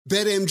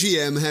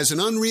BetMGM has an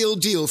unreal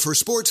deal for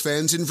sports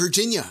fans in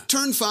Virginia.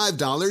 Turn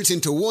 $5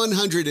 into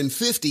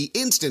 $150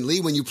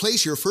 instantly when you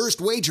place your first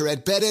wager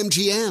at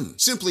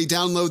BetMGM. Simply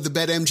download the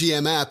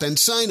BetMGM app and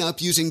sign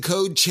up using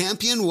code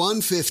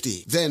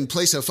CHAMPION150. Then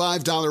place a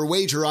 $5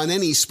 wager on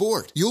any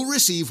sport. You'll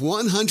receive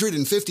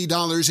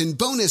 $150 in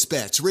bonus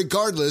bets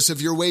regardless of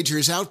your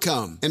wager's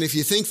outcome. And if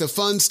you think the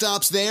fun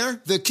stops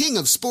there, the King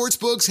of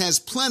Sportsbooks has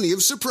plenty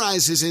of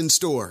surprises in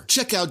store.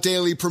 Check out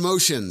daily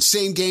promotions,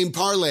 same-game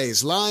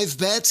parlays, live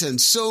bets,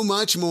 and so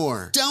much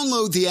more.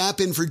 Download the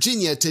app in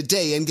Virginia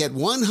today and get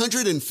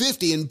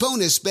 $150 in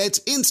bonus bets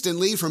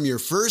instantly from your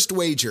first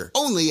wager.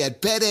 Only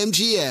at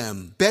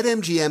BetMGM.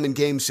 BetMGM and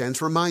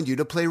GameSense remind you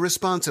to play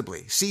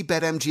responsibly. See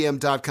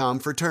BetMGM.com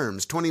for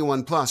terms.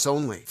 21 plus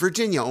only.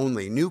 Virginia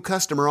only. New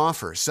customer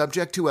offer.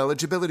 Subject to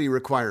eligibility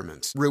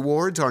requirements.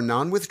 Rewards are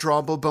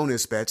non-withdrawable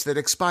bonus bets that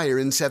expire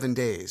in 7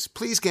 days.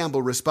 Please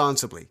gamble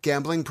responsibly.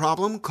 Gambling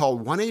problem? Call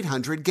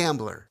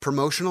 1-800-GAMBLER.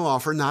 Promotional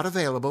offer not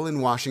available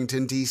in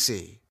Washington,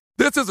 D.C.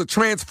 This is a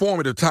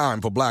transformative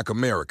time for Black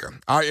America.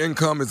 Our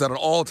income is at an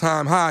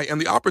all-time high, and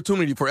the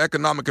opportunity for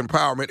economic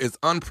empowerment is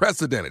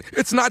unprecedented.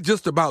 It's not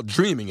just about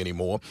dreaming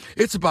anymore.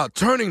 It's about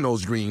turning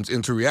those dreams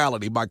into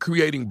reality by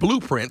creating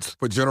blueprints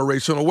for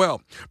generational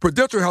wealth.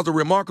 Prudential has a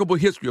remarkable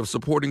history of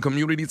supporting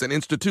communities and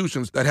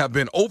institutions that have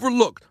been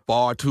overlooked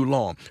far too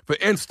long. For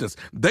instance,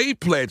 they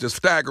pledge a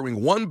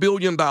staggering $1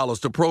 billion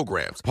to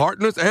programs,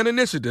 partners, and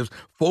initiatives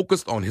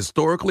focused on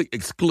historically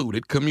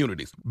excluded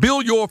communities.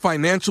 Build your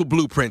financial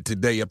blueprint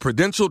today at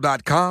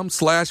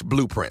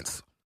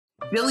Prudential.com/blueprints.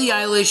 Billie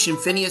Eilish and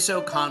Phineas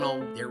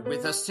O'Connell, they're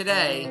with us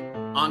today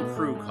on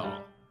Crew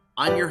Call.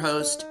 I'm your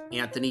host,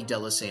 Anthony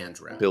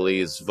D'Alessandro.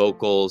 Billie's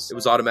vocals, it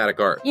was automatic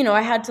art. You know,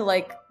 I had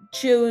to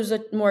choose a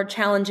more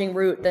challenging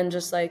route than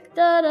just da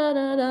da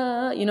da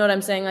da. You know what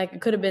I'm saying?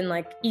 It could have been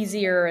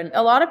easier. And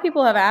a lot of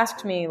people have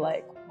asked me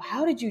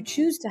how did you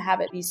choose to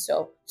have it be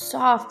so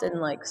soft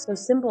and so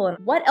simple? And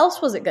what else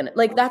was it gonna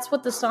that's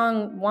what the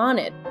song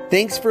wanted.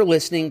 Thanks for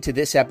listening to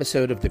this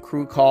episode of the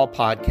Crew Call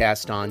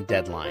podcast on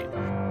Deadline.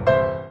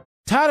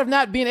 Tired of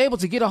not being able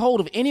to get a hold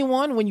of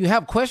anyone when you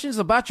have questions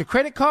about your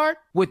credit card?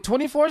 With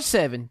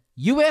 24/7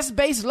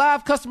 U.S.-based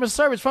live customer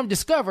service from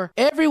Discover,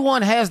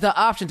 everyone has the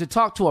option to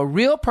talk to a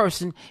real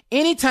person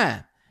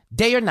anytime,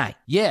 day or night.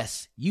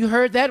 Yes, you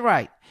heard that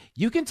right.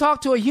 You can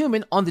talk to a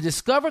human on the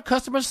Discover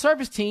customer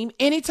service team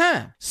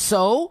anytime.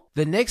 So,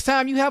 the next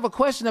time you have a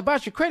question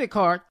about your credit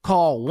card,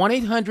 call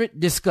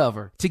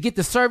 1-800-DISCOVER to get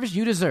the service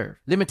you deserve.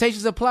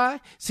 Limitations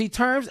apply. See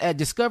terms at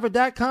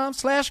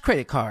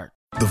discover.com/creditcard.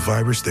 The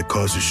virus that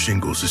causes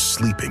shingles is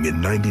sleeping in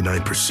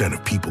 99%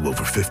 of people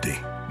over 50.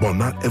 While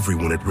not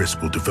everyone at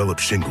risk will develop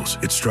shingles,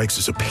 it strikes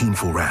as a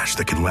painful rash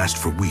that can last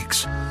for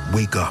weeks.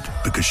 Wake up,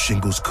 because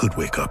shingles could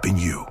wake up in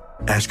you.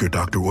 Ask your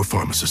doctor or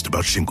pharmacist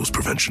about shingles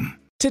prevention.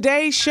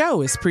 Today's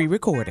show is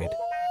pre-recorded.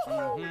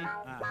 Y'all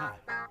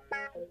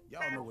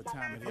know what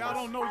time it is. Y'all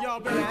don't know, y'all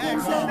better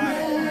ask somebody.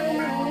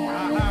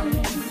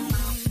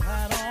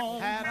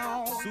 Hat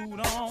on, suit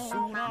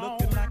on,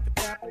 looking like a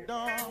dapper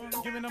dog,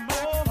 giving them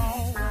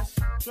microphone,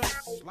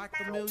 dressed like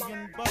 $1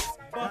 million,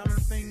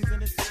 diamond things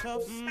in its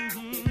cuffs.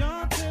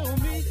 Y'all tell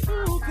me,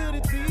 who could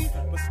it be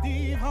but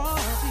Steve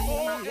Harvey?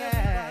 Oh,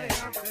 yeah.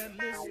 Everybody out there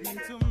listening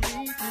to me,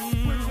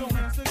 put your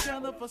hands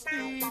together for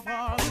Steve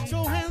Harvey. Put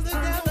your hands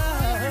together.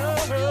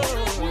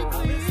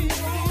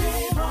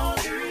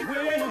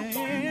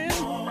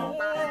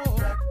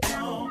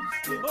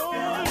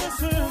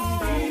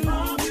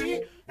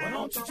 Why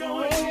don't you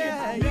join me?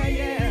 Yeah.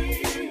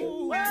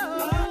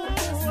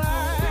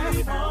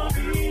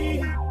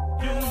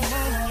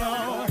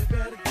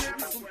 Better give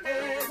me some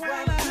eggs while I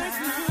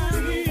listen to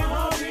Steve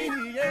Harvey.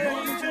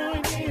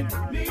 Join in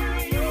with me.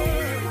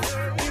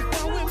 If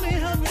you're with me,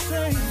 help me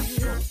say,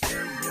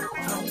 turn your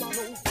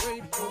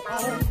radio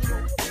on.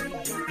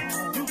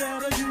 You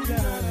gotta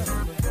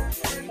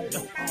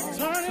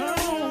turn it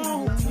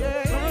on,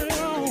 yeah. Turn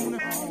it on.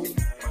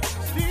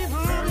 Steve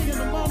Harvey in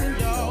the morning,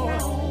 y'all.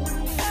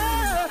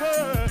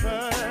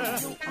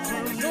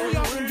 Know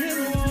y'all can hear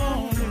me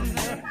on.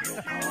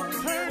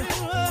 Turn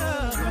it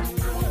up.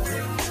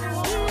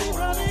 Steve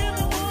Harvey in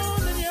the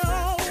morning,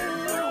 y'all.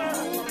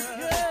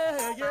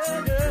 Yeah.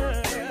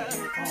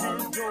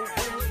 Turn your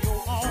radio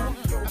on.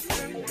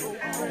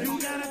 You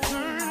gotta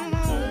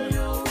turn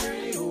your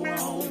radio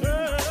on.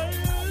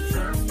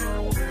 Turn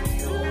your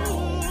radio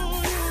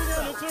on.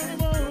 Turn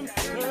it on.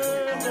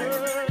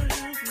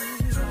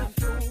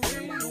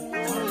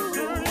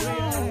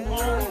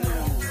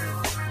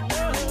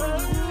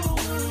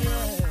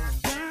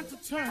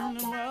 Turn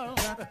them out.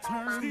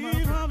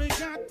 Steve Harvey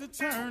got to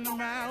turn them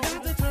out.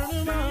 Got to turn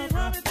them out. Steve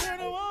Harvey turn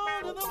them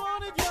on to the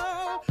morning,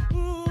 y'all.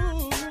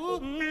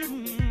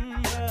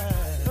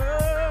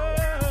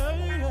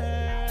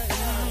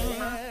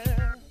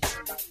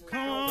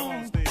 Come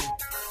on, Steve.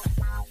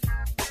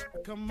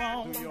 Come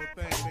on. Do your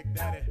thing, Big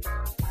Daddy.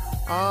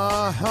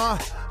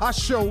 I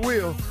sure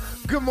will.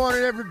 Good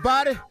morning,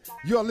 everybody.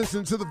 You're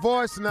listening to The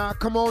Voice now.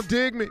 Come on,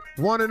 dig me.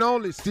 One and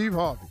only Steve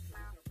Harvey.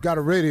 Got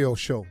a radio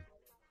show.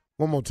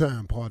 One more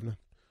time, partner.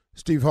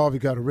 Steve Harvey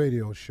got a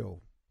radio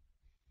show.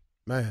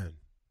 Man,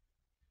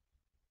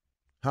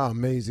 how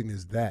amazing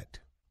is that?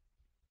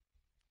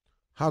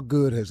 How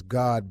good has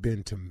God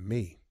been to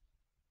me?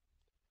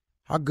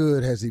 How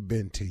good has he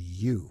been to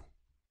you?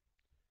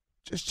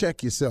 Just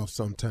check yourself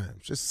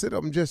sometimes. Just sit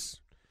up and just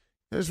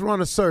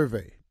run a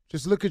survey.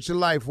 Just look at your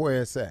life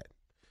where it's at.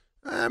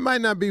 It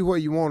might not be where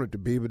you want it to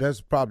be, but that's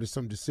probably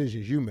some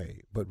decisions you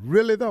made. But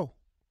really, though,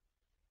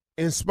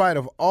 in spite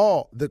of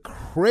all the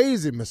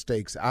crazy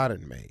mistakes I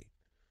done made,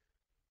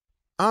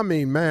 I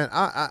mean, man,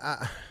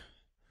 I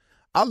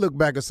look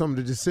back at some of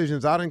the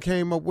decisions I done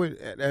came up with,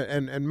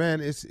 and man,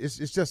 it's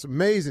just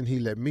amazing he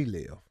let me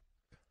live.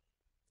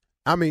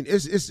 I mean,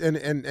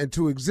 and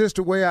to exist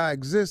the way I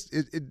exist,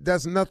 it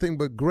does nothing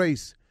but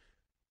grace,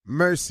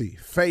 mercy,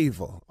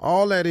 favor.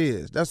 All that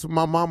is. That's what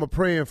my mama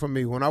praying for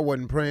me when I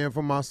wasn't praying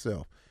for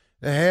myself.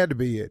 That had to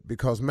be it,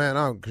 because man,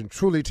 I can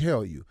truly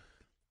tell you,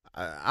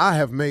 I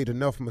have made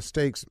enough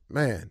mistakes,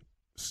 man,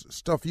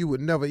 stuff you would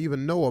never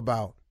even know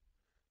about,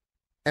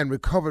 and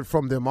recovered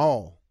from them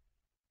all.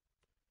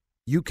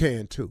 You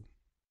can too.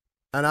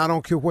 And I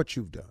don't care what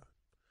you've done.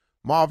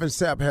 Marvin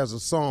Sapp has a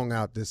song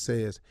out that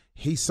says,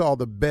 he saw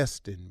the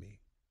best in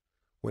me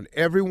when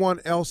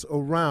everyone else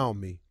around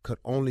me could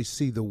only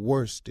see the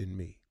worst in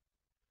me.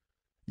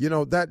 You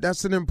know,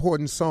 that's an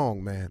important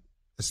song, man.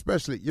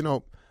 Especially, you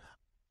know,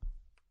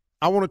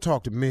 I want to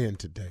talk to men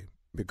today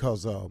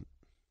because,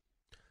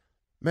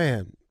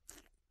 man,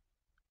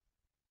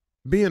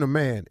 being a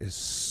man is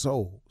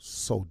so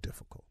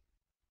difficult.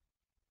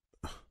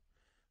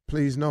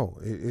 Please know,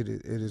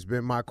 it has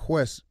been my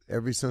quest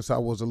ever since I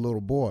was a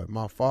little boy.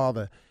 My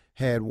father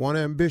had one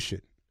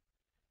ambition.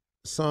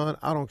 Son,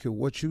 I don't care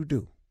what you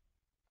do,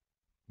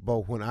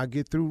 but when I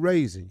get through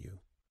raising you,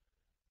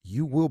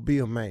 you will be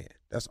a man.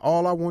 That's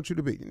all I want you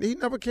to be. He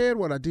never cared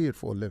what I did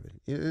for a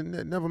living.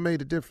 It never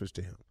made a difference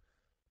to him.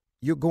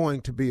 You're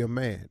going to be a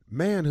man.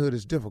 Manhood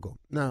is difficult.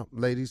 Now,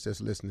 ladies that's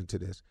listening to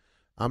this,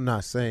 I'm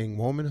not saying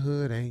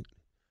womanhood ain't.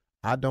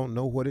 I don't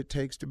know what it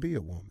takes to be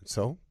a woman.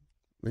 So,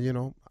 you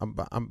know,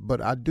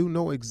 but I do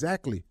know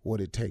exactly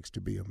what it takes to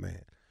be a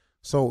man.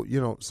 So,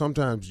 you know,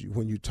 sometimes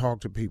when you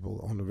talk to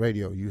people on the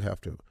radio, you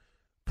have to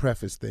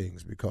preface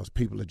things because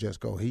people will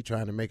just go, he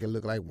trying to make it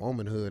look like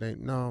womanhood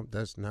ain't. No,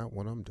 that's not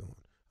what I'm doing.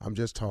 I'm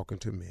just talking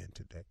to men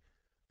today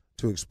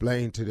to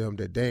explain to them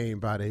that they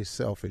ain't by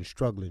themselves and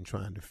struggling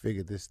trying to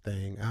figure this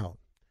thing out,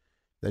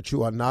 that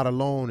you are not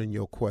alone in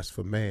your quest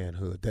for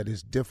manhood, that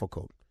is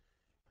difficult.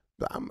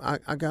 But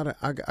I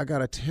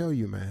gotta tell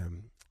you,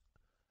 man,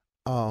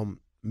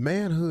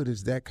 manhood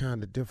is that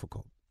kind of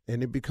difficult,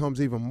 and it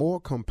becomes even more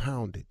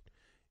compounded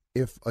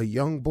if a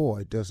young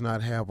boy does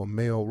not have a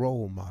male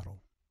role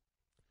model.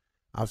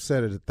 I've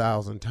said it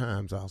 1,000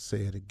 times, I'll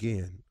say it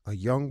again. A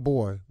young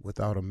boy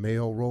without a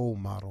male role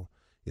model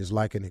is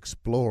like an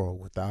explorer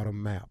without a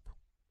map.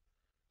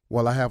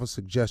 Well, I have a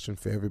suggestion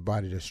for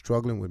everybody that's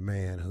struggling with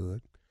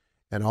manhood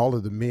and all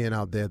of the men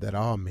out there that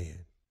are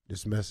men.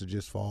 This message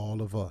is for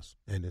all of us,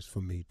 and it's for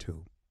me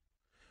too.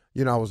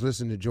 You know, I was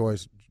listening to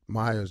Joyce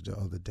Myers the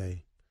other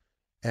day,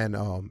 and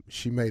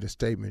she made a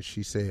statement.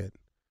 She said,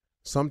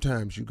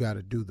 sometimes you got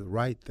to do the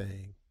right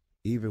thing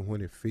even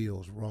when it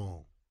feels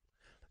wrong.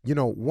 You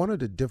know, one of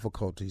the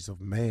difficulties of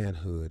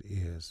manhood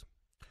is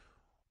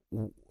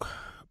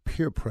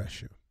peer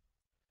pressure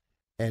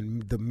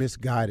and the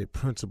misguided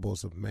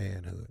principles of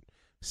manhood.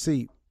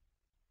 See,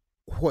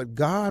 what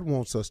God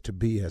wants us to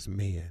be as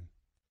men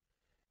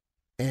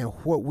and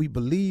what we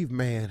believe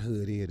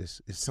manhood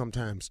is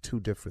sometimes two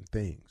different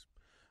things.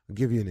 I'll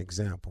give you an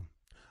example.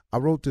 I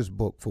wrote this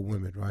book for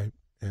women, right?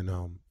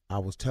 And I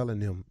was telling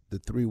them the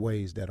 3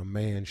 ways that a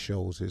man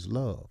shows his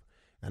love.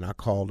 And I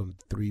call them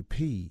 3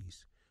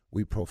 Ps.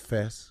 We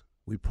profess,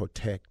 we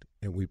protect,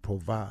 and we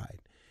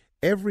provide.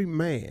 Every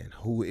man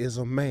who is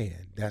a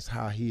man, that's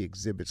how he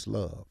exhibits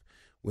love.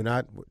 We're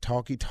not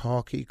talky,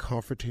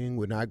 comforting.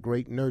 We're not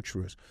great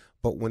nurturers.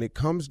 But when it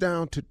comes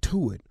down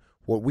to it,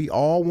 what we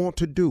all want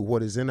to do,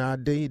 what is in our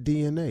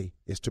DNA,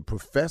 is to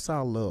profess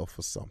our love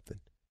for something,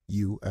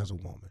 you as a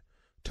woman,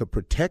 to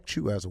protect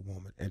you as a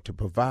woman, and to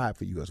provide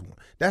for you as a woman.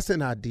 That's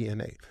in our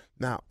DNA.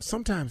 Now,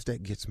 sometimes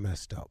that gets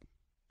messed up.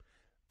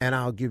 And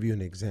I'll give you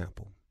an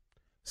example.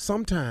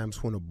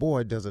 Sometimes when a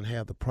boy doesn't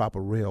have the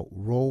proper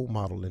role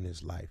model in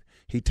his life,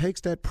 he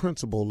takes that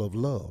principle of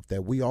love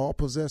that we all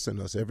possess in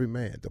us, every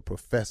man, the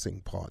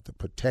professing part, the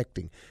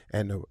protecting,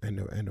 and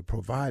the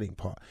providing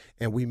part,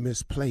 and we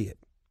misplay it.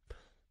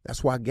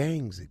 That's why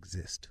gangs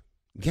exist.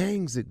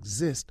 Gangs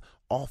exist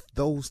off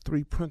those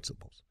 3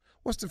 principles.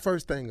 What's the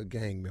first thing a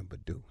gang member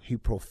do? He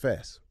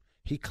profess.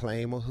 He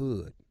claim a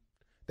hood.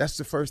 That's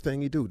the first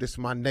thing he do. This is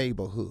my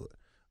neighborhood.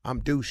 I'm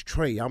Deuce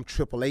Trey. I'm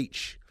Triple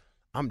H.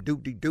 I'm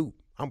Doop-de-Doop.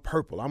 I'm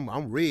purple,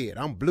 I'm red,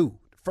 I'm blue.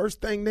 The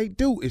first thing they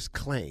do is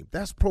claim.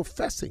 That's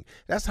professing.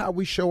 That's how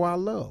we show our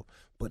love.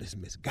 But it's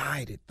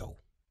misguided, though.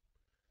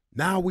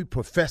 Now we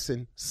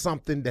professing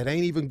something that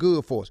ain't even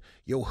good for us.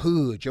 Your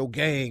hood, your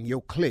gang,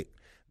 your clique.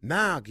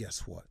 Now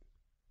guess what?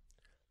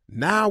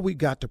 Now we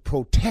got to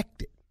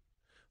protect it.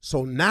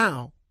 So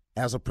now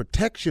as a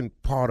protection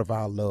part of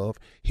our love,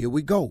 here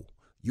we go.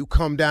 You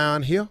come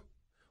down here,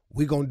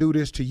 we going to do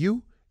this to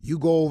you. You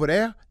go over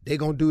there, they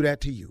going to do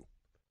that to you.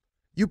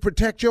 You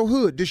protect your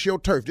hood. This your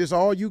turf. This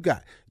all you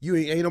got. You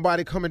ain't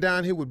nobody coming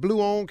down here with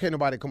blue on. Can't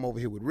nobody come over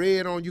here with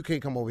red on. You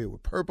can't come over here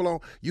with purple on.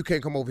 You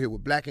can't come over here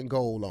with black and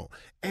gold on.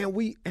 And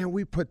we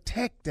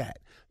protect that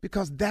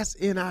because that's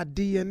in our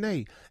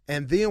DNA.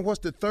 And then what's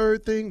the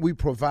third thing? We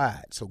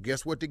provide. So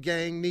guess what the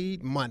gang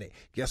need? Money.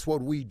 Guess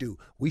what we do?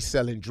 We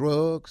selling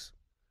drugs.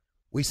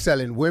 We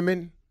selling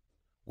women.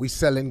 We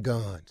selling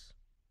guns.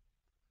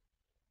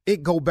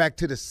 It go back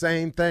to the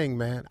same thing,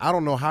 man. I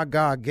don't know how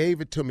God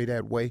gave it to me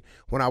that way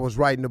when I was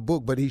writing the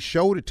book, but he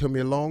showed it to me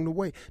along the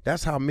way.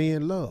 That's how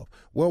men love.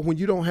 Well, when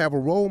you don't have a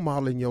role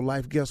model in your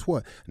life, guess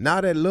what?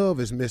 Now that love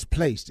is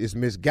misplaced, it's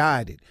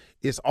misguided,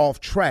 it's off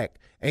track.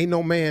 Ain't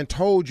no man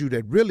told you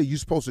that really you're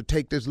supposed to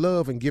take this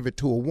love and give it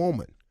to a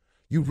woman.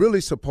 You really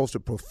supposed to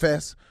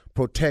profess,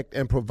 protect,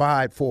 and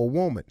provide for a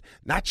woman,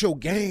 not your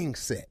gang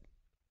set.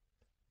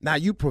 Now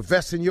you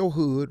professing your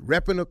hood,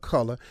 repping a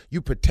color,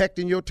 you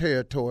protecting your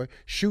territory,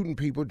 shooting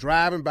people,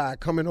 driving by,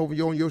 coming over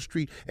you on your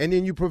street, and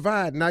then you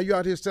provide. Now you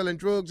out here selling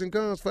drugs and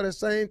guns for the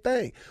same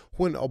thing.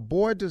 When a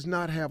boy does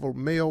not have a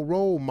male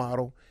role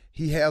model,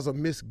 he has a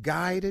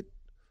misguided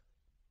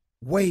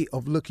way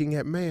of looking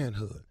at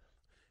manhood.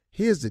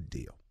 Here's the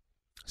deal.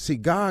 See,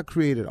 God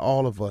created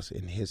all of us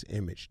in his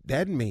image.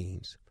 That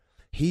means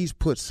he's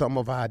put some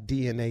of our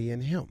DNA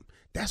in him.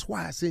 That's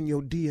why it's in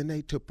your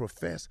DNA to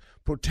profess,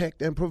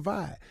 protect, and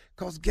provide.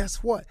 Because guess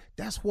what?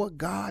 That's what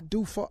God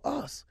do for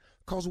us.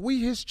 Because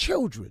we his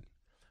children.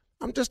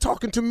 I'm just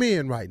talking to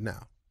men right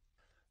now.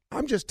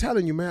 I'm just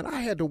telling you, man,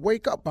 I had to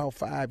wake up about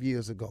 5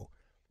 years ago.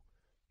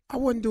 I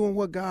wasn't doing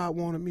what God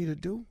wanted me to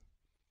do.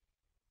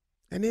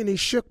 And then he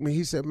shook me.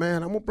 He said,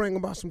 man, I'm going to bring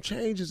about some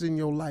changes in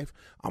your life.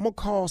 I'm going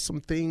to cause some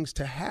things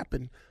to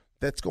happen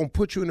that's going to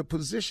put you in a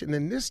position.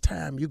 And this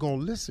time you're going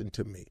to listen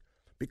to me.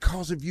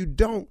 Because if you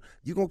don't,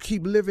 you're going to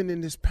keep living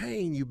in this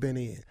pain you've been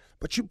in.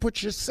 But you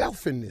put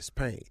yourself in this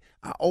pain.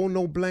 I owe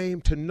no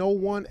blame to no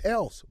one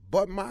else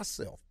but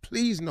myself.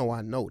 Please know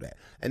I know that.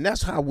 And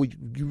that's how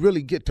you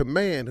really get to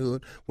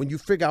manhood, when you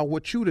figure out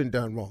what you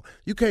done wrong.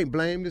 You can't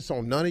blame this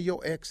on none of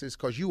your exes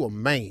because you a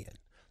man.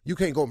 You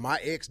can't go, my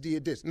ex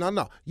did this.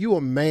 No. You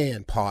a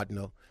man,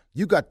 partner.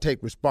 You got to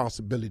take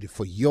responsibility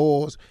for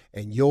yours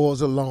and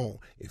yours alone.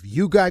 If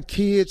you got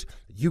kids,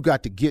 you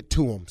got to get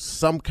to them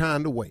some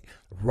kind of way.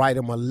 Write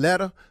them a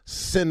letter,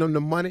 send them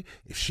the money.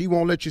 If she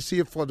won't let you see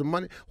it for the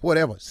money,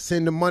 whatever,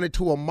 send the money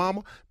to her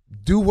mama.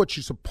 Do what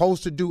you're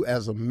supposed to do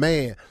as a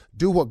man.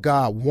 Do what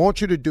God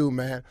wants you to do,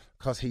 man,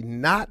 because he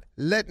not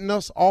letting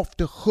us off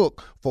the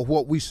hook for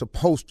what we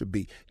supposed to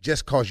be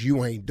just because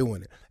you ain't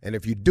doing it. And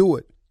if you do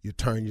it, you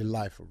turn your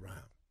life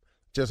around.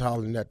 Just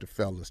hollering at the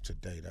fellas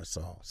today, that's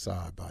all.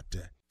 Sorry about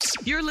that.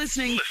 You're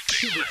listening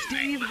to the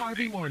Steve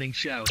Harvey Morning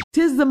Show.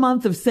 'Tis the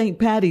month of St.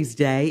 Patty's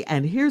Day,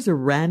 and here's a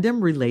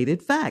random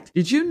related fact.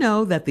 Did you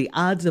know that the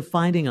odds of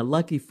finding a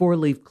lucky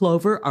four-leaf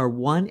clover are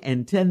 1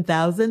 in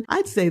 10,000?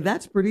 I'd say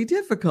that's pretty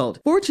difficult.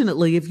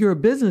 Fortunately, if you're a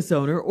business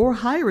owner or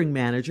hiring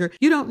manager,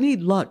 you don't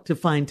need luck to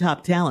find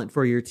top talent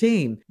for your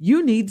team.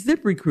 You need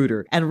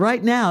ZipRecruiter, and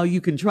right now you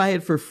can try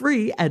it for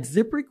free at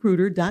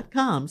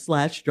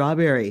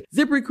ZipRecruiter.com/strawberry.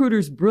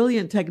 ZipRecruiter's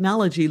brilliant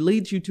technology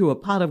leads you to a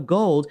pot of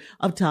gold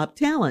of top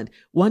talent.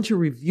 Once you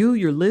review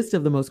your list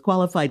of the most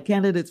qualified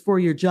candidates for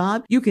your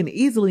job, you can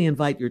easily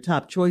invite your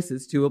top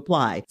choices to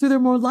apply, so they're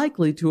more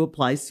likely to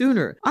apply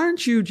sooner.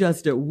 Aren't you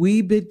just a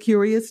wee bit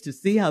curious to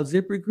see how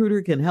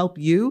ZipRecruiter can help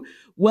you?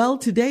 Well,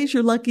 today's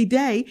your lucky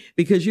day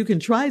because you can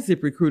try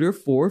ZipRecruiter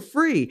for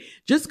free.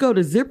 Just go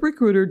to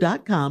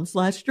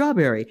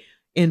ZipRecruiter.com/strawberry.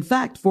 In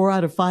fact, 4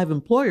 out of 5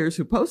 employers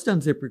who post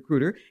on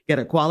ZipRecruiter get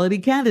a quality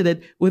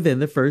candidate within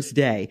the first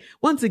day.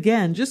 Once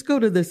again, just go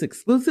to this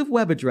exclusive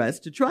web address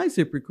to try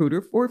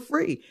ZipRecruiter for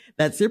free.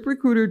 That's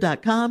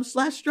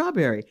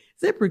ZipRecruiter.com/strawberry.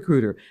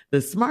 ZipRecruiter,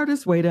 the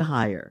smartest way to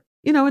hire.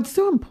 You know, it's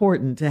so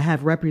important to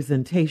have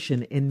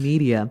representation in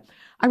media.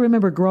 I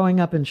remember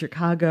growing up in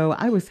Chicago,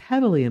 I was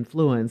heavily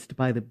influenced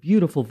by the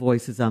beautiful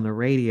voices on the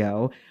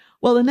radio.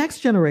 Well, the next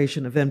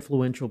generation of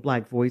influential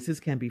Black voices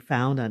can be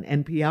found on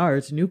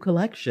NPR's new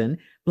collection,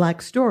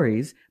 Black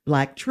Stories,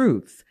 Black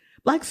Truths.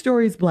 Black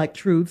Stories, Black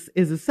Truths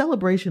is a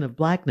celebration of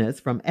Blackness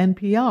from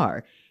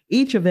NPR.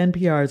 Each of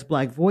NPR's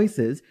Black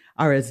voices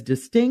are as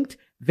distinct,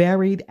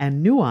 varied,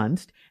 and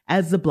nuanced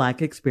as the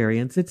Black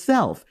experience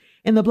itself.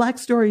 In the Black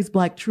Stories,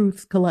 Black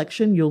Truths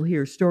collection, you'll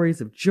hear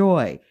stories of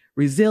joy,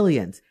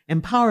 resilience,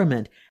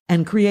 empowerment,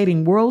 and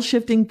creating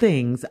world-shifting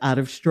things out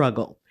of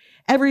struggle.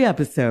 Every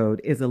episode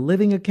is a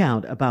living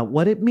account about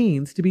what it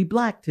means to be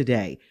Black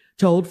today,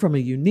 told from a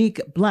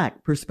unique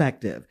Black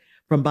perspective.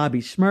 From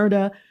Bobby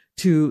Shmurda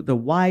to The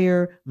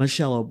Wire,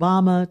 Michelle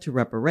Obama to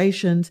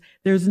reparations,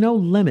 there's no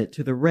limit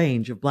to the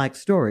range of Black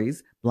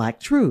stories, Black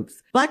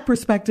truths. Black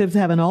perspectives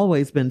haven't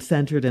always been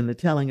centered in the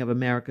telling of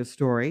America's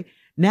story.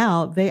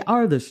 Now they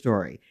are the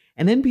story.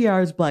 In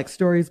NPR's Black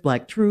Stories,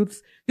 Black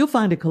Truths, you'll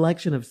find a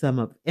collection of some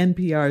of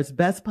NPR's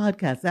best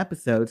podcast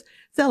episodes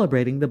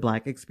celebrating the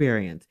Black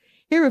experience.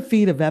 Hear a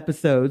feed of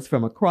episodes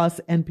from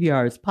across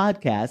NPR's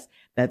podcasts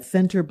that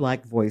center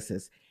Black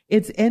voices.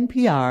 It's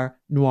NPR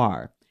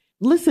Noir.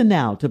 Listen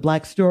now to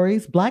Black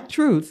Stories, Black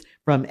Truths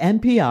from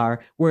NPR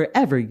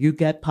wherever you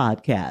get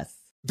podcasts.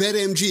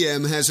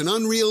 BetMGM has an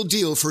unreal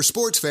deal for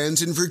sports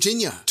fans in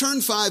Virginia.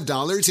 Turn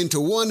 $5 into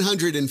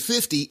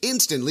 $150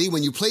 instantly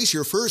when you place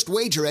your first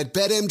wager at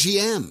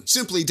BetMGM.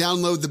 Simply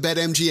download the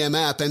BetMGM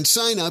app and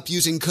sign up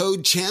using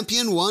code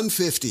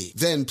CHAMPION150.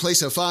 Then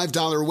place a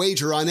 $5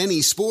 wager on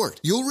any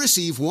sport. You'll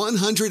receive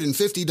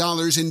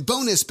 $150 in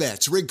bonus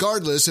bets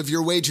regardless of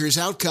your wager's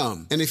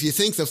outcome. And if you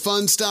think the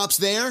fun stops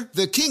there,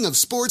 the King of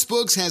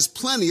Sportsbooks has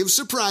plenty of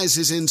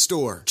surprises in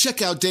store.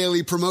 Check out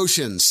daily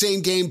promotions,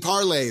 same-game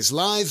parlays,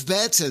 live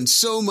bets, and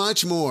so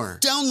much more.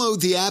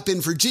 Download the app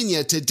in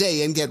Virginia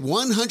today and get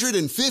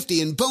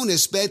 $150 in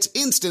bonus bets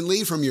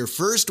instantly from your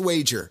first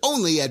wager.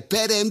 Only at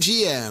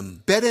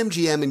BetMGM.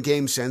 BetMGM and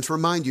GameSense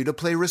remind you to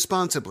play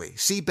responsibly.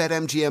 See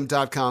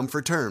BetMGM.com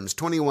for terms.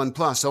 21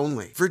 plus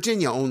only.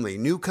 Virginia only.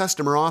 New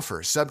customer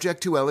offer.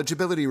 Subject to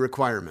eligibility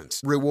requirements.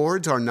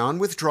 Rewards are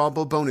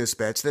non-withdrawable bonus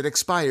bets that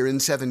expire in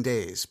 7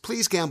 days.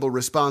 Please gamble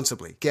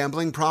responsibly.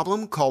 Gambling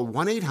problem? Call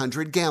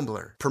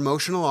 1-800-GAMBLER.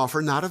 Promotional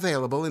offer not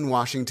available in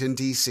Washington,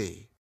 D.C.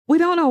 We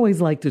don't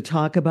always like to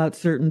talk about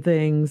certain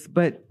things,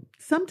 but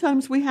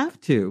sometimes we have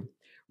to.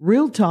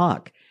 Real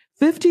talk.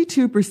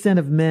 52%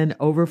 of men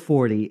over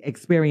 40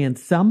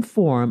 experience some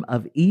form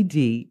of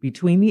ED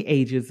between the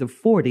ages of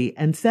 40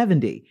 and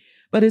 70,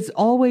 but it's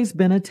always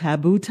been a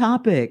taboo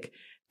topic.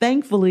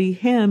 Thankfully,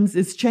 HIMSS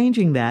is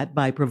changing that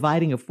by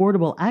providing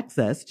affordable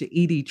access to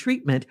ED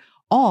treatment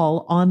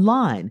all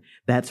online.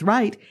 That's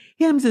right.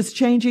 HIMSS is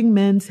changing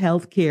men's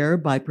health care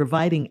by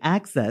providing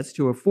access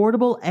to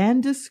affordable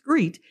and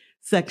discreet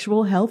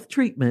sexual health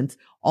treatments,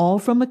 all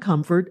from the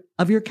comfort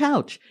of your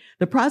couch.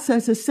 The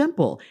process is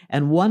simple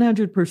and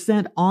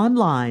 100%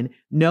 online,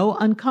 no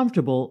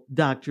uncomfortable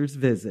doctor's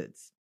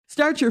visits.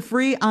 Start your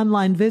free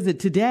online visit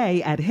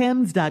today at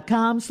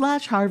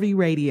hims.com/Harvey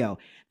Radio.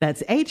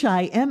 That's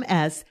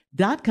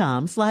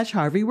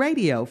HIMS.com/Harvey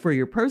Radio for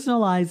your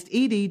personalized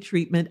ED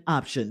treatment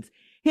options.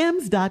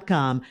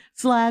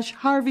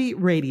 hims.com/Harvey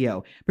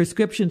Radio.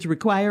 Prescriptions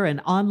require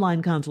an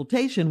online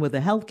consultation with a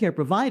healthcare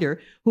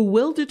provider who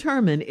will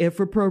determine if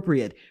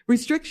appropriate.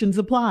 Restrictions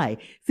apply.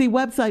 See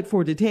website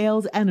for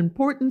details and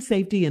important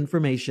safety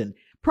information.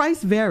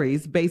 Price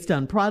varies based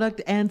on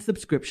product and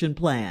subscription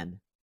plan.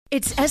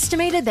 It's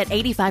estimated that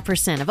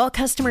 85% of all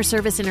customer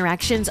service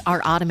interactions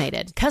are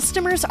automated.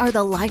 Customers are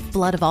the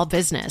lifeblood of all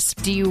business.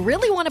 Do you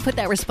really want to put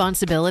that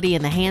responsibility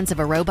in the hands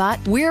of a robot?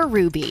 We're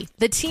Ruby,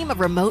 the team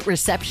of remote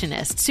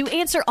receptionists who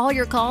answer all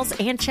your calls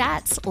and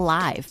chats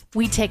live.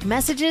 We take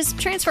messages,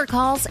 transfer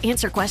calls,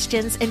 answer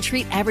questions, and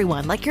treat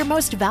everyone like your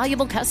most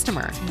valuable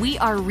customer. We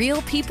are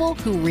real people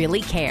who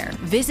really care.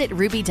 Visit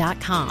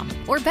Ruby.com.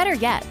 Or better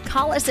yet,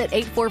 call us at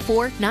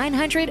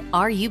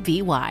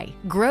 844-900-RUBY.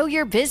 Grow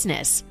your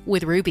business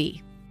with Ruby.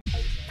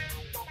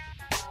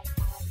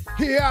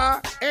 Here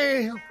I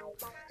am,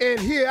 and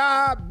here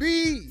I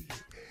be.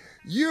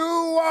 You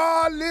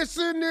are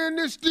listening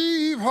to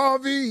Steve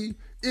Harvey.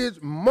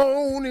 It's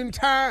morning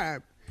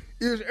time.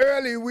 It's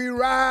early we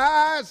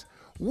rise.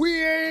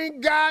 We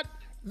ain't got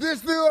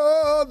this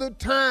the other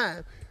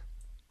time.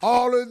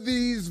 All of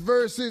these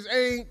verses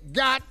ain't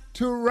got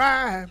to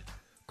rhyme,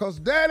 'cause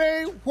that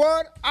ain't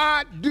what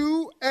I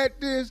do at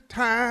this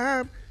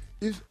time.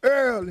 It's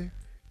early,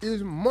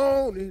 it's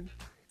morning,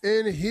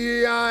 and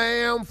here I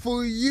am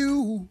for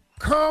you.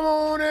 Come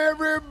on,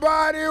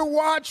 everybody,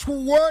 watch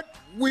what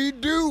we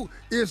do.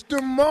 It's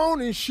the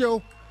morning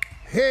show.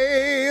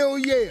 Hell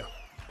yeah.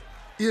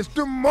 It's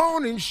the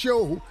morning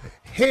show.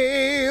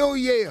 Hell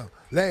yeah.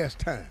 Last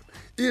time.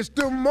 It's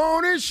the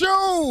morning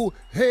show.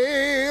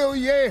 Hell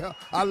yeah.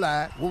 I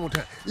lied. One more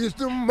time. It's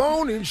the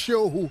morning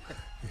show.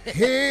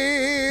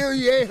 Hell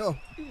yeah.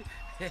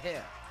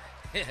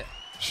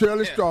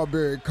 Shirley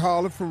Strawberry,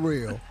 Carla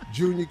Farrell,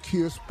 Junior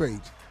Kier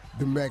Spates,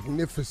 the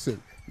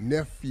magnificent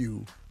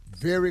nephew,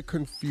 very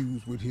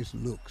confused with his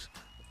looks.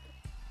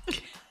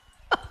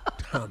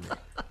 Tommy.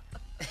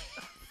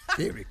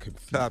 Very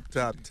confused. Top.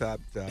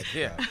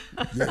 Yeah.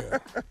 Yeah.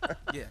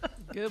 Yeah.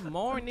 Good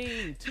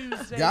morning,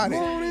 Tuesday. Got it.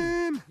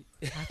 morning.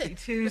 Happy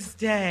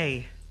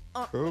Tuesday.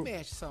 Let me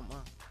ask you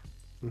something.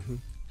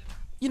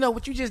 You know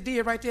what you just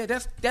did right there?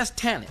 That's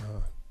talent.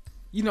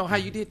 You know how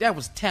you did? That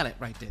was talent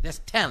right there. That's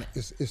talent.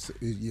 It's a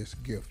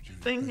gift,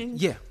 Judy. Singing.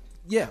 Yeah.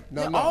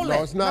 No,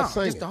 that. it's not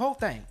singing. It's the whole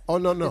thing. Oh,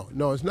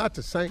 no, it's not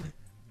the singing.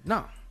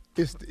 No.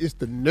 It's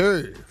the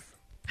nerve.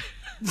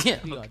 Yeah,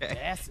 the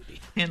audacity.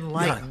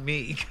 Enlighten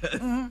me.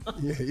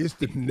 Yeah, it's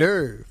the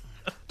nerve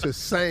to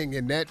sing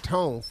in that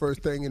tone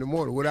first thing in the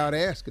morning without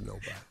asking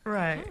nobody.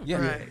 Right. Yeah.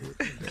 Right.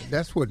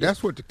 That's what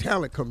the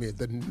talent come in,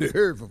 the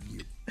nerve of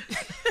you.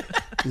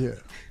 Yeah.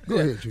 Go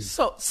ahead, Judy.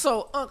 So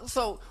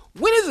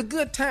when is a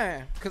good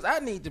time? Because I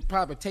need to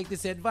probably take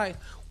this advice.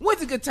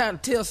 When's a good time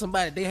to tell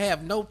somebody they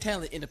have no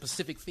talent in the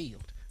Pacific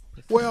field?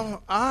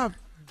 Well, I've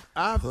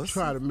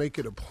tried to make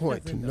it a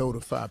point to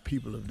notify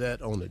people of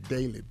that on a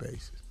daily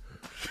basis.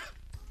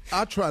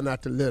 I try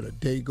not to let a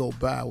day go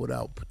by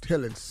without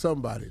telling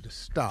somebody to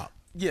stop.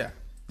 Yeah.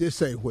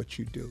 This ain't what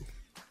you do.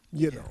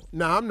 You know.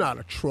 Now, I'm not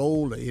a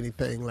troll or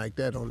anything like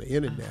that on the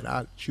internet.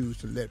 I choose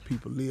to let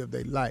people live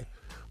their life.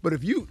 But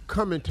if you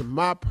come into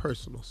my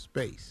personal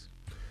space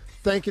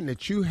thinking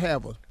that you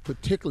have a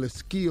particular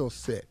skill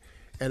set,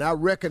 and I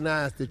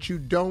recognize that you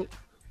don't,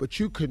 but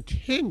you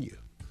continue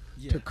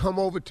to come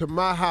over to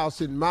my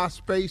house in my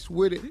space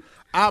with it,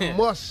 I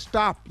must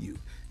stop you.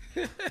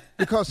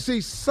 Because,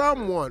 see,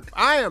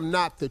 I am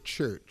not the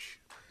church.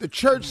 The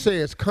church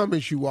says, come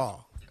as you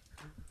are.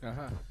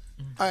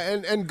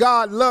 And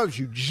God loves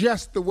you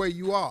just the way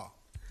you are.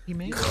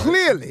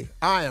 Clearly,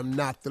 I am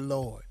not the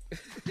Lord.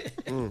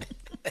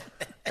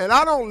 And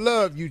I don't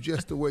love you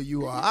just the way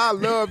you are. I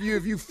love you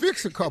if you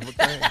fix a couple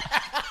things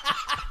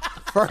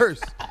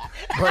first.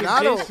 But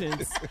I don't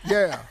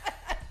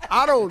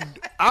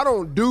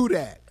do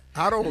that.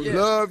 I don't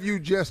love you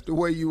just the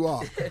way you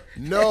are.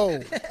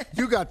 No,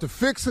 you got to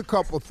fix a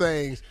couple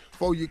things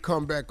before you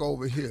come back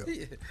over here.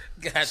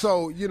 Gotcha.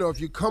 So, you know, if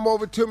you come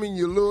over to me and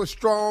you're a little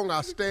strong,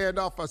 I stand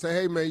off. I say,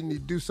 hey, man, you need to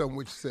do something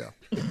with yourself.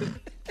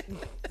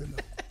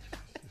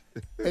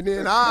 And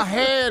then I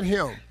hand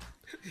him,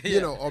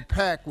 a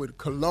pack with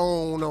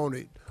cologne on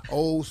it,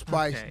 Old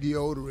Spice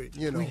deodorant,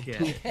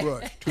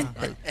 toothbrush,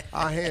 toothpaste.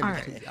 I hand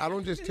it to you. I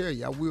don't just tell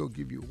you. I will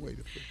give you a way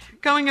to fix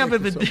it. Coming up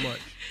Thank at you the so much.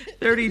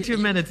 32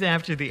 minutes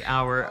after the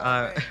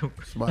hour.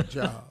 It's my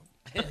job.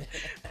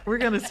 We're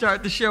going to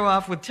start the show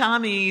off with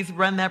Tommy's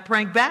Run That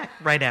Prank Back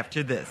right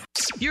after this.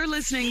 You're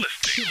listening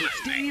to the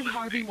Steve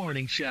Harvey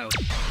Morning Show.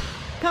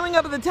 Coming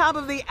up at the top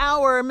of the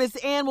hour, Miss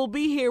Ann will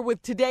be here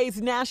with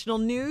today's national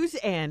news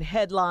and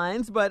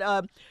headlines. But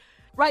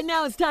right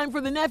now it's time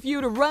for the nephew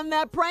to run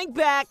that prank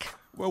back.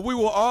 Well, we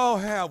will all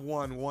have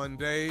one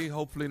day,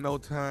 hopefully no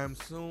time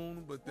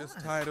soon, but this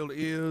title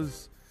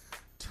is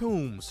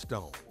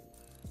Tombstone.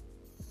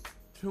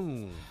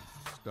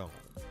 Tombstone.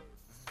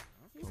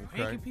 He's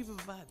pranking people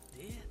about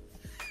death.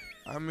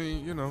 I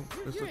mean,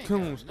 it's a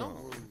tombstone.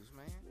 No rules,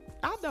 man.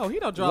 I know. He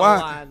don't draw a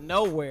line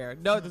nowhere.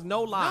 No, there's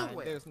no line.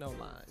 Nowhere. There's no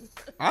line.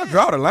 I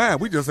draw the line.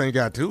 We just ain't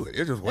got to it.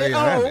 It's just way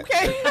down there.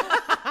 Okay.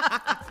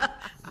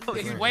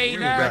 It's way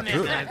down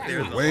there.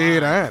 It's way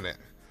down there.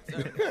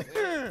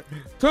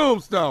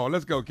 Tombstone.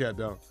 Let's go, Cat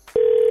Dog.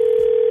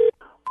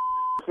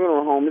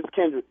 Funeral home. This is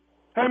Kendrick.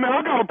 Hey, man,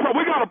 we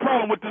got a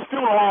problem with this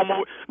funeral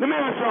home. Let me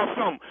ask y'all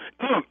something.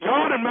 Look,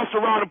 y'all done messed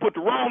around and put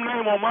the wrong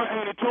name on my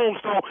auntie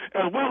tombstone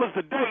as well as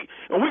the date,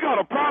 and we got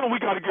a problem we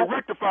got to get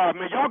rectified,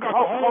 man. Y'all got the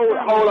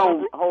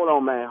whole Hold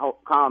on, man.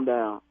 Calm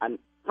down.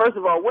 First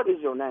of all, what is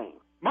your name?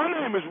 My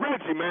name is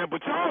Reggie, man, but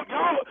y'all,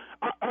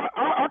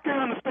 I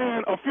can't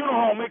understand a funeral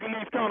home making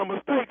these kind of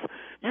mistakes.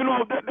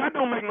 That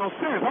don't make no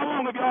sense. How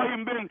long have y'all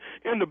even been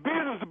in the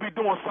business to be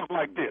doing something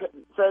like this?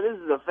 Sir, this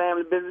is a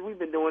family business. We've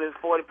been doing this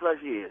 40+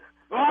 years.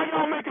 Why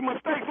y'all making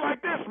mistakes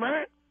like this,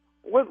 man?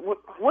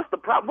 What's the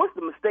problem? What's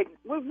the mistake?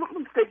 What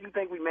mistake you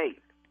think we made?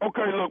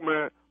 Okay, look,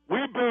 man. We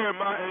buried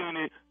my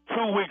auntie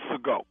 2 weeks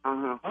ago.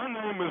 Her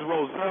name is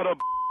Rosetta.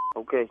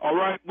 Okay. All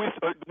right. The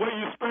way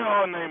you spell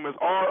her name is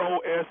Rosetta.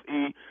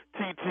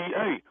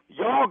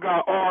 Y'all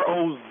got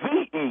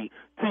Rozetta.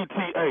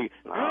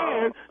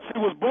 And she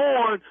was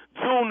born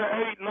June the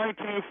 8th,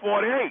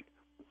 1948.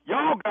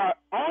 Y'all got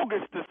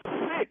August the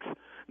 6th,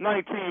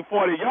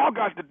 1940. Y'all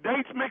got the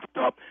dates mixed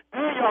up,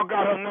 and y'all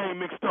got her name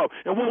mixed up.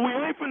 And what we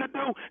ain't finna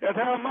do is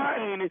have my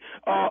auntie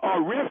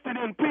rested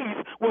in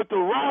peace with the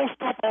wrong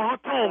stuff on her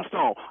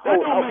tombstone. That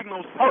don't make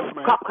no sense,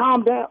 man.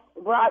 Calm down.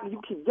 Bro,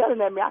 you keep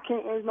yelling at me.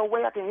 There's no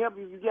way I can help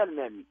you if you're yelling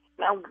at me.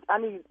 Now, I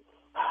need...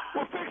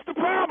 Well, fix the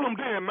problem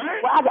then,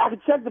 man. Well, I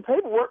can check the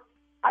paperwork.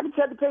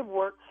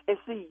 and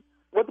see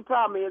what the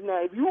problem is.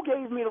 Now, if you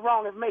gave me the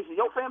wrong information,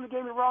 your family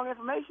gave me the wrong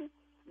information,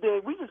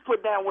 then we just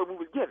put down what we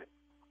was given.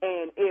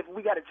 And if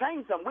we got to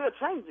change something, we'll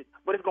change it,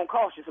 but it's going to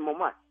cost you some more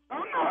money. Oh,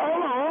 no,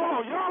 hold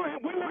on. Y'all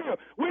ain't,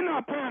 we're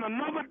not paying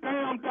another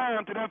damn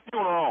dime to that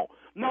funeral home.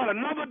 Not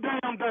another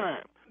damn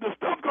dime. The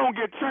stuff going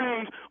to get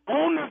changed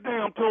on this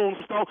damn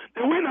tombstone,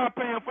 and we're not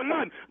paying for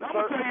nothing. I'm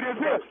going to tell you this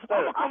here.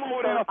 I'm going to come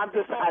over there.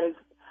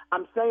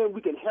 I'm saying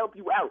we can help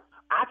you out.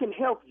 I can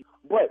help you,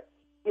 but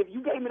if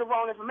you gave me the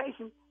wrong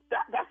information,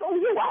 that's on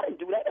you. I didn't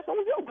do that. That's on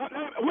you.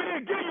 We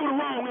didn't give you the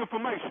wrong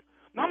information.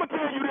 Now, I'm going to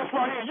tell you this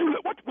right here.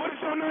 What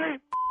is your name?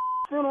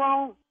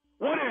 Funeral.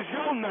 What is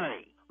your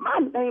name? My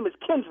name is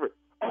Kendrick.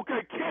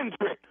 Okay,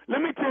 Kendrick.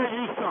 Let me tell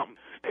you something.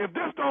 If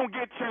this don't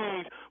get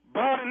changed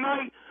by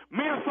tonight,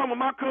 me and some of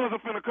my cousins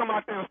finna come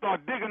out there and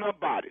start digging up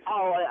bodies.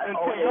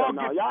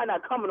 Y'all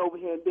not coming over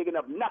here and digging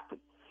up nothing.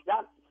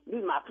 Y'all, this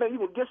is my family.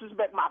 You gonna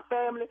disrespect my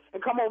family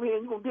and come over here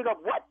and you gonna dig up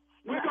what?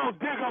 We gonna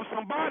dig up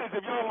some bodies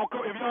if y'all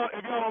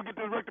don't get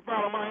this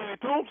rectified on my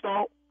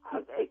tombstone.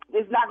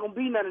 It's not gonna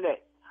be none of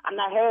that. I'm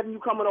not having you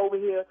coming over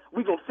here.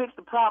 We gonna fix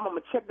the problem. I'm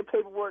gonna check the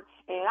paperwork,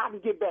 and I can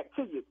get back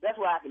to you. That's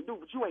what I can do.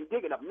 But you ain't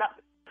digging up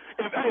nothing.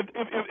 If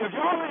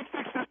y'all ain't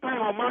fix this thing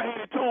on my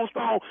head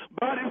tombstone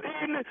by this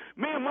evening,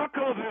 me and my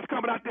cousin is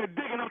coming out there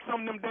digging up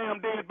some of them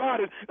damn dead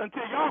bodies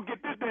until y'all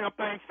get this damn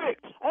thing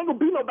fixed. Ain't gonna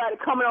be nobody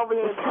coming over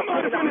here and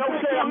somebody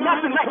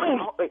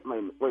Wait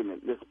a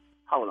minute. Listen,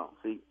 hold on.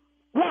 See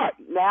what?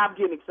 Now I'm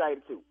getting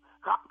excited too.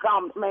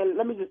 Come, man.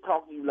 Let me just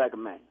talk to you like a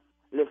man.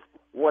 Listen,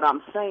 what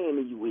I'm saying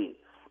to you is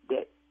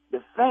that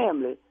the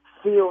family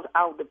fills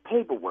out the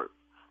paperwork,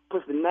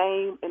 puts the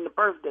name and the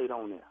birth date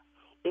on there.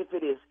 If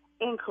it is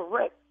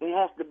incorrect, it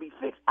has to be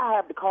fixed. I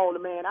have to call the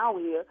man out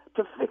here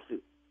to fix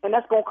it, and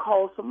that's gonna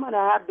cost some money.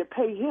 I have to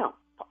pay him.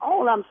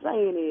 All I'm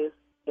saying is,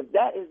 if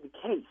that is the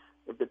case,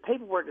 if the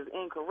paperwork is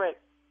incorrect,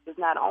 it's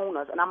not on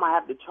us, and I'm gonna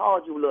have to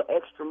charge you a little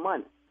extra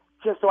money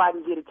just so I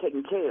can get it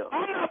taken care of.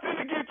 I'm not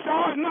finna get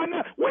charged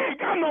nothing. We ain't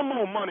got no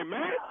more money,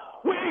 man.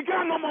 We ain't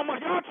got no more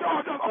money. Y'all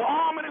charge us an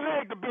arm and a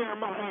leg to bury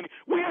my honey.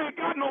 We ain't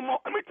got no more.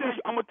 Let me tell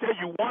you, I'm gonna tell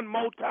you one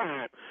more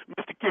time,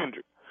 Mr.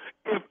 Kendrick.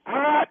 If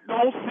I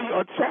don't see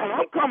a child,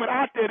 I'm coming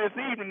out there this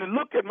evening to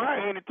look at my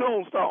handy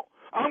tombstone.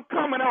 I'm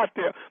coming out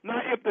there. Now,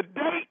 if the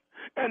date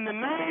and the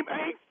name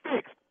ain't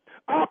fixed,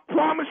 I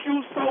promise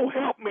you, so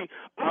help me,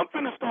 I'm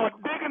finna start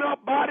digging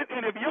up bodies,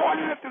 and if your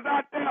ass is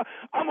out there,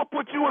 I'm gonna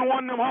put you in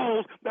one of them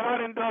holes that I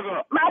done dug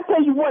up. Man, I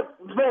tell you what,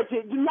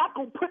 Reggie, you're not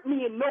gonna put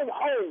me in no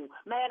hole,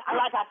 man.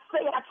 Like I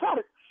said,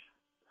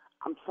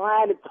 I'm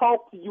trying to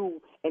talk to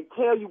you and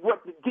tell you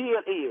what the deal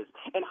is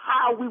and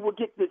how we will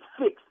get this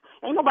fixed.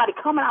 Ain't nobody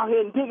coming out here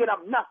and digging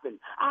up nothing.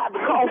 I have to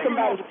call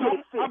somebody to get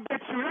it fixed.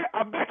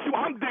 I bet you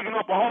I'm digging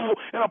up a hole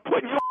and I'm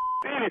putting your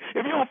in it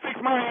if you don't fix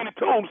my handy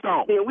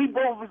tombstone. Then we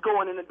both is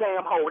going in the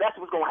damn hole. That's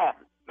what's going to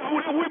happen.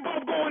 We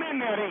both going in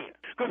there then.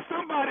 Because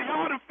somebody,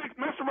 y'all done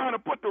mess around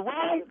and put the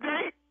wrong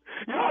date.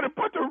 Y'all done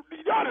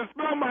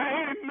spelled my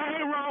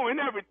name wrong and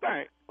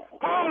everything.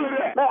 All of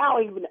that. Man, I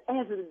don't even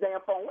answer the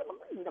damn phone.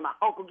 Let my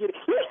uncle get it.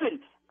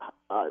 Listen,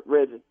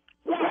 Reggie.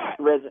 What?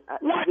 Reggie,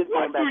 what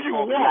do you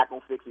want? We're not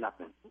going to fix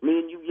nothing.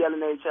 Me and you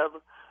yelling at each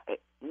other,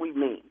 we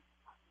mean.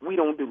 We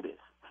don't do this.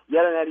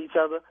 Yelling at each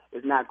other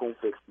is not going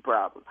to fix the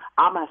problem.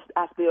 I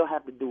still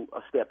have to do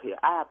a step here.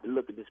 I have to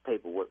look at this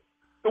paperwork.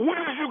 So when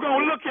is you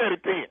going to look at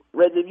it then?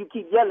 Reggie, if you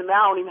keep yelling, man,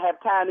 I don't even have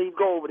time to even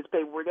go over this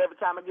paperwork. Every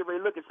time I get ready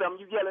to look at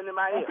something, you yelling in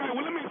my ear. Okay,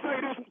 well, let me say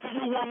this to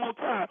you one more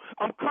time.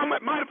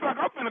 Matter of fact,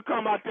 I'm finna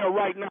come out there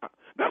right now.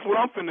 That's what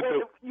I'm finna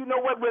do. You know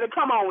what, brother?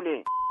 Come on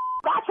then.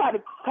 I try to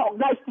talk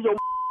nice to your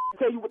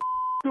tell you what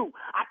to do.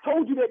 I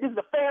told you that this is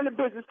a family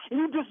business, and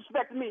you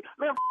disrespected me.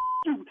 Man,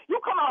 you. You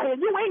come out here,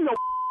 and you ain't no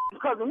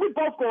cousin. We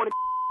both going to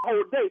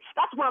whole day.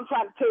 That's what I'm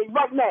trying to tell you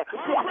right now.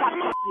 See, I got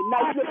you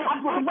nice.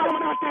 I'm coming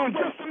out there in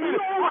just a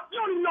minute. You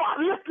don't even know how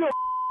to lift your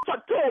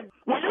kid.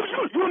 Well,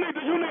 you need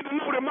to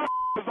know that my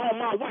is on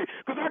my way,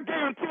 because I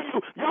guarantee you,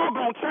 y'all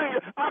gonna change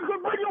it. I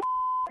could bring your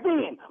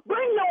in.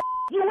 Bring your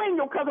you and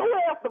your cousin. Who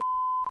else the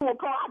will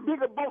call? I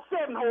dig up both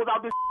 7 holes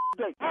out this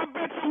day. I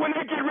bet you when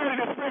they get ready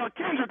to spell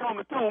Kendrick on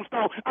the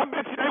tombstone, I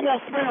bet you they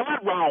won't spell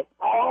that wrong.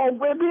 Oh,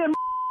 baby,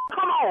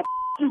 come on,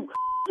 you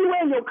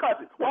and your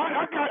cousin. Well,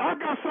 I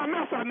got something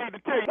else I need to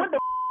tell you. What the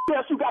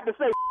else you got to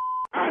say?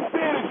 I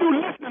said, is you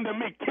listening to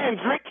me,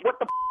 Kendrick? What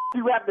the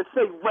you have to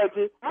say,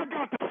 Reggie? I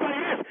got to say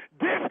this.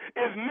 This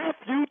is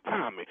Nephew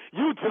Tommy.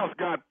 You just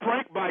got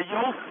pranked by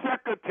your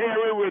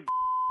secretary with.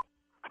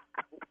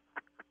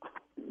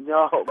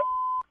 Yo.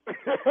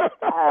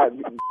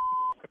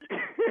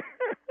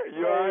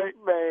 You alright?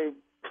 Man.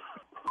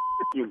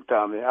 You,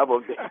 Tommy. How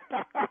about that?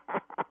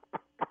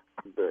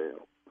 Damn.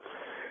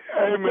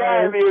 Hey,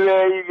 man.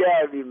 You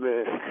got me,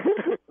 man.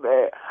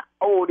 Man,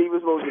 I wasn't even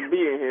supposed to be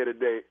in here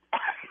today.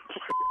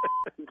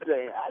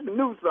 I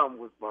knew something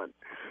was funny.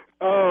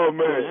 Oh,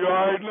 man. You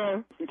alright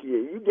now? Yeah,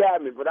 you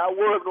got me, but I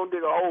was going to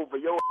dig a hole for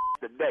your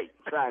today,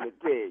 trying to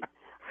tell you.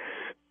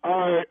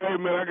 All right, hey,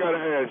 man, I got to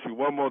ask you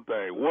one more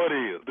thing. What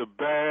is the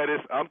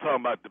baddest, I'm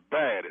talking about the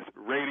baddest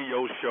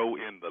radio show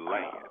in the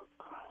land?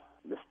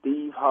 The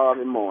Steve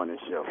Harvey Morning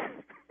Show.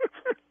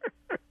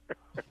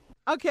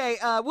 Okay,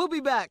 we'll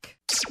be back.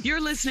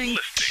 You're listening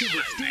to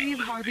the Steve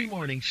Harvey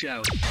Morning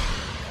Show.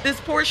 This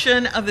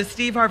portion of the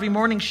Steve Harvey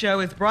Morning Show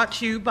is brought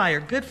to you by our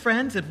good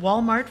friends at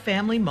Walmart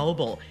Family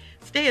Mobile.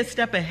 Stay a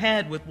step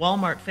ahead with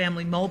Walmart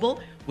Family Mobile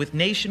with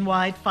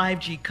nationwide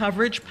 5G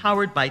coverage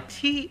powered by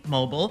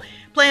T-Mobile.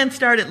 Plans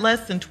start at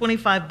less than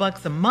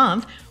 $25 a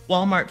month.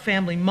 Walmart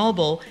Family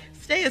Mobile,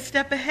 stay a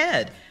step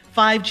ahead.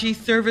 5G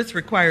service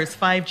requires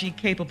 5G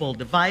capable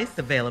device.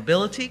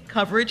 Availability,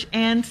 coverage,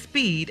 and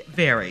speed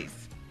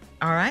varies.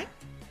 All right?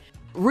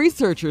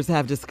 Researchers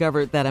have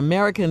discovered that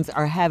Americans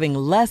are having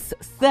less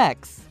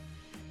sex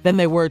than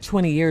they were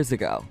 20 years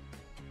ago.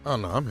 Oh,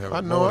 no, I'm having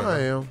I know I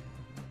am.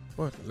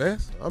 What,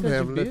 less? I'm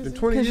having less than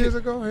 20 years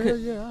ago? Hell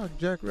yeah, I was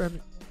Jack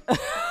Rabbit.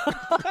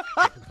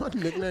 My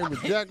nickname was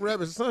Jack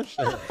Rabbit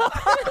Sunshine.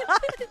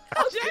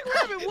 Jack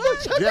Rabbit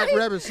what? Jack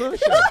Rabbit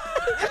Sunshine.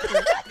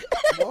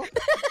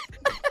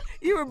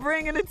 You were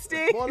bringing it,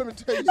 Steve. Boy, let me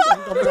tell you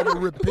something. I'm going to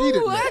repeat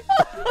it now.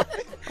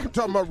 I'm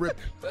talking about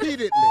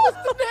repeatedly. What's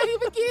the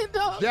name again,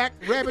 dog? Jack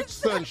Rabbit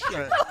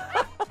Sunshine.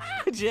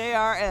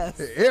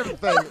 JRS.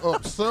 Everything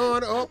up.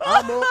 Sun up,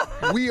 I'm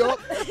up, we up.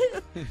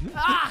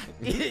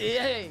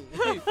 Yeah.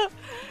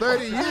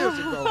 30 years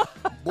ago,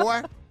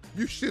 boy,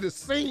 you should have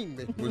seen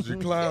me. Was you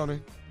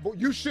clowning? Boy,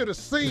 you should have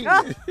seen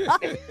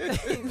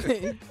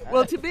me.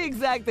 Well, to be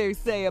exact, they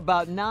say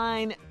about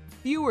 9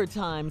 fewer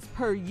times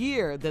per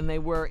year than they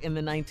were in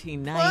the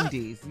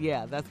 1990s. What?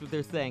 Yeah, that's what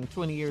they're saying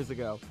 20 years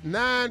ago.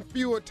 9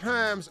 fewer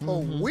times a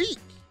week.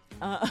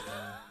 Back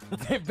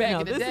in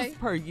the this day? is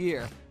per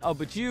year. Oh,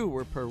 but you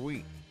were per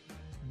week.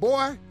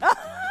 Boy.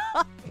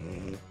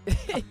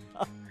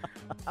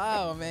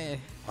 Oh, man.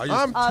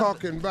 I'm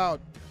talking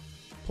about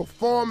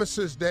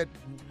performances that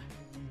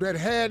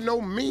had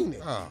no meaning.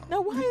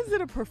 Now, why is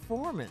it a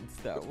performance,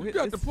 though? You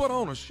got to put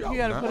on a show. You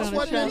got to put on a show.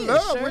 Wasn't in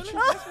love with you.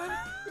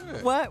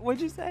 What?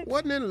 What'd you say?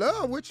 Wasn't in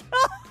love with you.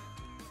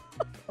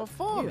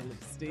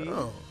 Performance. Steve.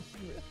 Oh.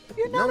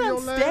 You're not Know your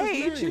on last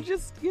stage. name.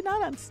 You're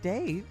not on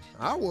stage.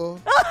 I was.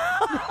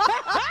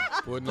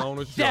 Putting on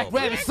a show. Jack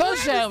Rabbit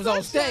Sunshine was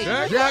on stage.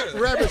 Jack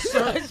Rabbit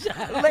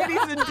Sunshine. Ladies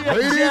and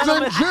Ladies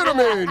and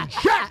gentlemen,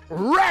 Jack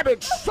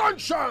Rabbit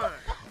Sunshine.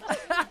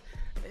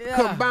 Yeah.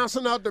 Come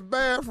bouncing out the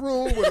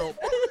bathroom with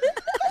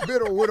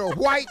a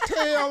white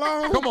tail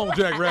on. Come on,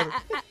 Jack Rabbit.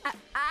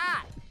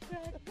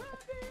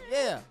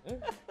 Yeah.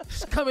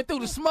 Just coming through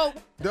the smoke.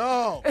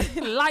 Dog.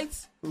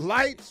 Lights.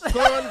 Lights,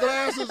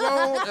 sunglasses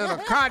on, and a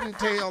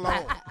cottontail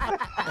on.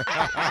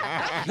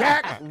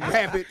 Jack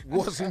Rabbit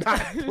was not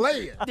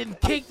playing.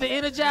 Didn't kick the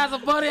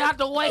Energizer Bunny out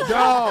the way.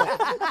 Dog.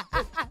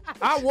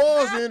 I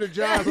was the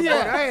Energizer Bunny.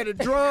 I had a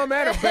drum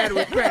and a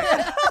battery pack.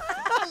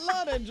 I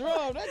love that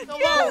drum. That's the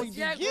one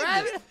Jack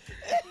Rabbit.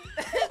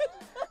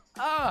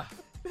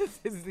 This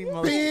is the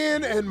most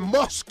Thin and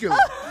muscular.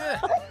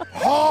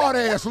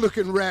 Hard-ass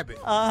looking rabbit.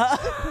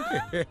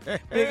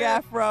 big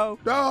afro.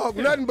 Dog,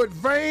 nothing but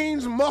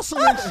veins, muscle,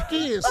 and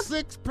skin.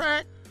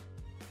 6-pack.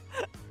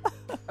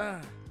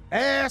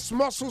 Ass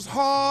muscles,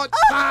 hard,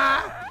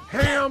 thigh,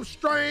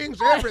 hamstrings,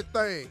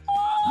 everything.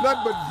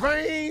 Nothing but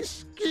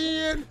veins,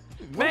 skin.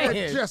 Man.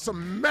 That's just a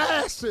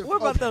massive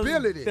What about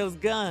ability. those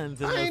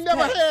guns? And I ain't those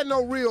never pets? had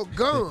no real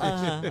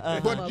guns.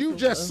 But you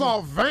just saw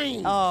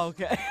veins. Oh,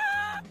 okay.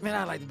 Man,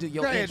 I like to do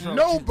your There intro. ain't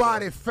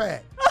nobody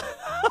fat.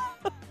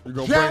 You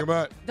gonna Jack bring him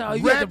out? No,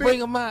 you have to bring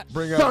them out.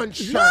 Bring out.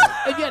 Sunshine.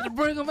 If you have to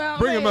bring them out,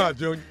 Bring him man. out,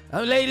 Junior.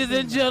 Ladies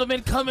and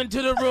gentlemen, come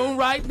into the room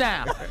right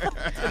now.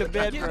 To the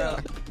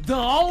bedroom. The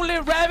only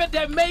rabbit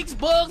that makes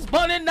Bugs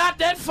Bunny not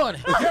that funny.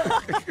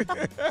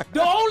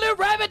 The only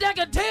rabbit that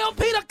can tell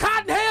Peter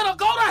Cottonhead to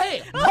go to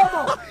hell.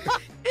 Come on.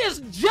 It's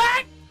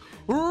Jack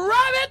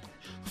Rabbit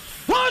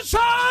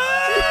Sunshine.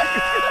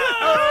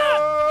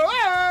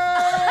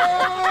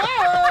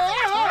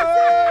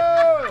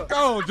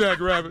 Go on, Jack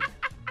Rabbit.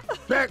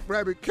 Jack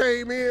Rabbit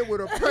came in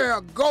with a pair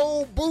of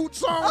gold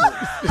boots on,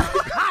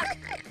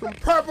 some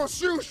purple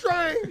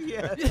shoestring.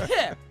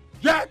 Yeah.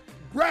 Jack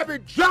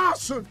Rabbit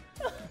Johnson.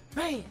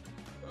 Man,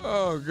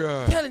 Oh,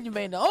 God. telling you,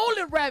 man, the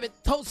only rabbit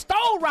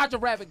stole Roger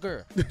Rabbit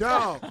girl.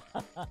 Dog.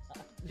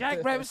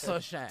 Jack Rabbit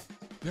Sunshine.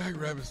 Jack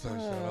Rabbit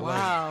Sunshine.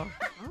 Wow.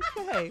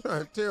 Okay.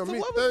 Trying to tell me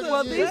What was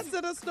 30 the years. rest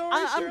of the story?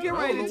 I'm Shirley? getting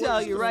ready to what tell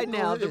is you this? right Go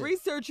now. The ahead.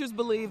 researchers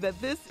believe that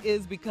this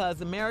is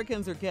because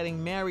Americans are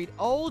getting married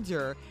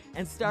older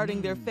and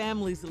starting their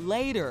families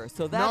later.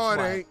 So that's No, it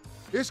why. ain't.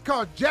 It's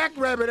cause Jack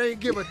Rabbit ain't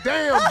give a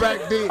damn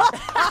back then.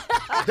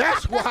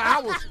 That's why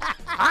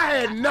I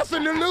had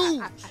nothing to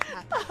lose.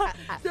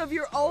 So if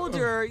you're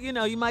older, you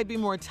might be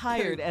more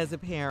tired as a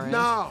parent.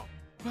 No,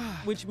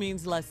 Which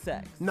means less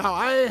sex. no,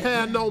 I ain't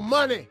had no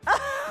money.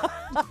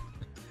 What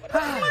do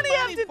you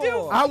have to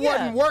do? I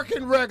wasn't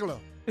working regular.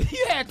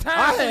 You had time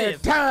I for had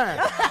this. time.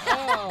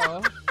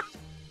 Oh.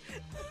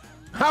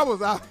 I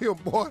was out here,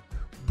 boy,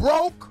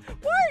 broke,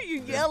 Why are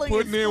you yelling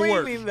Putting and in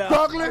work. screaming, though?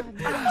 struggling,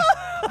 I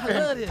love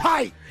and this.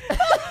 tight,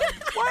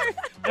 Why-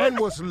 and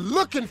was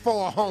looking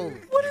for a home.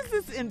 What is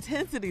this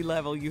intensity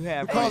level you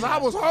have? Because I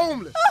was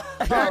homeless.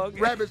 Jack okay.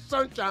 Rabbit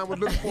Sunshine was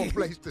looking for a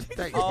place to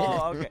stay.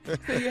 Oh, okay.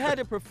 So you had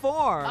to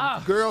perform.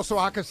 Girl, so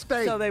I could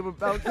stay. So they were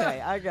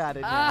okay. I got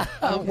it. Now.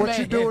 What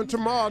you doing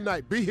tomorrow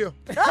night? Be here.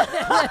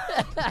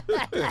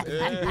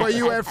 Where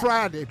you at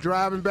Friday?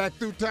 Driving back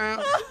through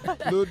town?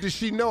 Little did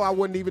she know I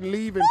wasn't even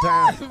leaving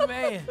town.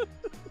 Man.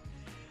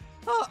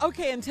 Oh,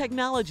 okay. And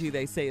technology,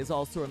 they say, is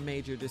also a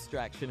major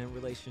distraction in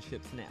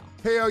relationships now.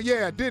 Hell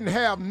yeah, didn't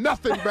have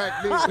nothing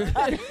back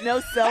then.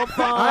 No cell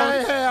phone. I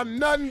ain't have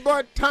nothing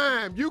but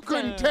time. You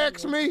couldn't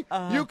text me.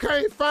 You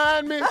can't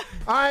find me.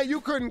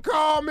 You couldn't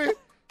call me.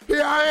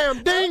 Here I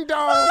am, ding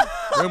dong.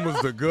 Them was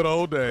the good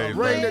old days.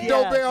 Ring the Yeah,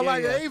 doorbell yeah,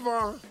 like yeah.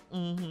 Avon.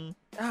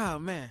 Oh,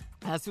 man.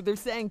 That's what they're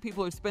saying.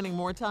 People are spending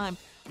more time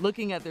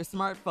looking at their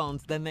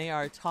smartphones than they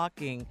are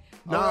talking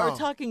No. or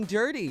talking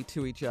dirty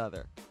to each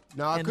other.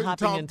 No, I And couldn't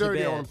hopping talk into dirty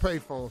bed. on the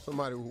payphone.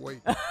 Somebody was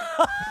waiting.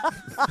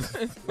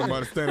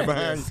 Somebody standing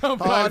behind you.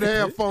 Hard to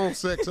have phone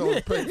sex on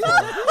the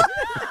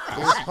payphone.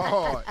 It's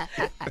hard.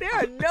 There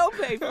are no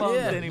payphones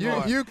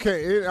anymore. You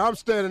can't. I'm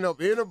standing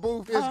up in a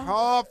booth. It's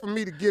hard for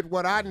me to get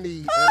what I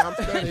need, and I'm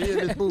standing here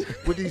in this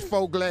booth with these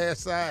 4 glass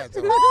sides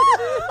on.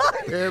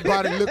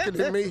 Everybody looking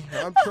at me.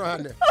 I'm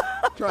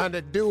trying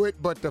to do it,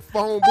 but the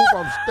phone booth,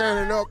 I'm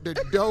standing up. The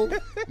door,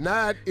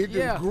 now it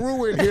just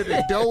grew in here.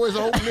 The door is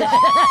opening.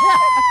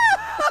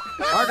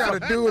 I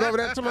got to do it over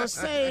there to my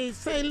say,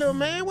 little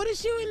man, what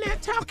is you in there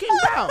talking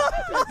about?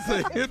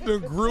 It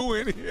done grew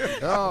in here.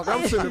 Dog,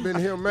 I'm sitting up in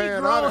here,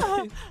 man.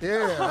 I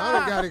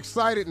done got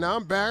excited. Now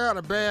I'm back. I got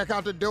to back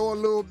out the door a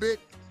little bit.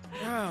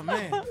 Oh,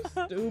 man.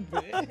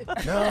 Stupid.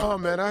 No,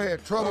 man, I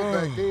had trouble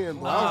back then,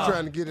 but I was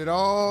trying to get it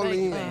all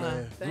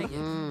man. Thank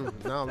you.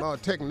 No,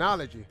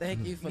 technology.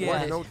 Thank you for that.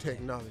 that. No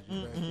technology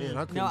back then.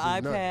 I couldn't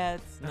No do iPads,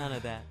 nothing. none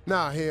of that.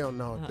 Nah, hell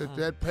no.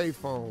 That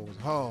payphone was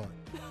hard.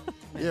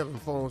 Yeah, the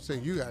phone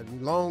saying you got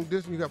long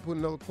distance, you got to put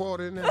another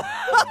quarter in there.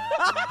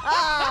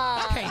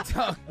 Can't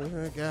talk.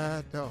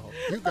 God, dog.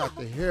 You got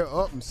to hair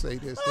up and say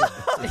this.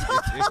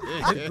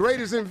 The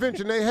greatest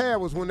invention they had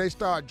was when they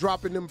started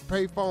dropping them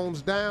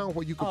payphones down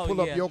where you could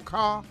pull up your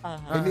car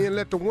and then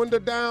let the window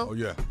down. Oh,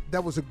 yeah.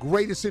 That was the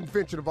greatest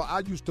invention of all. I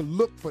used to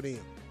look for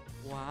them.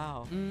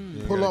 Wow.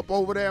 Pull up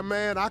over there,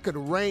 man. I could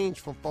arrange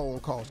for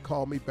phone calls.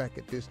 Call me back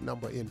at this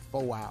number in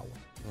 4 hours.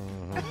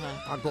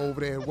 I go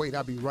over there and wait.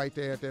 I'll be right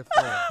there at that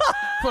phone.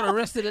 For the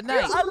rest of the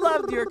night. I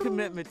loved your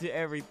commitment to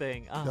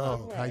everything.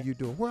 Dog, how you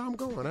doing? Where I'm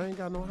going? I ain't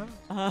got no house.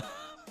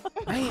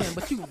 Man,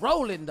 but you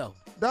rolling, though.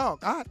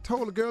 Dog, I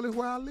told the girl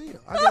where I live.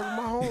 I gave her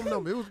my home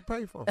number. It was a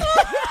payphone.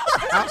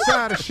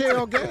 Outside a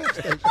Shell gas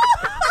station.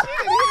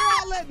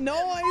 All that noise.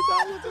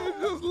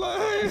 Just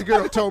lying. The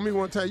girl told me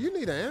one time, you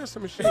need an answer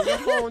machine. Your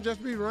phone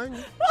just be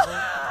ringing.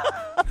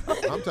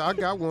 I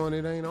got one.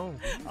 It ain't on.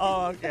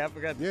 Oh, okay. I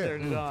forgot to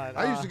turn it on.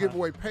 I used to give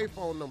away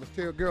payphone numbers.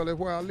 Tell a girl that's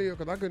where I live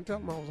because I couldn't tell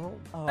them I was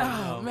home. Oh,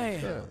 no.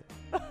 Man. Yeah.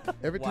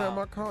 Every time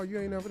I call, you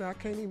ain't ever there. I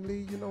can't even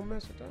leave you no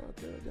message.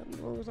 As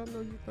long as I know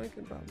you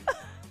thinking about me.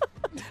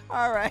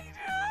 All right.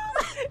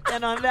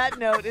 And on that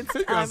note, it's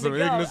time got some to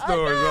go. ignorant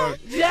stories, huh?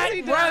 Jack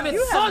Rabbit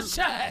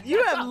Sunshine.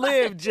 You have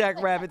lived, Jack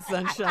Rabbit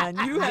Sunshine.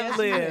 You have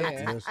lived.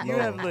 Yes, You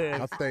have Lord.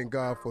 lived. I thank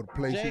God for the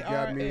place He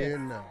got me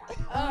in now.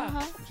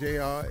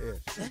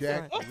 JRS,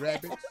 Jack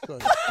Rabbit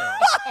Sunshine.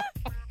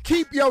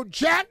 Keep your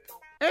Jack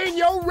and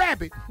your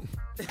rabbit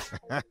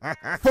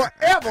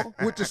forever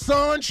with the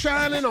sun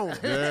shining on.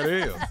 There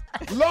it is.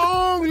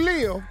 Long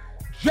live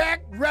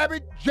Jack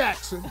Rabbit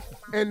Jackson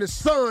and the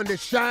sun that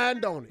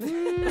shined on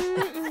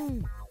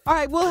it. All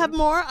right, we'll have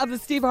more of the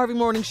Steve Harvey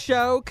Morning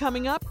Show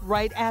coming up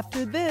right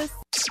after this.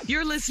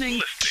 You're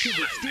listening to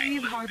the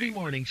Steve Harvey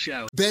Morning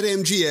Show.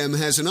 BetMGM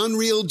has an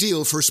unreal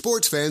deal for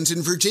sports fans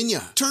in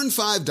Virginia. Turn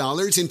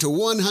 $5 into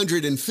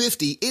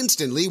 $150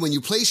 instantly when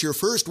you place your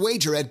first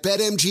wager at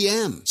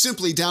BetMGM.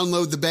 Simply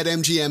download the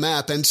BetMGM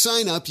app and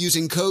sign up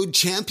using code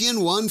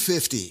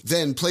Champion150.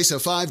 Then place a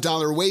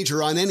 $5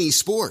 wager on any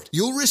sport.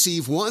 You'll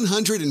receive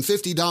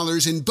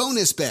 $150 in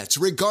bonus bets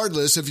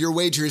regardless of your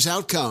wager's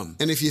outcome.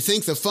 And if you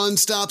think the fun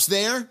stops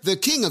there, the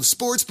King of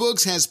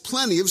Sportsbooks has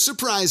plenty of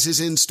surprises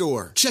in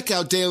store. Check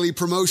out daily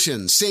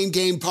promotions,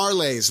 same-game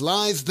parlays,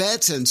 live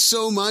bets, and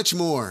so much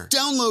more.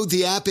 Download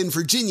the app in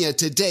Virginia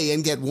today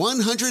and get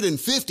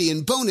 $150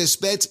 in bonus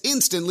bets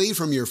instantly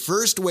from your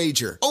first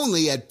wager.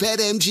 Only at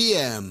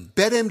BetMGM.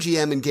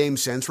 BetMGM and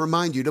GameSense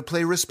remind you to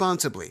play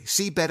responsibly.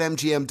 See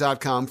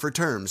BetMGM.com for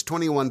terms.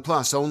 21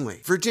 plus only.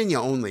 Virginia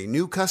only.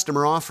 New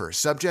customer offer.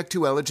 Subject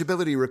to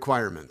eligibility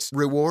requirements.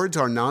 Rewards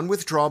are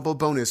non-withdrawable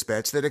bonus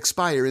bets that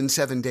expire in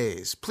 7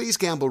 days. Please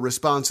gamble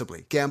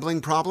responsibly.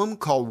 Gambling problem?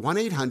 Call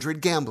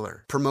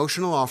 1-800-GAMBLER.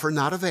 Promotional offer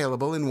not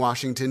available in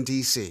Washington,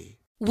 D.C.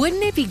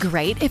 Wouldn't it be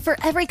great if for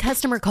every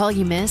customer call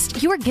you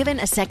missed, you were given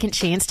a second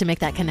chance to make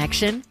that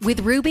connection? With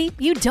Ruby,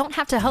 you don't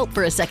have to hope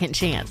for a second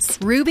chance.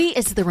 Ruby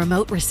is the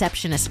remote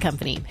receptionist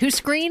company who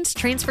screens,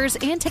 transfers,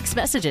 and takes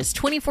messages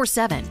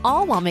 24/7,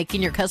 all while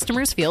making your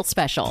customers feel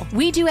special.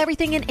 We do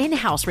everything an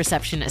in-house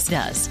receptionist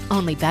does,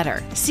 only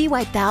better. See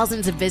why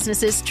thousands of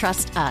businesses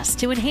trust us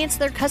to enhance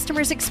their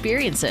customers'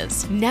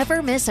 experiences.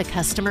 Never miss a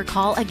customer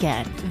call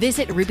again.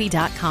 Visit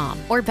Ruby.com,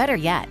 or better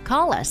yet,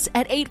 call us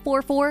at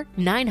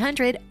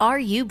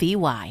 844-900-RUBY.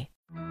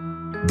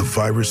 The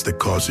virus that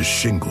causes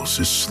shingles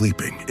is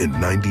sleeping in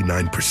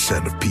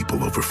 99% of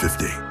people over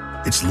 50.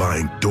 It's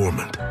lying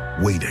dormant,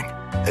 waiting,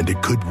 and it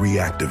could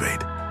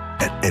reactivate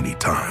at any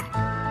time.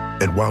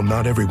 And while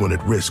not everyone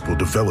at risk will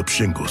develop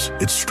shingles,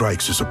 it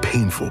strikes as a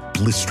painful,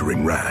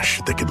 blistering rash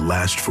that can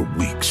last for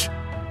weeks.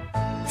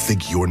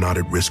 Think you're not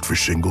at risk for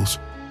shingles?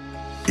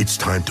 It's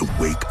time to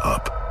wake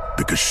up,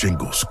 because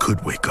shingles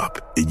could wake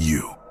up in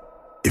you.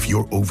 If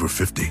you're over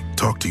 50,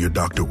 talk to your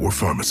doctor or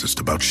pharmacist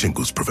about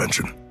shingles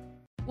prevention.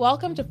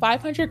 Welcome to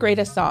 500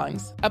 Greatest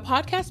Songs, a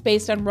podcast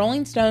based on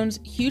Rolling Stone's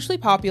hugely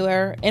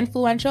popular,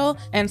 influential,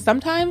 and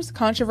sometimes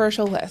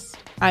controversial list.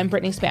 I'm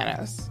Brittany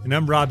Spanos. And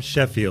I'm Rob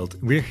Sheffield.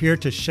 We're here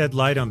to shed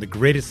light on the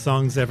greatest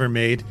songs ever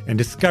made and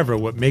discover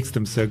what makes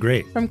them so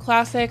great. From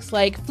classics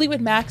like Fleetwood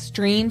Mac's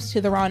Dreams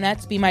to the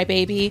Ronettes' Be My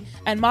Baby,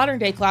 and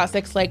modern-day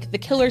classics like The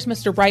Killer's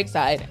Mr.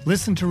 Brightside.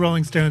 Listen to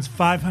Rolling Stone's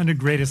 500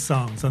 Greatest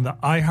Songs on the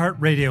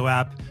iHeartRadio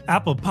app,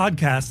 Apple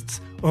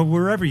Podcasts, or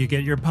wherever you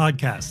get your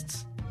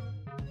podcasts.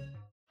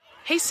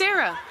 Hey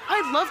Sarah,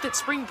 I love that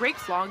spring break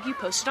vlog you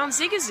posted on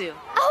Zigazoo.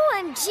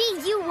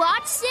 OMG, you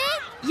watched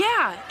it?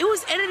 Yeah, it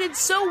was edited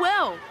so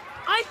well.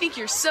 I think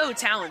you're so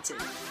talented.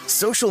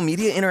 Social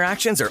media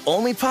interactions are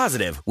only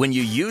positive when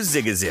you use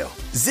Zigazoo.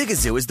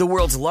 Zigazoo is the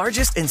world's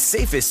largest and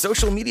safest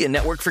social media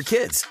network for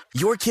kids.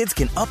 Your kids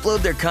can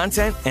upload their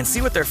content and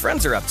see what their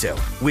friends are up to.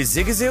 With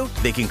Zigazoo,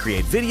 they can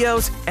create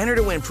videos, enter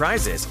to win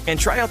prizes, and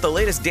try out the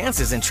latest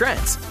dances and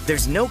trends.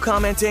 There's no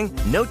commenting,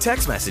 no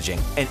text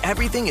messaging, and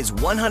everything is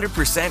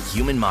 100%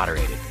 human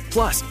moderated.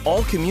 Plus,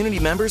 all community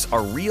members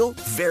are real,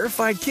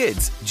 verified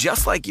kids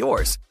just like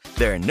yours.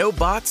 There are no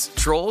bots,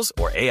 trolls,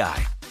 or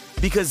AI.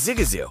 Because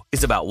Zigazoo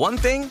is about one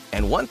thing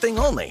and one thing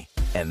only,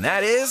 and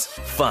that is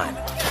fun.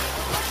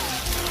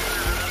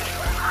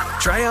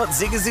 Try out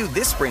Zigazoo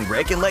this spring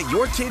break and let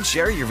your kids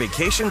share your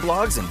vacation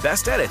blogs and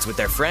best edits with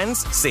their friends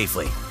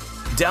safely.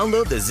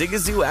 Download the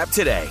Zigazoo app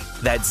today.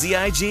 That's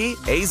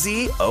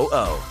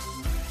Zigazoo.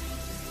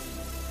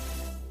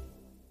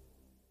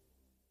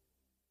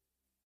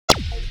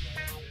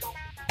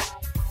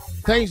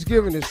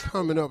 Thanksgiving is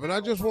coming up, and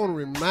I just want to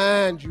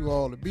remind you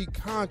all to be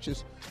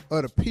conscious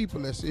of the people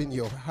that's in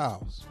your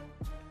house.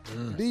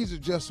 These are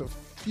just a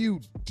few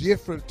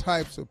different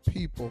types of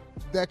people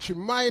that you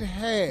might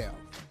have,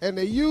 and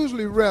they're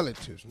usually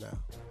relatives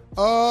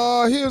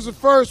now. Here's the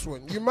first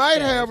one. You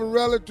might have a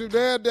relative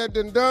there that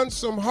done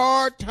some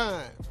hard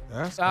time.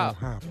 That's gonna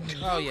happen.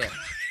 Oh, yeah.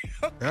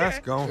 That's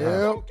gonna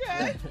Yep.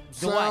 happen.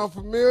 Sound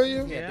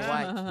familiar?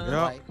 Yeah,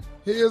 Dwight. Yep.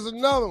 Here's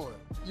another one.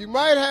 You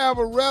might have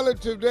a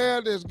relative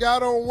there that's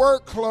got on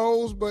work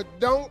clothes but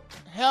don't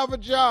have a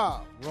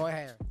job. Roy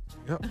Harris.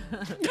 Yep.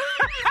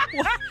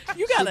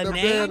 You got a Sitting up there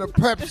name? in a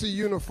Pepsi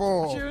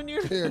uniform. Junior?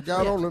 Yeah,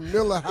 got on the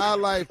Miller High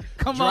Life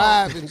Come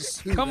on. driving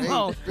suit. Come Ain't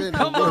on. finna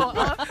Come work.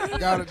 on.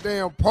 Got a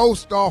damn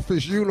post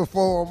office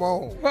uniform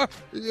on.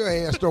 Your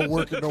ass don't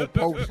work at no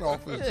post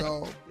office,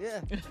 dog.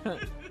 Yeah.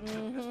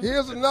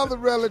 Here's another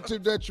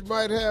relative that you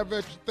might have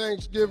at your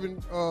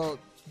Thanksgiving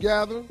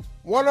gathering.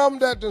 One of them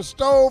that done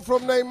stole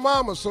from their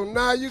mama, so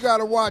now you got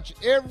to watch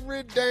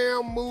every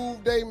damn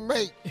move they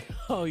make.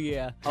 Oh,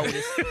 yeah.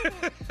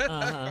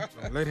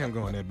 Let him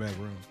go in that back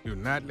room. Do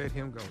not let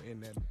him go in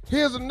that.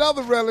 Here's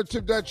another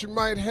relative that you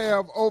might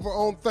have over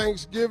on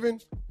Thanksgiving.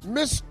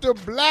 Mr.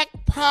 Black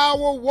Power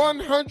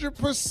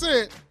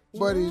 100%,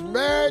 but he's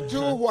married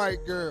to a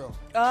white girl.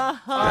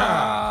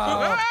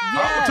 Power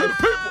to the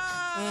people.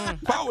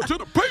 Power to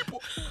the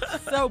people.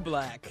 So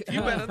black.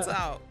 You better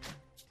talk.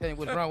 Tell you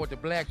what's wrong with the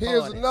black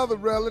Here's party. another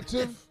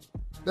relative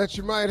that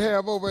you might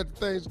have over at the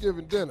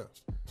Thanksgiving dinner.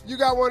 You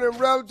got one of them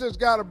relatives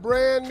got a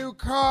brand new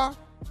car,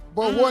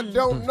 but what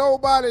don't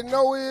nobody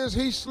know is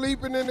he's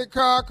sleeping in the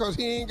car because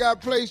he ain't got a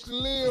place to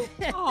live.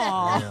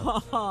 Oh,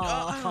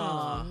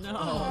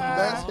 no.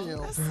 That's him.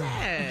 That's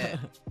sad.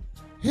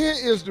 Here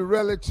is the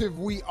relative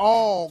we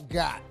all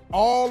got.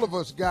 All of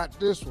us got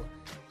this one.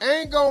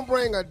 Ain't gonna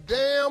bring a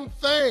damn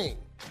thing,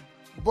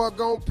 but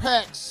gonna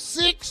pack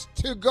 6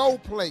 to-go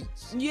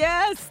plates.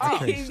 Yes, I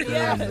Steve. can't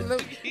stand Yes.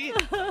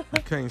 that. I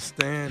can't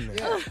stand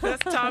that.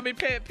 That's Tommy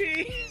pet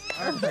peeve.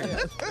 I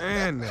can't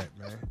stand that,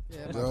 man.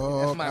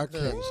 Dog, my I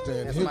cousin. can't stand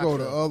it. That's Here my go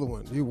the cousin. other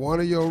one. You one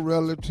of your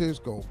relatives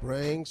gonna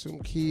bring some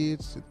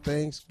kids to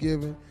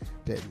Thanksgiving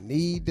that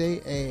need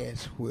their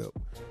ass whipped,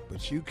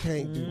 but you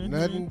can't do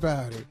nothing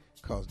about it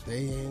because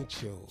they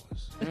ain't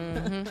yours.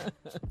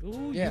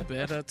 Ooh, Yeah. you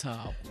better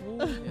talk.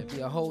 It'd be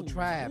a whole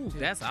tribe. Ooh,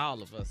 that's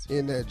all of us.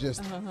 In there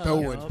just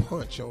throwing Yup.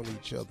 punch on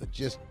each other,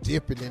 just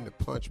dipping in the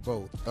punch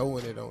bowl,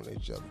 throwing it on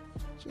each other.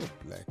 Just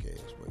black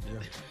ass.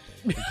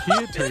 The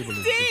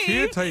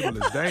kid table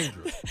is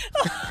dangerous.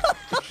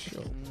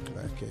 Sure,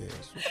 black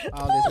ass.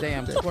 All this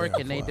damn That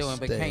twerking they before I doing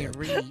but can't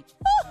stab. read.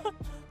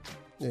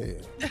 Yeah.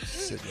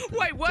 Sitting up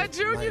Wait, and what, take the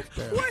Junior? knife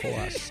down before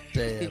I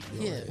stab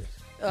your Yeah.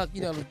 ass.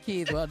 You know, the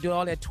kids will do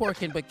all that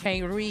twerking but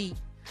can't read.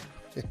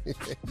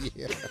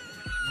 Yeah.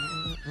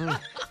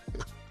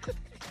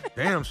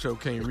 Damn show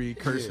can't read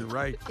cursive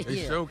right.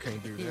 They Yeah. show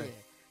can't do that.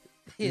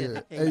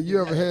 Yeah. Hey,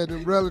 you ever had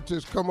them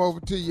relatives come over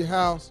to your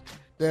house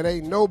that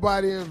ain't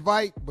nobody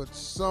invite, but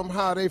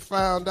somehow they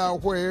found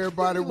out where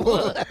everybody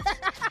was?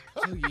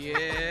 Oh,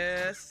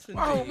 yes.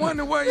 I was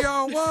wondering where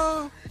y'all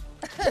was.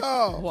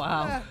 Oh,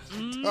 Wow.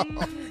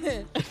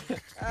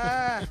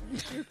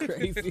 You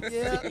crazy.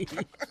 Yeah.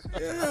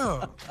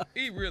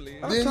 He really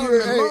is. Then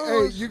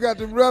you, you got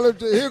the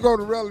relative. Here go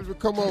the relative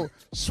come over.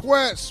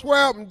 Swear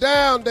them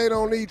down. They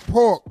don't eat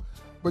pork,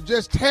 but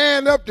just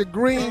tearing up the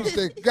greens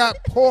that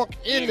got pork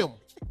in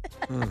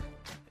them.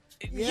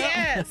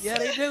 Yes. Yeah,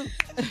 they do.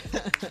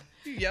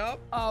 Yup.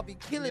 I'll be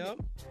killing Yup.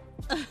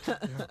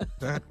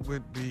 That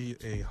would be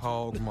a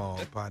hog maul,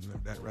 partner.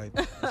 That right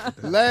there.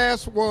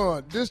 Last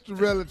one. This the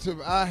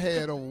relative I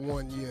had on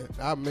 1 year.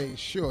 I made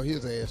sure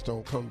his ass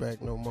don't come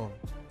back no more.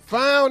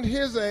 Found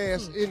his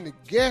ass in the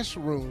guest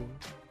room,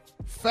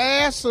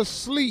 fast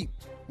asleep,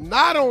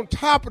 not on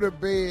top of the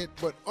bed,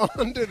 but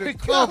under the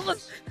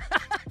covers.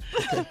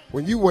 Okay.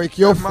 When you wake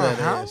your fat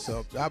ass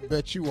up, I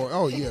bet you won't.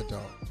 Oh, yeah,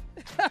 dog.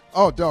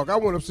 Oh, dog, I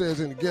went upstairs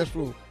in the guest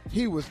room.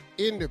 He was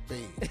in the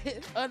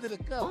bed. Under the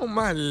cover. Oh,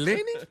 my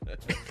Lenny.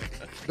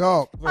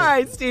 Dog. All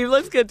right, Steve,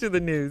 let's get to the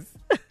news.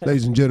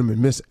 Ladies and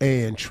gentlemen, Miss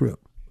Ann Tripp.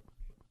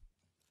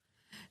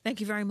 Thank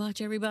you very much,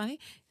 everybody.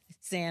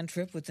 Sand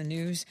Trip with the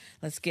news.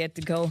 Let's get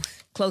to go.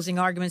 Closing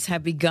arguments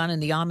have begun in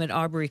the Ahmaud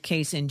Arbery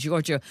case in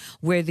Georgia,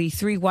 where the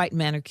 3 white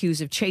men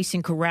accused of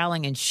chasing,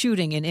 corralling, and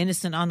shooting an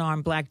innocent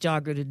unarmed black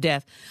jogger to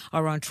death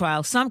are on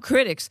trial. Some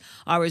critics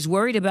are as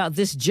worried about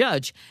this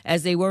judge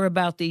as they were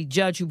about the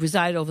judge who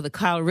presided over the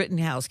Kyle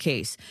Rittenhouse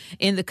case.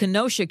 In the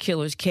Kenosha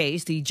killer's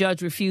case, the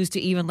judge refused to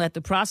even let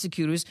the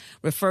prosecutors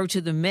refer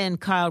to the men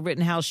Kyle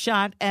Rittenhouse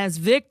shot as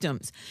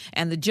victims.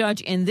 And the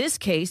judge in this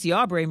case, the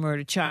Arbery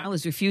murder trial,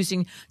 is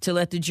refusing to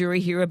let the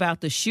jury hear about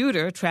the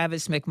shooter,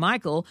 Travis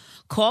McMichael,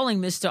 calling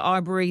Mr.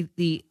 Arbery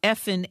the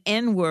effing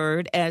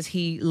N-word as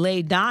he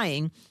lay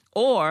dying,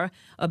 or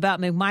about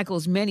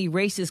McMichael's many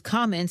racist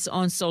comments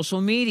on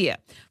social media.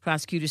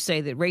 Prosecutors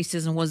say that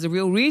racism was the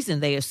real reason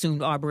they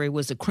assumed Arbery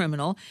was a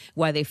criminal,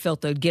 why they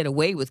felt they'd get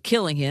away with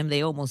killing him.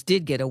 They almost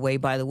did get away,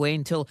 by the way,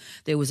 until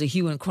there was a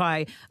hue and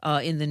cry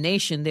in the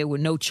nation. There were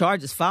no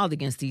charges filed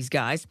against these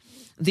guys.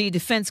 The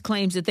defense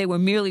claims that they were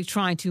merely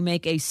trying to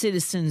make a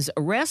citizen's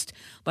arrest.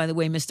 By the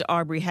way, Mr.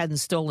 Arbery hadn't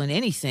stolen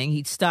anything.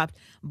 He'd stopped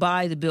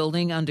by the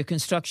building under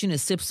construction to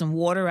sip some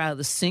water out of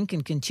the sink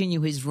and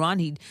continue his run.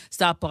 He'd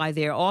stopped by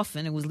there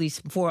often. It was at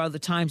least 4 other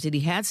times that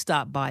he had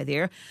stopped by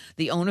there.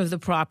 The owner of the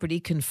property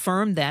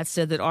confirmed that,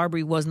 said that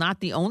Arbery was not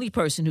the only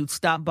person who'd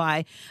stopped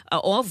by.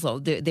 Also,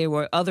 there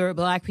were other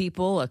black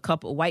people, a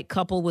white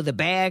couple with a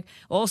bag,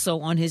 also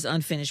on his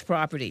unfinished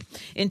property.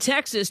 In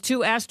Texas, 2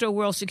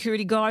 Astroworld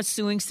security guards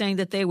suing, saying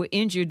that they were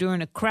injured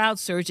during a crowd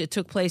surge that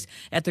took place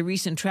at the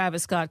recent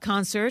Travis Scott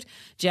concert.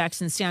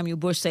 Jackson Samuel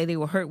Bush say they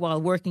were hurt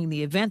while working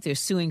the event. They're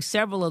suing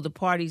several of the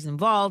parties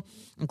involved,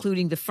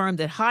 including the firm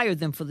that hired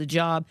them for the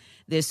job.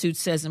 Their suit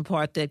says in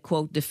part that,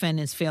 quote,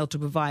 defendants failed to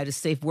provide a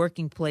safe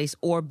working place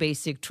or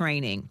basic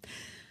training.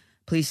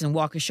 Police in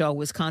Waukesha,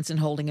 Wisconsin,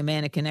 holding a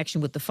man in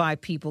connection with the 5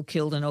 people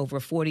killed and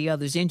over 40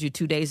 others injured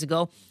 2 days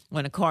ago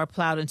when a car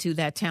plowed into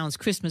that town's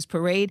Christmas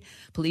parade.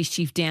 Police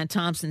Chief Dan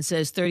Thompson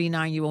says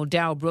 39-year-old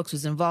Dow Brooks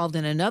was involved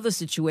in another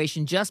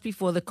situation just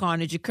before the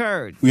carnage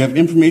occurred. We have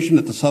information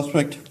that the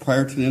suspect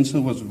prior to the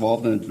incident was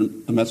involved in a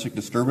domestic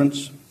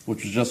disturbance,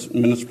 which was just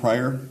minutes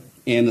prior,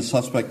 and the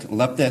suspect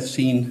left that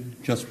scene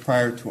just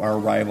prior to our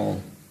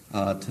arrival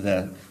to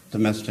that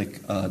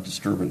domestic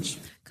disturbance.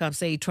 Cops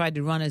say he tried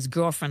to run his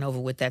girlfriend over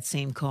with that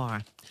same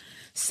car.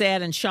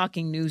 Sad and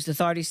shocking news.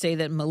 Authorities say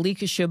that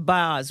Malika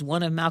Shabazz,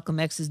 one of Malcolm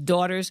X's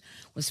daughters,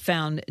 was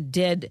found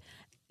dead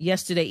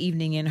yesterday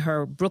evening in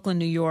her Brooklyn,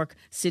 New York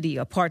City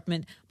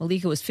apartment.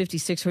 Malika was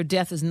 56. Her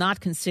death is not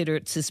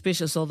considered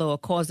suspicious, although a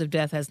cause of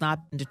death has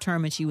not been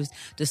determined. She was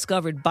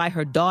discovered by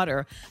her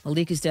daughter.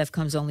 Malika's death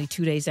comes only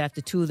 2 days after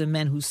 2 of the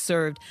men who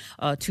served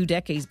 2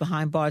 decades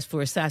behind bars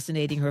for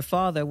assassinating her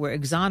father were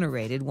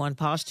exonerated, one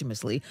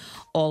posthumously.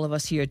 All of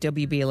us here at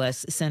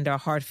WBLS send our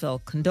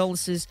heartfelt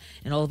condolences,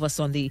 and all of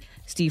us on the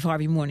Steve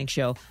Harvey Morning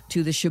Show,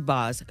 to the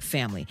Shabazz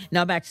family.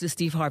 Now back to the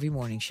Steve Harvey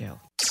Morning Show.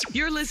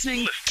 You're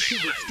listening to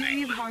the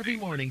Steve Harvey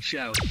Morning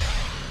Show.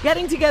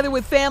 Getting together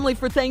with family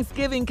for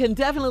Thanksgiving can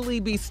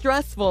definitely be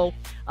stressful.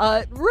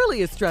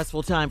 Really a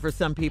stressful time for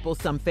some people,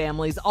 some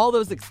families. All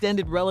those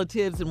extended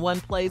relatives in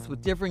one place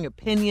with differing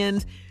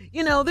opinions.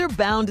 You know, they're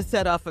bound to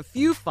set off a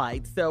few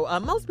fights. So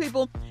most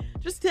people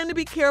just tend to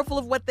be careful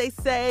of what they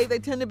say. They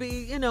tend to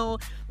be, you know,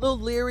 a little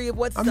leery of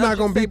what I'm subjects not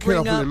going to be they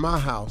bring careful up. in my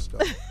house, though.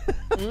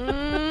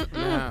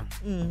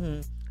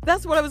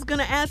 That's what I was going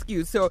to ask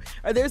you. So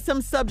are there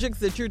some subjects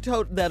that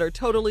that are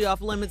totally off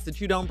limits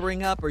that you don't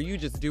bring up, or you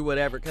just do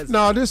whatever? Cause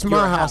No, this is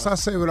my house. I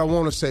say what I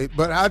want to say.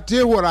 But I tell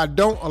you what I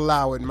don't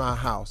allow in my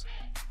house.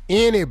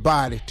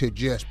 Anybody to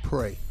just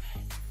pray.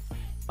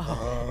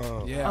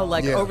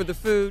 Over the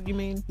food, you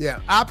mean? Yeah,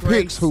 I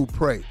picks who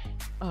pray.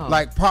 Oh.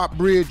 Like Pop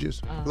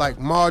Bridges, like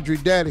Marjorie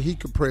Daddy, he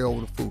could pray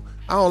over the food.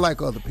 I don't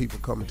like other people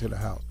coming to the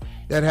house.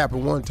 That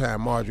happened one time.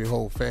 Marjorie's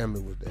whole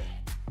family was there.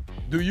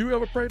 Do you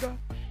ever pray, Doc?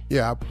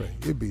 Yeah, I pray.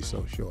 It'd be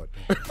so short.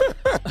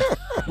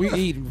 We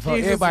eating.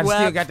 Everybody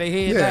still got their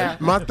head down.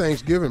 My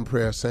Thanksgiving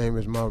prayer same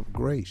as my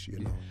grace, you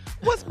know.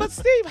 But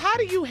Steve, how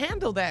do you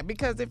handle that?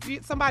 Because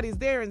if somebody's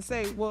there and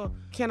say, well,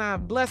 can I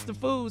bless the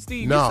food,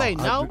 Steve? You say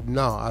no?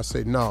 I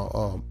say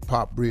no.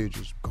 Pop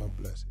Bridges gonna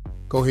bless it.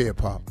 Go ahead,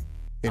 Pop.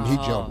 And he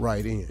jumped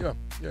right in.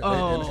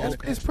 Yeah.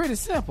 It's pretty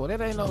simple. That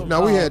ain't no.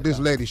 Now, we had this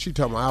lady, she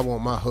told me, I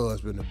want my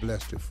husband to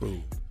bless the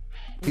food.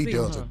 He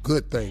does a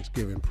good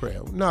Thanksgiving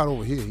prayer. Not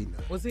over here, he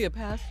not. Was he a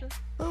pastor?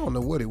 I don't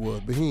know what it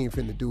was, but he ain't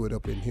finna do it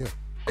up in here.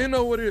 You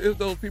know what it is?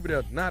 Those people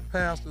that are not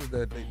pastors,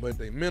 but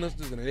they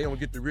ministers, and they don't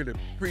get to really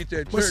preach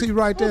at church. But see,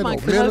 right there, my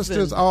though, cousin.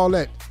 ministers, all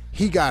that,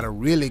 he got a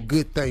really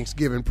good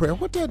Thanksgiving prayer.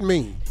 What that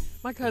mean?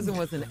 My cousin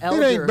was an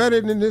elder. It ain't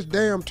better than this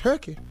damn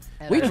turkey.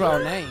 We draw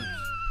names.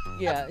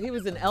 Yeah, he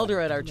was an elder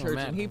at our church,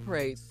 man. and he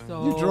prayed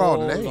so You draw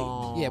names.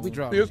 long. Yeah, we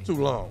draw It's names. too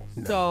long.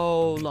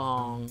 So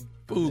long.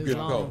 Food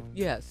getting cold.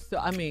 Yes,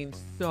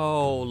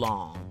 so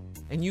long.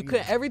 And you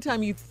could every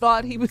time you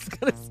thought he was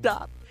gonna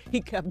stop, he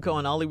kept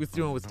going. All he was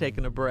doing was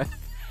taking a breath.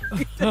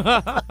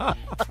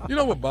 You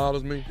know what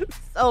bothers me?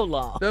 So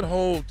long. That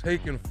whole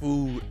taking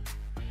food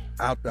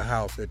out the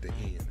house at the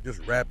end,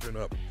 just wrapping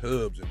up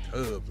tubs and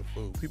tubs of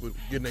food. People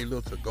getting their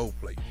little to-go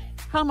plate.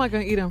 How am I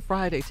gonna eat on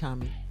Friday,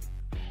 Tommy?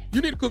 You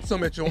need to cook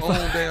some at your own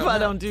damn If I house.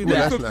 don't do You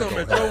that. need to cook some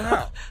at your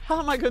house. How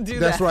am I gonna do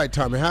That's that? right,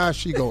 Tommy. How is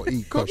she going to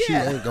eat? Because she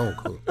ain't going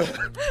to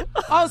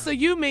cook. Oh, so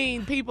you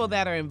mean people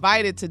that are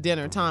invited to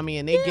dinner, Tommy,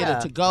 and they get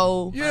a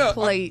to-go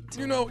plate?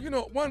 You know,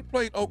 one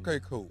plate, okay,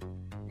 cool.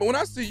 But when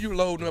I see you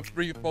loading up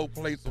 3 or 4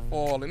 plates of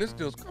foil, and it's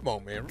just, come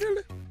on, man,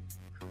 really?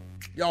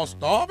 Y'all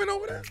starving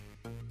over there?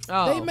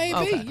 Oh, They may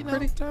okay. be, you know.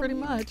 Pretty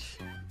much.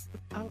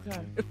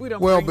 Okay. We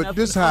don't Well, bring but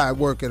this nothing how it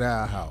work at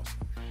our house.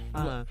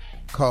 Uh-huh.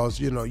 Because,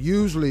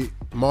 usually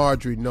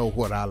Marjorie know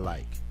what I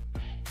like.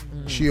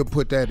 She'll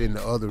put that in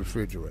the other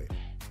refrigerator.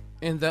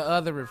 In the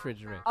other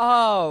refrigerator.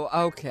 Oh,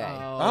 okay.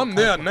 I'm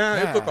there now.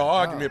 It took an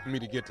argument for me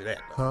to get to that.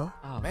 Huh?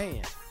 Oh,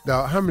 man.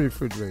 Now, how many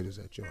refrigerators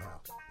at your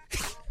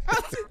house?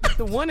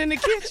 The one in the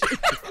kitchen.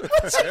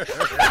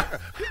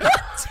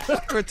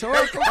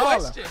 Rhetorical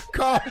question.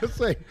 Carla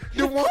say,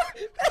 the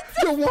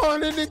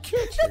one in the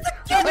kitchen.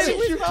 How many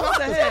we supposed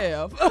to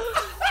have?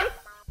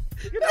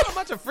 You know how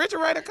much a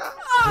refrigerator costs?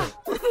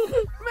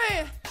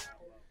 Man,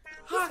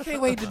 I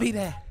can't wait to be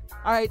there.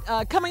 All right,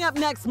 coming up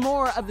next,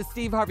 more of the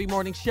Steve Harvey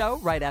Morning Show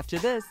right after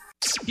this.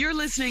 You're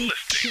listening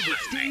to the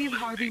Steve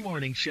Harvey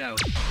Morning Show.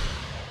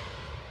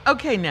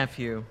 Okay,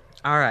 nephew.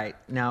 All right.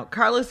 Now,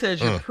 Carla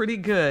says you're pretty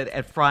good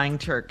at frying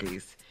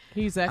turkeys.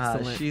 He's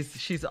excellent.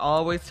 She's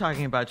always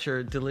talking about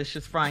your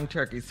delicious frying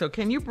turkeys. So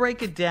can you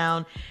break it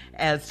down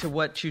as to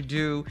what you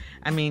do?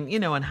 I mean,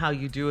 and how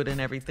you do it and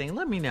everything.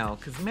 Let me know,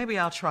 because maybe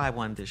I'll try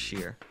one this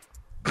year.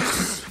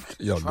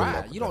 Yo,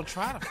 Try it. You don't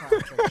try to fry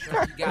a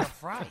turkey. You gotta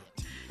fry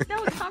it.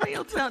 No,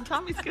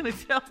 Tommy's going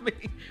to tell me.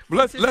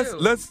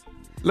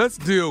 Let's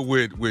deal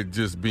with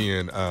just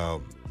being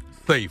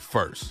safe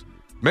first.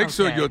 Make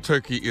sure your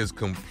turkey is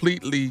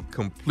completely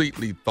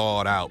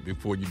thawed out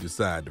before you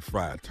decide to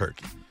fry a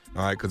turkey.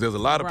 All right, because there's a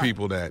lot of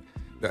people that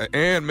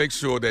and make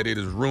sure that it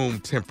is room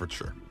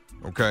temperature.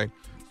 Okay,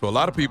 so a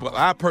lot of people.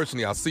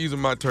 I'll season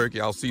my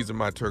turkey. I'll season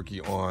my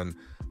turkey on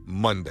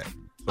Monday.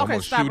 So Okay,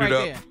 stop right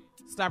there.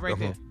 Stop right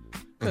Uh-huh. there.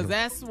 Because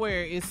that's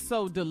where it's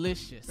so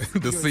delicious. The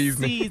Your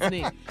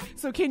seasoning.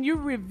 So can you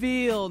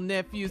reveal,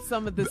 nephew,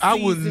 some of the I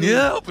will seasoning?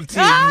 never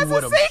tell you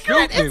what I'm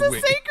shooting It's a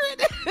with.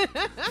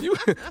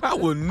 secret. I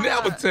will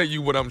never tell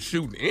you what I'm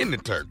shooting in the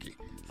turkey.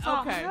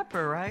 Salt and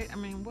pepper, right? I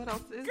mean, what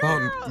else is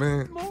Oh,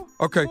 man.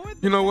 Okay,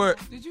 you know what?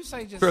 Did you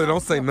say just Shirley, salt don't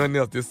and say pepper? nothing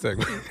else this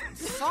segment.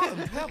 Salt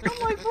and pepper. I'm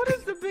like, what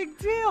is the big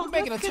deal? We're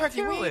making a Let's get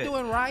turkey. to We ain't it.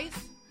 doing rice.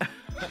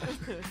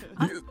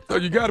 So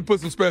you got to put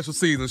some special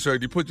seasoning, Shirley.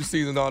 You put your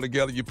seasoning all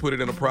together, you put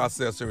it in a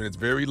processor, and it's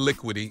very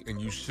liquidy,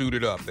 and you shoot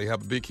it up. They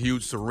have a big,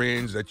 huge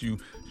syringe that you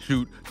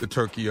shoot the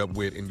turkey up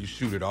with, and you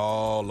shoot it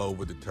all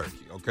over the turkey.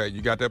 Okay,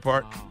 you got that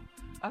part?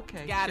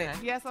 Okay. Got check.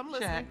 it. Yes, I'm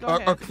listening. Go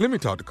ahead. Okay, let me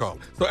talk to Carla.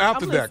 So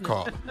after I'm that,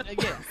 listening. Carla,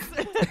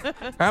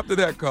 Yes. after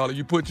that, Carla,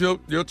 you put your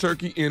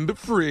turkey in the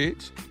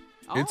fridge.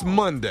 It's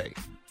Monday.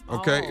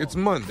 Okay, it's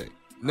Monday.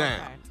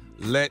 Now,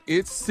 let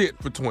it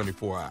sit for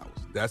 24 hours.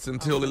 That's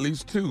until at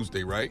least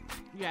Tuesday, right?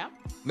 Yeah.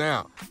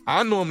 Now,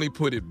 I normally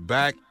put it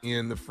back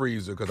in the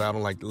freezer because I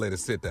don't like to let it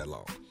sit that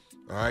long.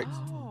 All right.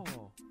 Oh.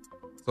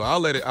 So I'll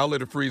let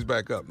it freeze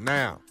back up.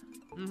 Now,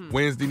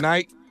 Wednesday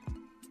night,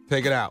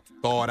 take it out,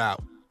 thaw it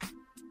out.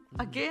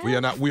 Again?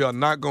 We are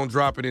not gonna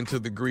drop it into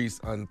the grease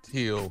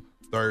until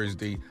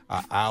Thursday,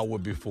 an hour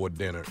before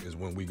dinner is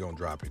when we gonna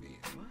drop it in.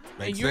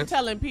 Make And you're sense?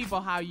 telling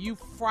people how you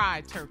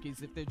fry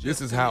turkeys if they're just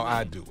This is how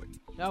I do it.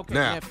 Okay,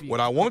 Now, nephew. what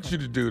I want you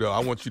to do though, I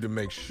want you to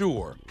make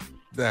sure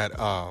that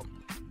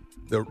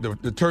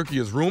the turkey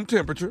is room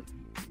temperature.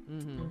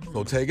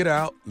 So take it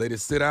out, let it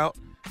sit out,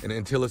 and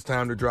until it's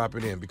time to drop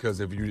it in. Because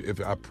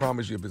if I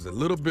promise you, if there's a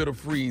little bit of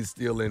freeze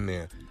still in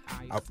there,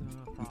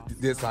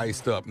 it's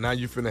iced up. Now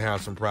you're finna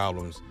have some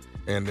problems.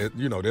 And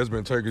there's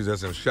been turkeys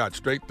that's been shot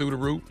straight through the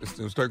roof.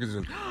 There's turkeys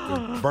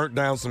that burnt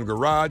down some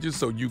garages.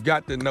 So you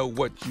got to know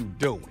what you're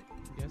doing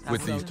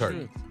with these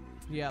turkeys.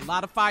 Yeah, a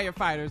lot of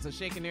firefighters are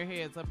shaking their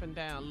heads up and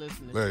down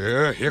listening.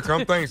 Yeah, here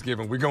come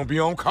Thanksgiving. We're gonna be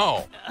on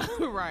call.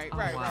 right.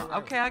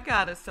 Okay, I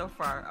got it so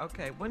far.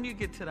 Okay, when you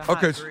get to the hot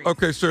grease,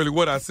 Okay, Shirley,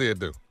 what I said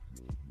do?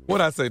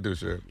 What I say do,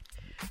 Shirley?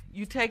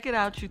 you take it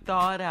out, you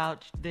thaw it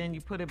out, then you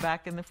put it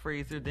back in the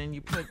freezer, then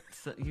you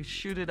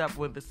shoot it up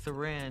with a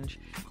syringe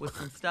with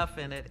some stuff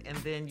in it, and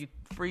then you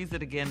freeze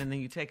it again, and then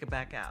you take it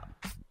back out.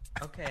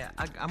 Okay,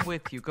 I'm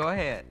with you. Go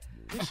ahead.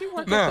 Did she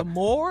work at the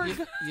morgue?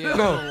 Yeah,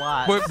 No, a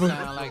lot. but-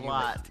 Sound like a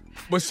lot.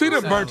 But she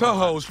done burnt her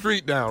whole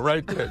street down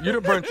right there. You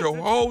done burnt your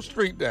whole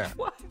street down.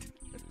 What?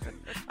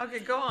 Okay,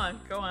 go on.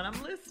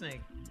 I'm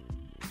listening.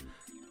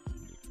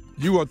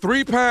 You are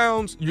 3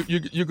 pounds.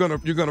 You're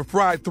gonna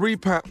fry 3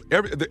 pounds.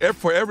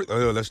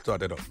 Let's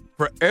start that off.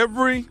 For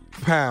every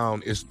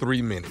pound is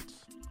 3 minutes.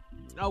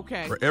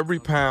 Okay. For every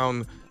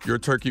pound your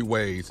turkey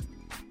weighs,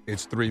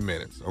 it's 3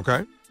 minutes.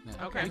 Okay.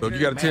 Okay. So if you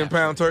got a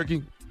 10-pound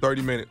turkey,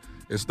 30 minutes.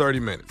 It's 30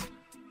 minutes.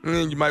 And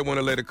then you might want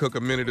to let it cook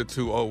a minute or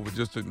two over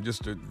just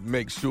to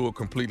make sure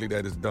completely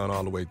that it's done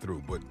all the way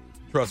through. But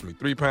trust me,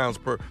 3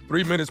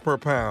 minutes per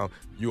pound,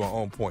 you are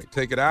on point.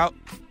 Take it out,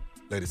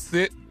 let it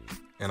sit,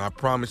 and I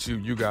promise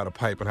you got a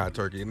piping hot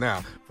turkey.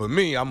 Now, for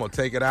me, I'm going to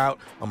take it out,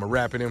 I'm going to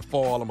wrap it in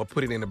foil, I'm going to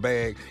put it in a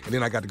bag, and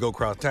then I got to go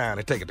across town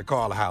and take it to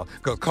Carla's house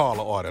because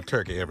Carla ordered a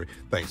turkey every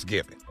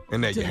Thanksgiving.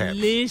 And there you have it.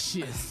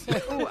 Delicious.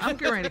 Ooh, I'm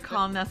getting ready to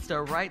call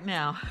Nesta right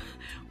now.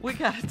 We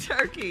got a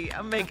turkey.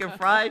 I'm making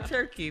fried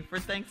turkey for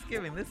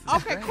Thanksgiving. This is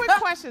Okay, great. quick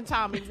question,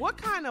 Tommy. What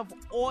kind of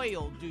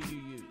oil do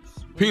you use?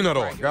 Peanut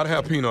oil. Got to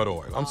have peanut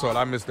oil. I'm sorry,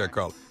 I missed that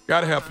color.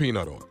 Got to have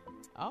peanut oil. Okay.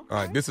 All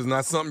right, this is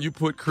not something you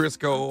put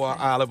Crisco or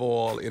olive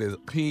oil. It is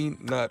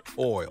peanut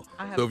oil.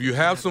 So if you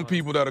have some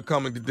people that are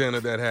coming to dinner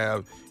that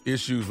have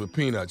issues with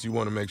peanuts, you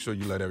want to make sure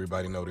you let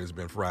everybody know that it's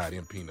been fried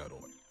in peanut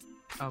oil.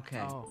 Okay.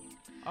 Oh.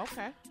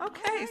 Okay.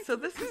 Okay, so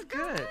this is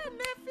good.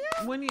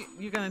 When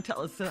you're going to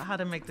tell us how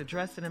to make the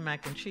dressing and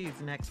mac and cheese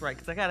next, right?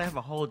 Because I got to have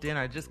a whole dinner.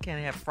 I just can't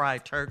have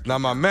fried turkey. Now,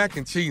 my mac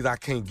and cheese, I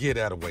can't get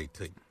out of way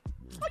to you.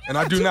 And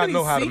I got do too not many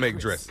know how to secrets.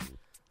 make dressing.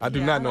 I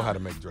do not know how to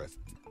make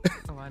dressing.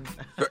 Oh, I know.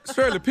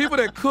 Shirley, people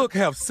that cook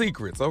have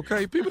secrets,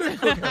 okay? People that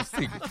cook have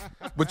secrets.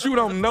 But you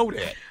don't know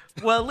that.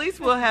 Well, at least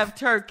we'll have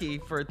turkey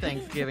for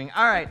Thanksgiving.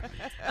 All right.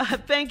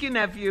 Thank you,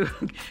 nephew.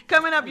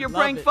 Coming up, your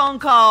prank phone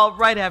call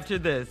right after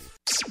this.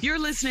 You're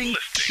listening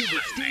to the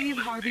Steve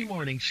Harvey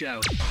Morning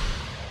Show.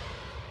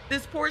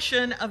 This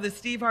portion of the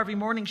Steve Harvey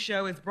Morning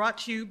Show is brought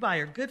to you by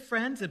our good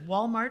friends at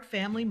Walmart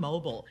Family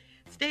Mobile.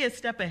 Stay a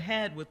step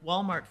ahead with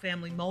Walmart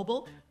Family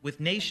Mobile with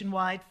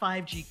nationwide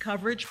 5G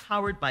coverage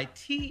powered by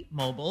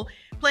T-Mobile.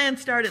 Plans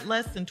start at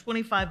less than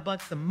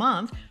 $25 a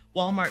month.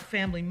 Walmart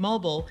Family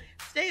Mobile,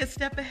 stay a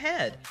step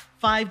ahead.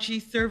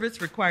 5G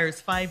service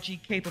requires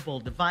 5G capable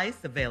device.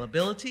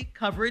 Availability,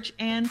 coverage,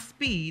 and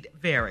speed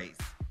varies.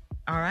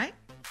 All right?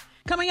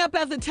 Coming up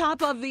at the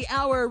top of the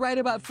hour, right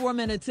about 4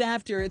 minutes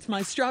after, it's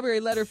my strawberry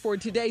letter for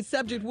today's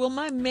subject. Will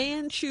my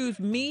man choose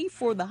me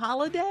for the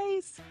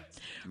holidays?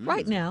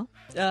 Right now,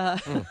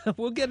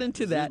 we'll get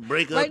into that.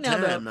 Break up right now,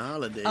 time, the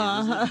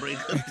holidays. Break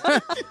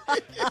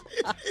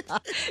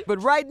up.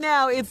 But right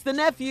now, it's the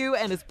nephew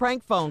and his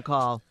prank phone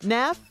call.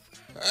 Neff?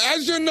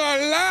 As you know,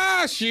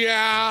 last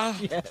year,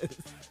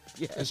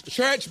 Yes. this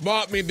church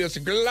bought me this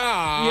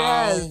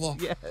glove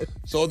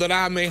so that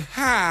I may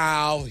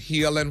have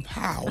healing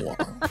power.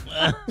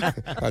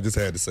 I just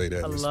had to say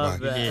that. I It's love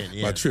my, that.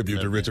 my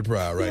tribute to Richard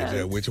Pryor right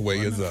there. Which way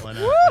is up?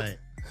 Right.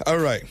 All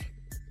right.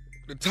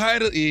 The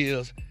title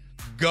is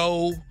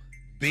Go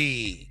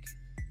Big.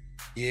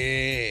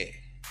 Yeah.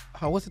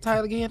 What's the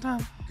title again,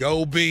 Tom?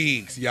 Go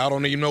Big. See, y'all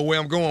don't even know where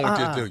I'm going with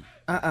this,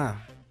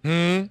 do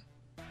you?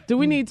 Do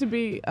we need to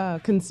be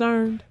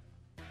concerned?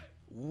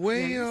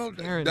 Well,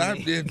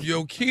 if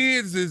your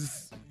kids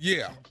is,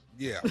 yeah.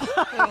 Yeah.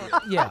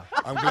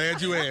 I'm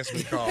glad you asked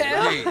me, Carl.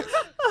 Yes.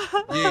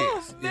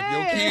 Yes. If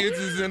your kids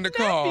is in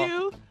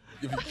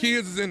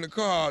the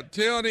car,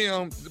 tell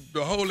them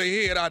to hold their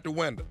head out the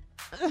window.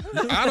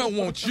 I don't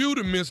want you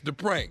to miss the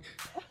prank.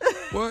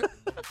 What?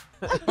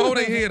 Hold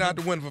their head out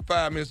the window for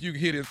 5 minutes, you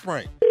can hear this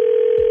prank.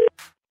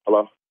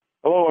 Hello?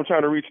 Hello, I'm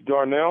trying to reach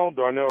Darnell.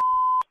 Darnell,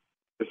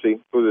 let's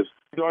see, who's this?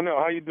 Darnell,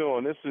 how you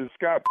doing? This is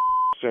Scott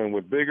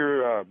with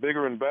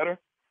Bigger and Better,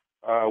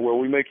 where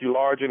we make you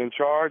large and in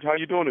charge. How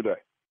you doing today?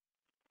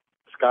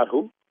 Scott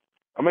who?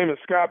 My name is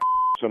Scott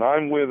and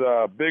I'm with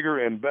Bigger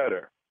and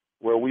Better,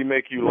 where we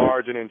make you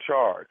large and in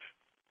charge.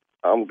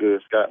 I'm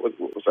good, Scott.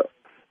 What's up?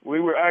 We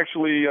were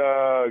actually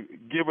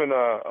given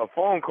a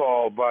phone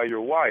call by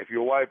your wife.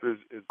 Your wife is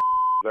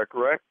that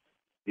correct?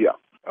 Yeah.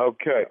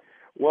 Okay.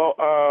 Well,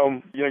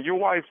 your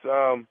wife's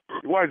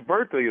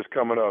birthday is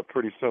coming up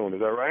pretty soon. Is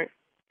that right?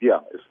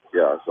 Yeah. It's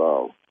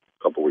a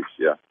couple weeks.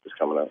 Yeah, it's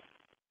coming up.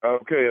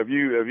 Okay. Have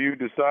you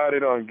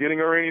decided on getting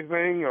her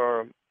anything,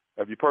 or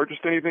have you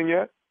purchased anything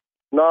yet?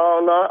 No.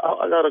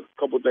 I got a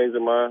couple things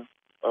in mind.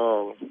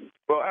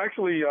 Well,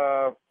 actually,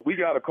 we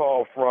got a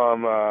call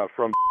from.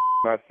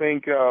 I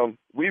think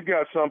we've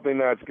got something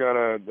that's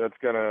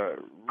gonna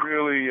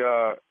really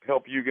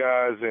help you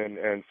guys,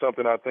 and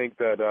something I think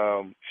that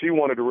she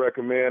wanted to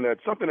recommend.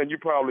 That's something that you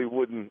probably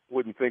wouldn't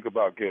think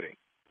about getting.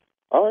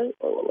 All right,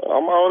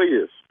 I'm all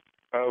ears.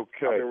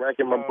 Okay. I've been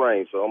racking my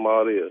brain, so I'm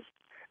all ears.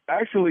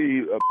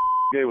 Actually,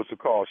 gave us a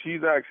call.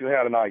 She's actually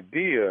had an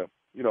idea,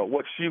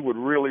 what she would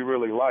really,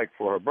 really like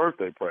for her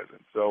birthday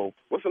present. So,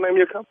 what's the name of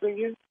your company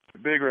again?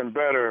 Bigger and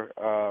Better.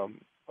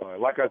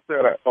 Like I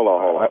said, hold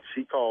on.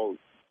 She called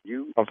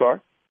you? I'm sorry?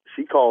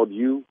 She called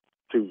you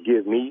to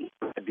give me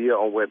an idea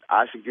on what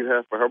I should get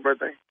her for her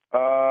birthday?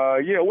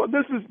 Yeah, well,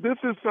 this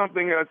is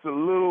something that's a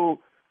little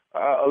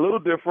A little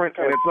different,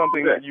 and it's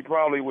something that you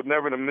probably would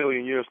never in a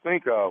million years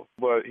think of.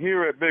 But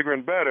here at Bigger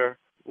and Better,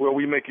 where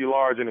we make you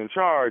large and in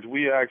charge,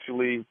 we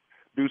actually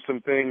do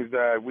some things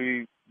that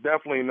we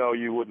definitely know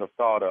you wouldn't have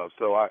thought of.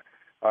 So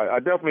I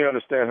definitely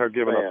understand her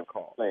giving us a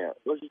call. Sam,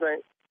 what's your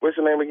name? What's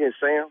your name again?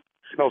 Sam?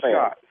 No, Sam.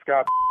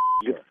 Scott.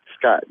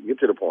 Scott, get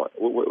to the point.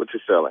 What you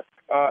selling?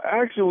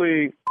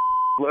 Actually,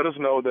 let us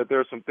know that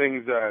there's some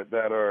things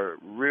that are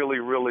really,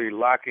 really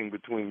lacking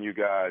between you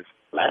guys.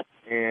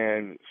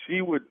 And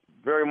she would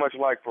very much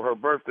like for her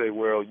birthday,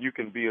 where you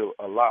can be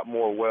a lot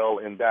more well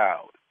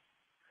endowed.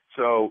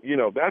 So,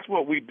 that's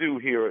what we do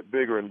here at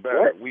Bigger and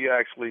Better. What? We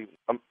actually,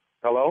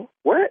 hello?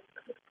 What?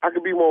 I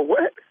could be more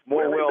what?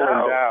 More well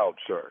endowed,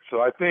 sir.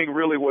 So I think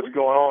really what's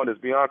going on is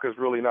Bianca's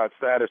really not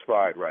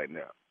satisfied right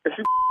now. And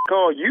she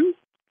call you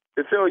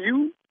to tell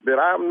you that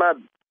I'm not.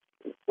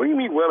 What do you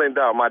mean well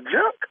endowed? My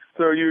junk?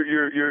 So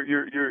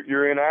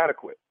you're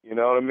inadequate. You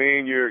know what I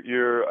mean?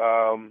 You're.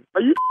 Are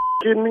you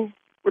kidding me?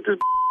 With this?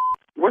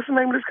 What's the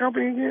name of this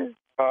company again?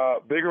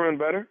 Bigger and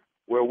Better,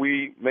 where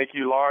we make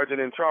you large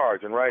and in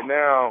charge. And right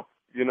now,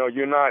 you're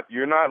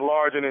not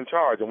large and in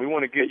charge, and we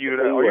want to get you to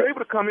that. Are you able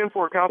to come in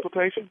for a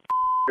consultation?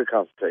 A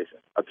consultation.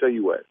 I'll tell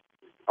you what.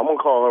 I'm gonna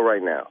call her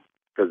right now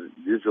because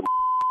this is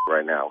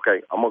right now.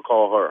 Okay, I'm gonna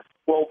call her.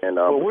 Well, and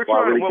what we're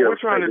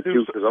trying to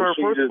do, sir,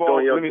 first of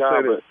all, let me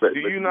say this. But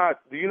do you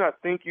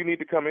not think you need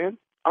to come in?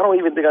 I don't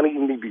even think I need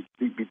to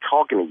be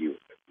talking to you,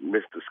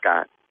 Mr.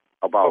 Scott,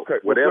 about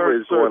whatever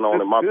is going on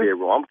in my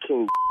bedroom. I'm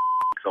king,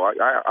 so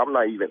I'm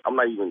not even. I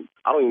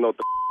don't even know what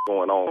the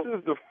going on. This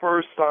is the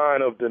first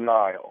sign of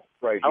denial,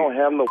 right here. I don't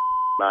have no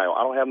denial.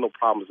 I don't have no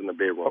problems in the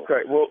bedroom.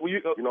 Okay, well,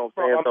 you know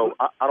what I'm saying? So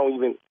I don't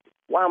even.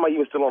 Why am I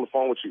even still on the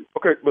phone with you?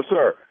 Okay, but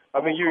sir,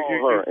 I mean, you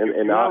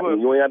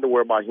ain't have to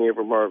worry about hearing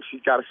from her. If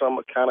she's got some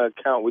kind of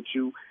account with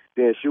you,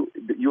 then you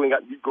ain't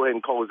got. You go ahead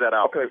and close that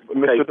out. Okay,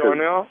 Mr.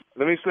 Darnell,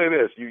 let me say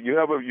this: you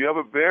have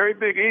a very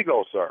big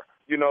ego, sir.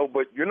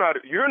 But you're not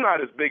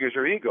as big as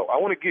your ego. I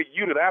want to get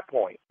you to that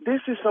point.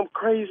 This is some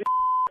crazy.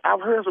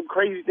 I've heard some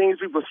crazy things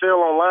people sell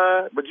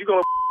online, but you're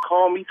gonna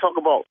call me talk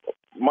about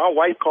my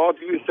wife called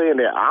you and saying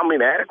that I'm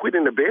inadequate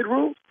in the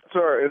bedroom?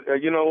 Sir,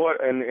 you know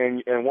what?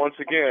 And once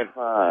again,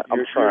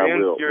 I'm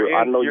trying.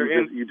 I know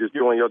you're just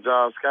doing your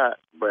job, Scott,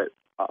 but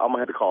I'm gonna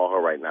have to call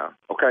her right now.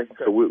 Okay?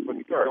 So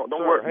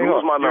don't worry.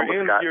 Lose my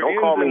number, Scott.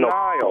 Don't call me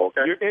no.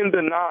 Okay? You're in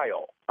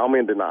denial. I'm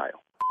in denial.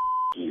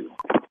 You.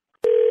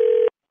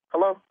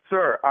 Hello?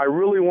 Sir, I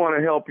really want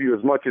to help you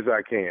as much as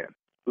I can.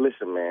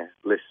 Listen, man.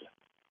 Listen.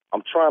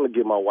 I'm trying to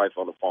get my wife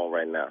on the phone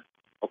right now.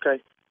 Okay?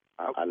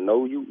 I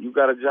know you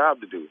got a job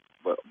to do,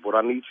 but what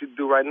I need you to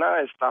do right now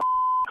is stop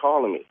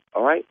calling me.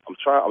 All right?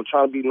 I'm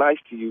trying to be nice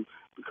to you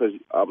because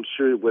I'm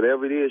sure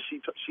whatever it is,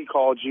 she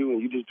called you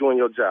and you just doing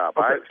your job.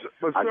 Okay, all right?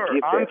 But sir,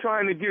 I'm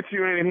trying to get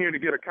you in here to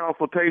get a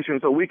consultation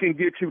so we can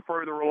get you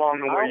further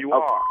along than where you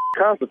are.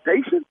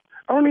 Consultation?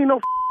 I don't need no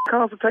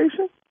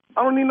consultation.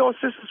 I don't need no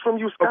assistance from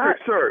you, Scott. Okay,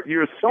 sir,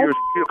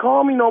 don't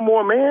call me no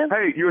more, man.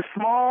 Hey, you're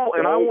small,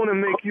 and I want to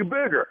make you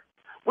bigger.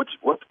 What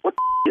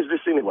is this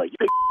anyway? You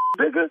think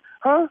bigger?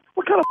 Huh?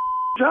 What kind of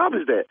job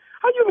is that?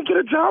 How you even get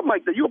a job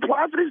like that? You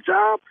apply for this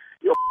job?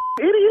 You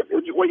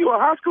idiot? Were you a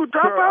high school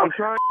dropout?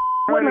 Sir, I'm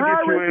trying to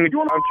get you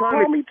in. I'm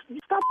trying to me.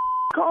 Stop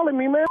calling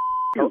me, man.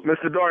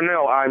 Mr.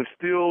 Darnell, I'm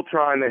still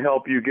trying to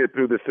help you get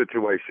through this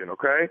situation,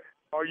 okay?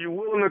 Are you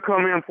willing to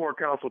come in for a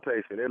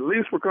consultation? At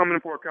least we're coming in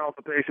for a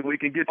consultation. We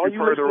can get you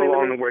further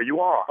along than where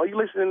you are. Are you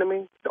listening to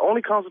me? The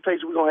only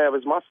consultation we're going to have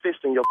is my fist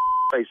in your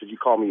face if you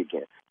call me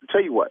again. I'll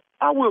tell you what,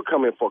 I will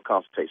come in for a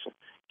consultation.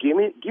 Give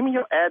me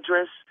your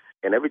address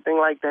and everything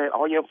like that,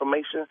 all your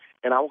information,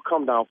 and I will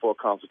come down for a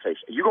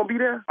consultation. You going to be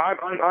there?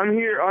 I'm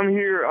here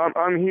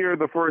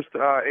the first 8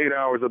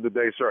 hours of the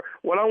day, sir.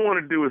 What I want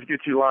to do is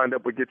get you lined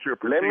up and get your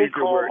procedure.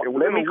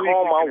 Let me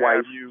call my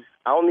wife.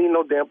 I don't need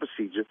no damn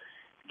procedure.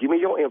 Give me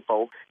your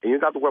info, and you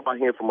don't have to worry about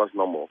hearing from us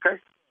no more,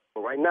 okay?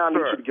 But right now, I need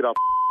you to get off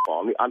the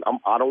phone.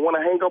 I don't want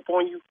to hang up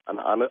on you. I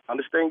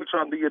understand you're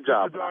trying to do your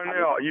job. Mr.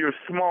 Darnell, you're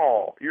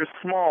small.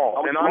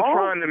 I'm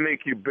trying to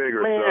make you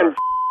bigger, man, sir.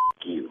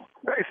 You.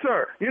 Hey,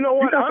 sir, you know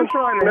what? I'm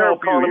trying to help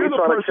you. You're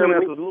the person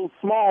that's a little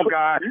small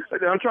guy.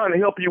 I'm trying to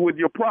help you with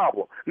your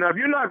problem. Now, if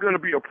you're not going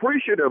to be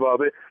appreciative of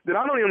it, then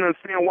I don't even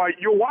understand why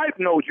your wife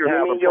knows you're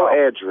having a problem. Give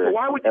me your address,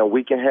 and we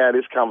can have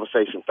this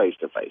conversation face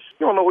to face.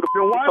 You don't know who the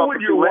then why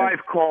would your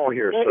wife call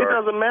here, sir? It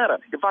doesn't matter.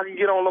 If I can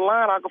get on the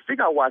line, I can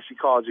figure out why she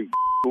called you.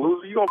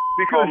 Loser, you gonna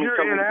because you're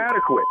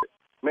inadequate,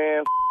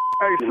 man.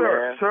 Hey,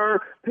 sir,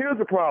 here's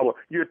the problem.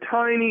 You're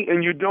tiny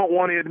and you don't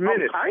want to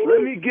admit it. Tiny? Let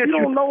me get you.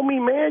 You don't know me,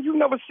 man. You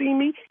never seen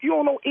me. You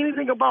don't know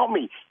anything about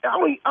me.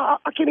 I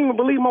can't even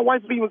believe my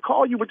wife would even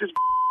call you with this.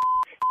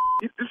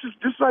 This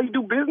is how you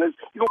do business?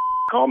 You gonna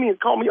call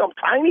me I'm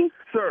tiny?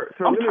 Sir,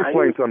 let me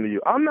explain something to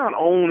you. I'm not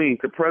only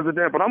the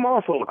president, but I'm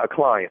also a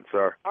client,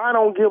 sir. I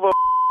don't give a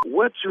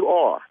what you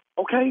are,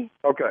 okay?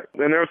 Okay.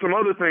 And there are some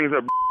other things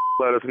that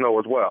let us know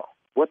as well.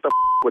 What the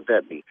would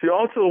that be? She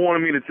also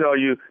wanted me to tell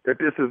you that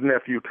this is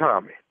nephew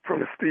Tommy from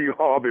the Steve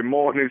Harvey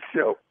Morning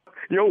Show.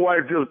 Your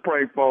wife just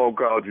prank phone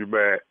called you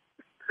back.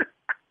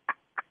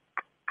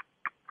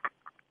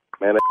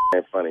 Man, that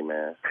ain't funny,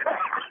 man.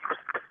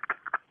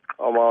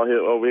 I'm all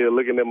here over here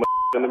looking at my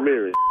in the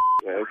mirror.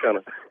 Man, it kind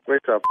of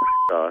great time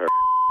call her.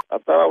 I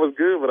thought I was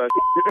good, but I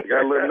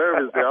got a little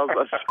nervous there. I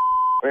was like,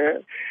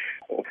 man.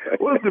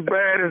 What's the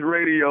baddest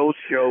radio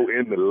show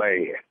in the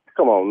land?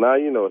 Come on now,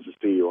 you know it's a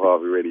Steve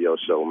Harvey radio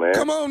show, man.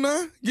 Come on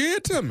now, give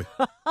it to me.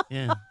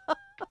 Yeah.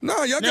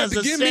 No, y'all got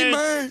to give me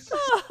mine.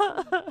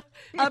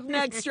 Up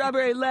next,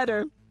 Strawberry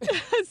Letter.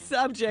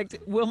 Subject,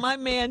 will my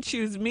man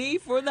choose me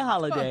for the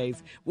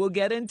holidays? We'll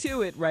get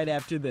into it right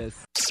after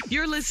this.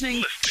 You're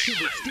listening to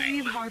the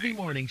Steve Harvey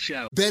Morning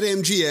Show.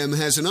 BetMGM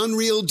has an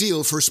unreal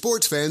deal for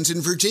sports fans in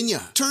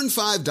Virginia. Turn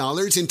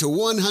 $5 into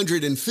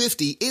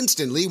 $150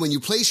 instantly when you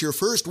place your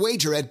first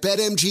wager at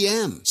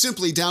BetMGM.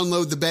 Simply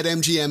download the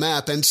BetMGM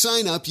app and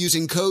sign up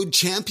using code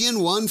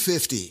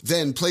Champion150.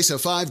 Then place a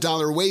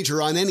 $5 wager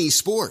on any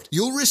sport.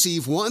 You'll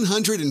receive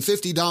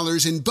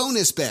 $150 in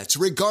bonus bets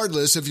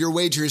regardless of your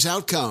wager's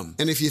outcome.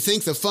 And if you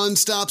think the fun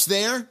stops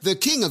there, the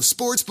king of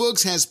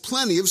sportsbooks has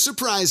plenty of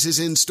surprises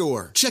in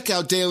store. Check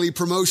out daily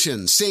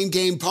promotions,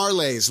 same-game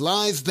parlays,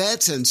 live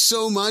bets, and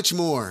so much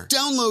more.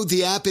 Download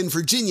the app in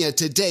Virginia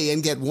today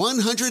and get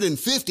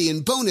 $150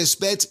 in bonus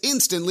bets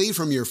instantly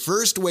from your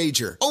first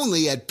wager.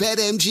 Only at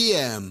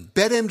BetMGM.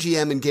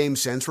 BetMGM and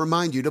GameSense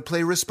remind you to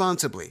play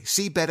responsibly.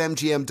 See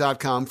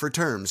BetMGM.com for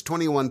terms.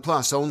 21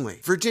 plus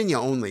only. Virginia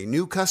only.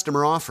 New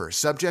customer offer.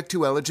 Subject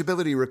to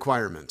eligibility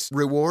requirements.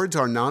 Rewards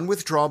are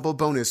non-withdrawable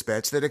bonus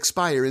bets that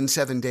expire in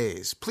 7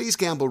 days. Please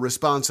gamble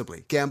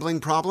responsibly.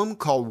 Gambling problem?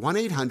 Call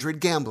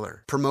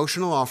 1-800-GAMBLER.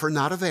 Promotional offer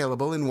not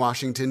available in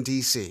Washington,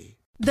 D.C.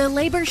 The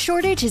labor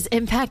shortage is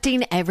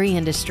impacting every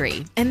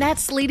industry, and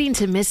that's leading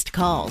to missed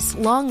calls,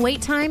 long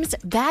wait times,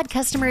 bad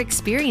customer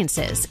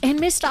experiences, and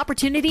missed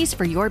opportunities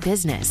for your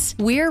business.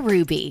 We're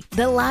Ruby,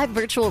 the live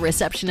virtual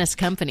receptionist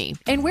company,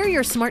 and we're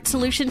your smart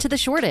solution to the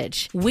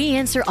shortage. We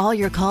answer all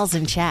your calls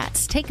and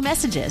chats, take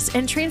messages,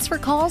 and transfer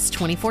calls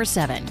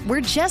 24/7.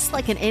 We're just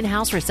like an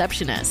in-house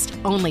receptionist,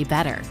 only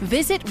better.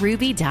 Visit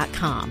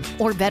Ruby.com,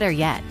 or better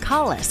yet,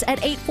 call us at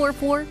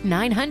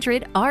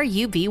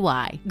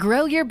 844-900-RUBY.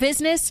 Grow your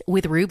business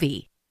with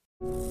Ruby.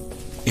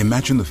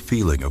 Imagine the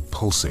feeling of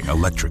pulsing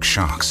electric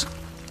shocks.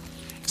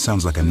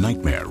 Sounds like a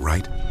nightmare,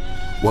 right?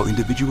 While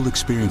individual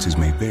experiences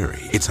may vary,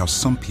 it's how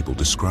some people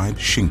describe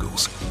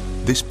shingles.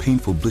 This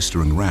painful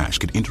blistering rash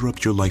could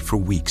interrupt your life for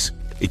weeks.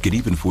 It could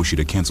even force you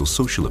to cancel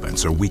social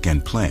events or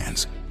weekend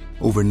plans.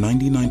 Over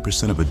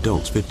 99% of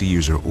adults 50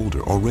 years or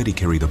older already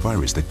carry the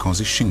virus that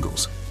causes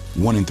shingles.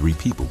 1 in 3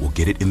 people will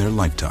get it in their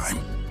lifetime.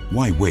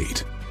 Why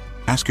wait?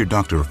 Ask your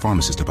doctor or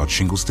pharmacist about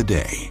shingles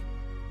today.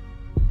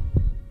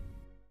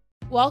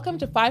 Welcome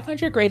to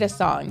 500 Greatest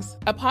Songs,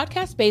 a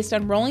podcast based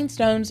on Rolling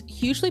Stone's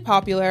hugely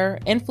popular,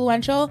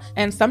 influential,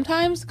 and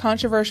sometimes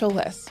controversial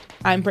list.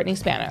 I'm Brittany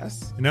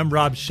Spanos. And I'm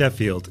Rob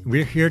Sheffield.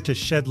 We're here to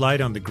shed light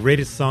on the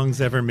greatest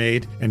songs ever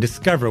made and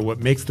discover what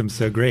makes them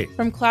so great.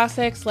 From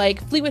classics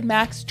like Fleetwood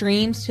Mac's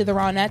Dreams to the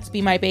Ronettes'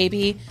 Be My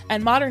Baby,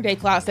 and modern-day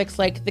classics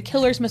like The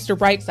Killer's Mr.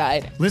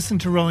 Brightside. Listen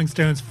to Rolling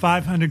Stone's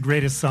 500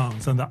 Greatest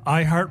Songs on the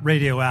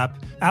iHeartRadio app,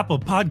 Apple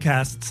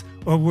Podcasts,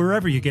 or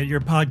wherever you get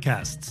your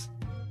podcasts.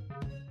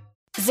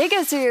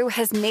 Zigazoo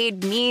has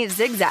made me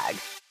zigzag.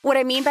 What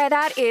I mean by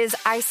that is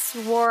I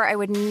swore I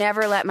would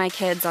never let my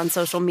kids on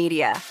social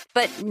media,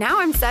 but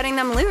now I'm setting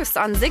them loose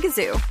on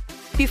Zigazoo.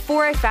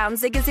 Before I found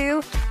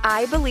Zigazoo,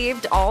 I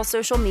believed all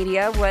social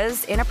media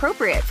was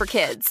inappropriate for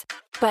kids.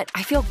 But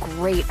I feel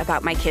great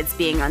about my kids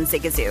being on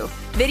Zigazoo.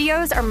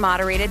 Videos are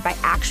moderated by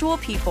actual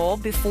people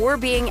before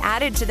being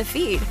added to the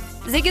feed.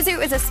 Zigazoo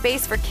is a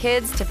space for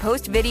kids to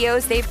post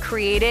videos they've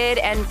created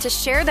and to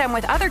share them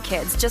with other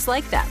kids just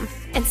like them.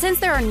 And since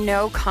there are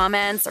no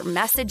comments or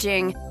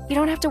messaging, you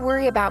don't have to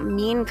worry about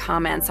mean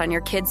comments on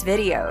your kids'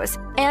 videos.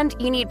 And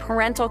you need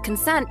parental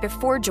consent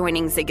before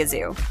joining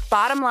Zigazoo.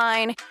 Bottom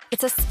line,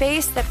 it's a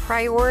space that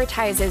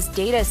prioritizes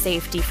data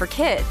safety for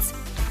kids.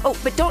 Oh,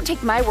 but don't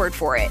take my word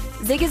for it.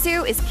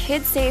 Zigazoo is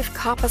kid-safe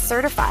COPPA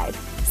certified.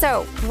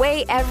 So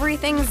weigh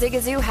everything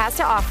Zigazoo has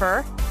to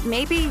offer.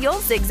 Maybe you'll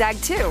zigzag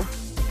too.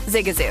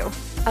 Zigazoo,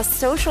 a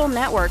social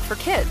network for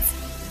kids.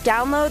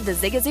 Download the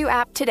Zigazoo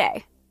app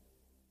today.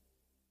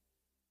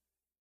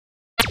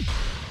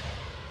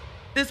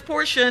 This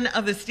portion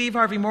of the Steve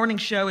Harvey Morning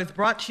Show is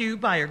brought to you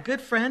by our good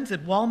friends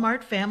at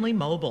Walmart Family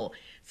Mobile.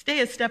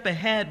 Stay a step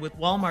ahead with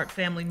Walmart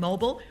Family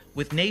Mobile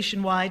with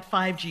nationwide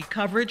 5G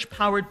coverage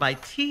powered by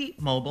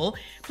T-Mobile.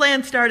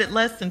 Plans start at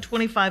less than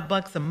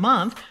 $25 a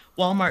month.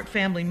 Walmart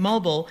Family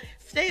Mobile,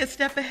 stay a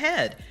step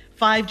ahead.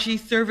 5G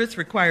service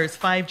requires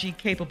 5G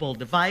capable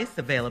device.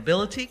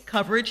 Availability,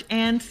 coverage,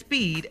 and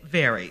speed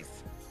varies.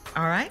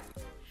 All right?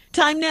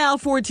 Time now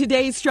for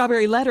today's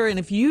Strawberry Letter. And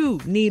if you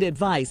need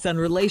advice on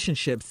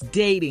relationships,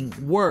 dating,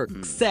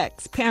 work,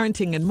 sex,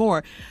 parenting, and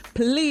more,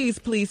 please,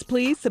 please,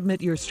 please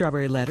submit your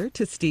Strawberry Letter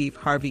to Steve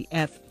Harvey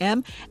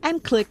FM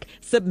and click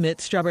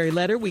Submit Strawberry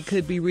Letter. We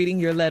could be reading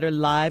your letter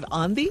live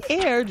on the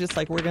air, just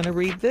like we're going to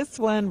read this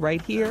one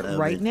right here,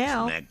 right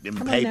now. Smack them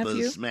Come papers, on,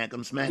 nephew. smack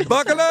them, smack them.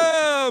 Buckle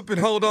up and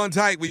hold on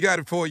tight. We got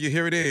it for you.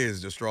 Here it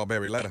is, the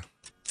Strawberry Letter.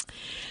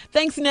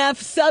 Thanks, Neff.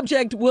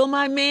 Subject, will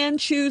my man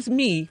choose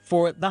me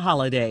for the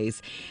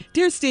holidays?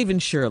 Dear Stephen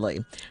Shirley,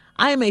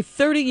 I am a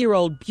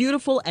 30-year-old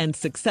beautiful and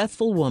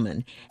successful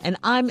woman, and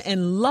I'm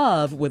in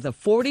love with a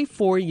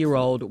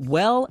 44-year-old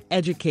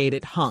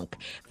well-educated hunk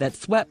that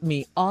swept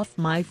me off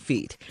my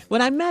feet.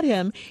 When I met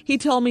him, he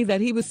told me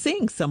that he was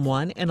seeing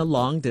someone in a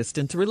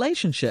long-distance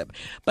relationship,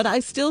 but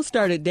I still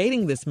started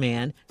dating this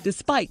man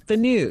despite the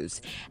news.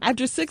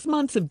 After 6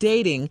 months of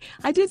dating,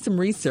 I did some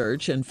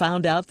research and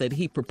found out that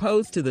he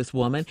proposed to this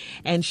woman,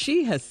 and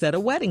she has set a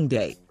wedding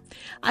date.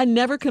 I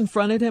never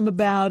confronted him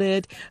about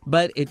it,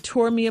 but it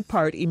tore me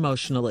apart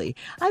emotionally.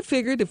 I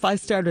figured if I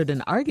started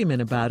an argument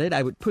about it,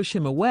 I would push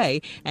him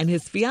away and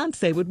his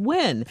fiancée would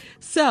win.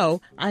 So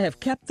I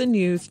have kept the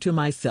news to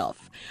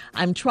myself.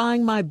 I'm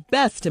trying my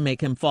best to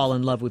make him fall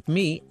in love with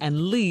me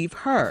and leave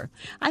her.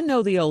 I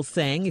know the old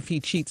saying, if he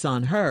cheats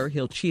on her,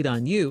 he'll cheat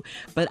on you,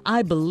 but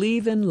I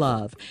believe in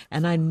love,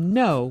 and I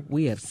know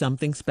we have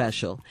something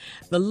special.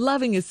 The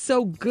loving is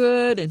so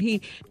good, and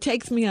he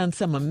takes me on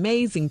some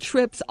amazing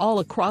trips all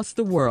across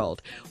the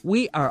world.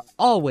 We are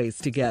always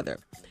together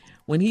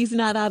when he's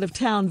not out of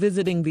town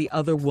visiting the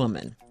other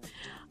woman.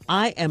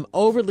 I am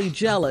overly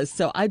jealous,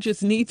 so I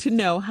just need to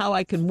know how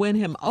I can win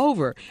him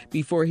over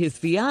before his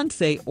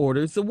fiancé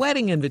orders the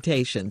wedding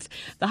invitations.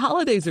 The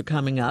holidays are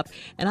coming up,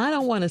 and I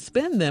don't want to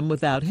spend them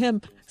without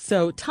him,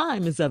 so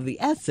time is of the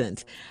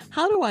essence.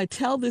 How do I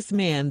tell this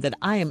man that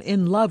I am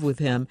in love with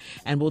him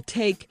and will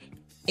take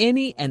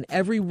any and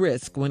every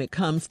risk when it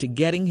comes to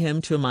getting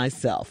him to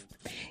myself?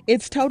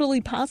 It's totally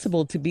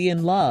possible to be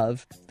in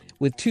love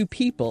with two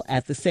people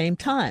at the same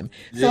time.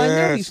 So I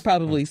know he's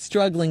probably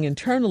struggling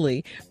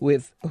internally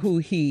with who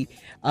he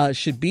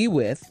should be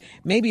with.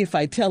 Maybe if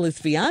I tell his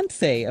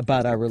fiancée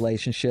about our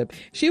relationship,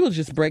 she will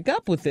just break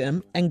up with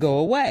him and go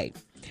away.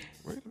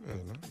 Wait a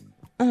minute.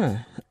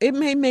 It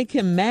may make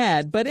him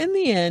mad, but in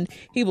the end,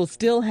 he will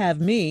still have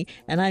me,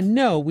 and I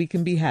know we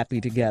can be happy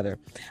together.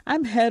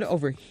 I'm head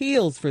over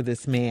heels for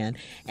this man,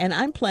 and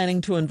I'm planning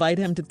to invite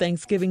him to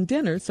Thanksgiving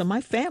dinner so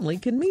my family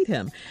can meet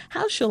him.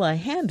 How should I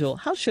handle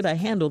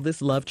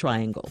this love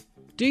triangle?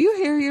 Do you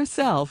hear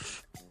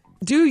yourself?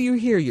 Do you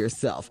hear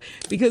yourself?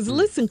 Because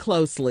listen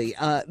closely.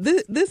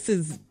 This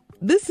is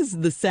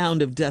the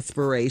sound of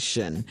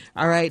desperation,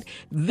 all right?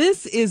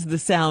 This is the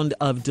sound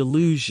of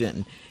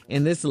delusion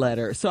in this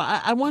letter. So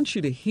I want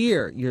you to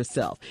hear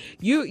yourself.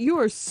 You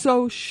are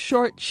so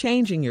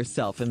shortchanging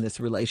yourself in this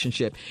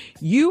relationship.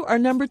 You are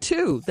number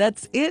two.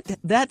 That's it.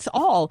 That's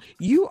all.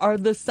 You are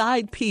the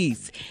side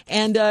piece.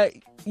 And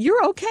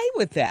you're okay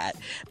with that.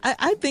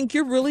 I think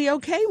you're really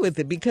okay with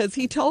it because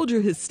he told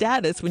you his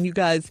status when you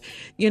guys,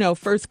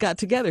 first got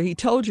together. He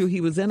told you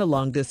he was in a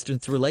long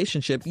distance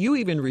relationship. You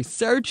even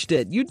researched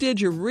it. You did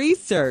your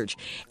research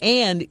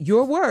and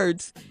your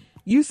words.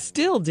 You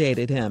still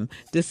dated him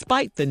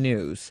despite the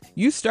news.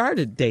 You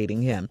started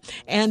dating him.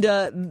 And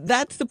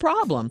that's the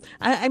problem.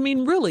 I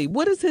mean, really,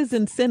 what is his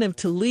incentive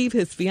to leave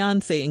his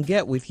fiancée and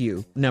get with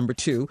you? Number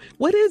two,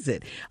 what is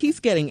it? He's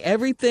getting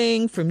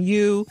everything from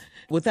you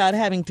without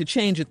having to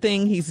change a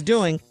thing he's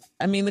doing.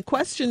 I mean, the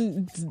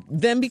question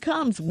then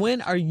becomes,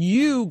 when are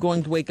you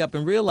going to wake up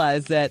and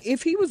realize that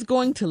if he was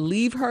going to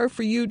leave her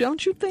for you,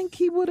 don't you think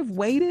he would have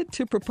waited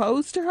to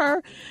propose to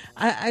her?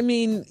 I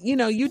mean,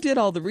 you did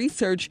all the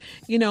research.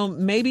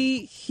 Maybe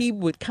he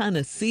would kind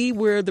of see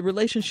where the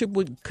relationship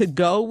could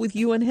go with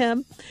you and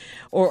him.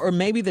 Or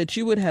maybe that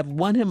you would have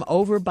won him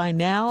over by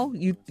now.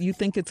 You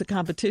think it's a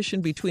competition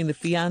between the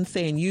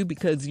fiancé and you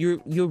because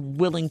you're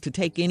willing to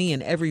take any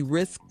and every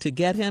risk to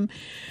get him.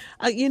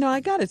 I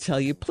got to tell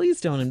you,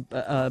 please don't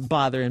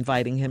bother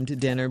inviting him to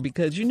dinner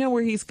because you know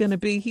where he's going to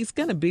be. He's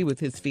going to be with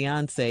his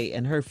fiancée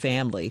and her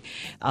family,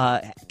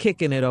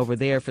 kicking it over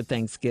there for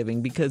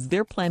Thanksgiving because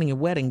they're planning a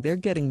wedding. They're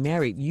getting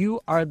married. You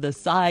are the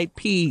side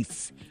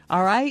piece.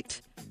 All right?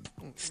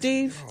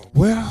 Steve?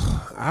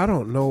 Well, I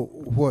don't know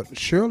what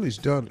Shirley's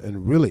done a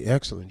really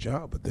excellent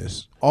job of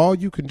this. All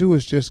you can do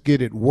is just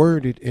get it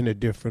worded in a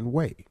different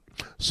way.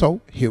 So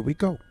here we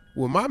go.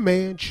 Will my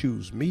man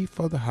choose me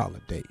for the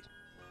holidays?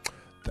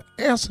 The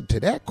answer to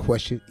that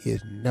question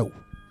is no.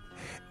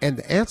 And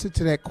the answer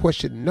to that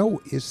question,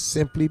 no, is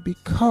simply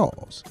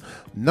because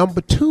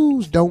number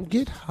twos don't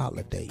get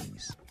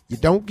holidays. You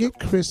don't get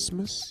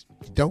Christmas.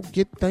 You don't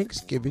get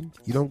Thanksgiving.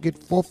 You don't get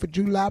 4th of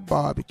July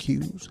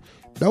barbecues.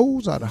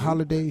 Those are the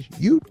holidays.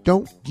 You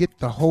don't get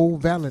the whole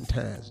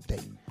Valentine's Day.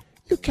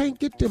 You can't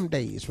get them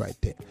days right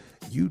there.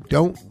 You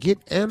don't get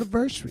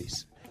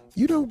anniversaries.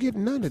 You don't get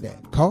none of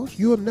that because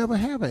you'll never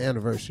have an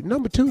anniversary.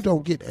 Number two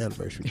don't get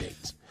anniversary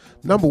dates.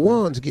 Number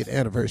ones get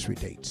anniversary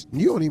dates.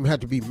 You don't even have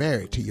to be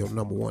married to your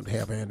number one to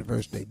have an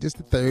anniversary date. This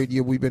is the third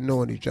year we've been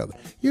knowing each other.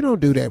 You don't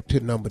do that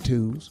to number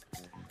twos.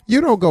 You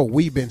don't go,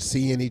 we've been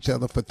seeing each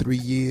other for 3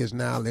 years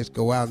now, let's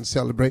go out and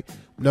celebrate.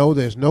 No,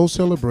 there's no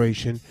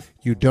celebration.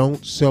 You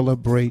don't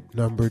celebrate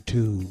number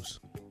twos.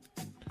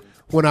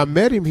 When I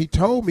met him, he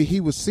told me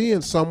he was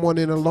seeing someone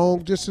in a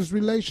long-distance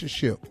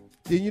relationship.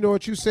 Then you know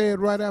what you said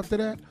right after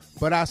that?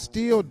 But I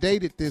still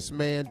dated this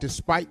man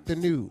despite the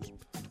news.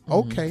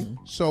 Okay,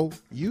 so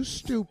you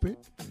stupid,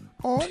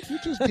 or you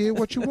just did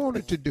what you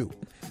wanted to do.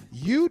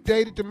 You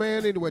dated the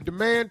man anyway. The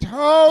man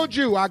told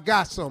you, I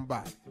got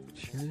somebody.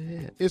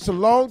 It's a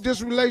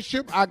long-distance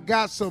relationship. I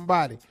got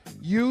somebody.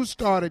 You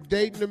started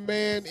dating the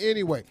man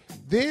anyway.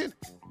 Then,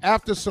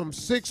 after some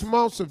 6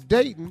 months of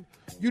dating,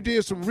 you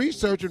did some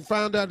research and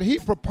found out that he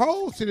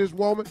proposed to this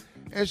woman,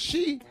 and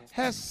she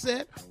has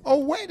set a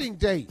wedding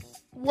date.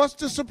 What's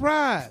the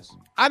surprise?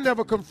 I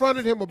never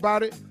confronted him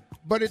about it,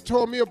 but it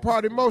tore me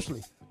apart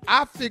emotionally.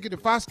 I figured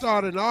if I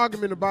started an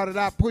argument about it,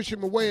 I'd push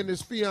him away and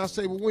his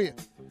fiancé would win.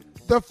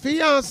 The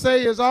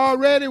fiancé is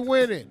already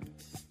winning.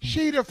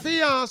 She the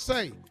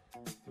fiancé.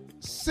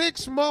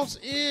 6 months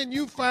in,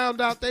 you found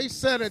out they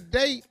set a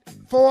date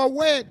for a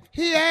wedding.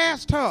 He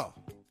asked her.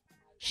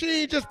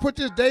 She ain't just put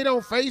this date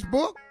on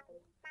Facebook.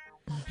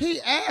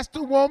 He asked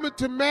the woman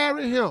to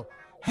marry him.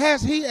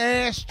 Has he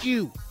asked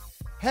you?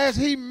 Has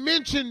he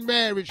mentioned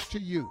marriage to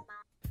you?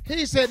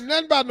 He said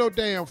nothing about no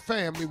damn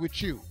family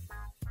with you.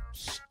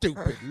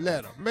 Stupid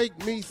letter.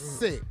 Make me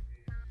sick.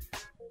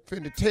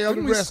 Finna tell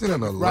the rest of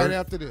it right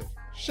after this.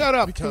 Shut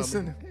up,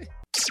 Tommy.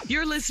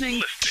 You're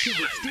listening to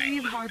the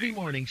Steve Harvey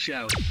Morning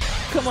Show.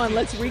 Come on,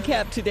 let's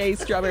recap today's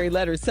Strawberry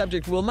Letter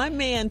subject. Will my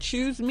man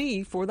choose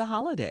me for the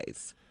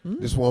holidays?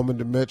 This woman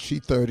that met, she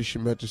 30, she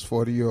met this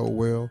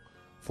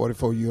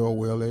 44-year-old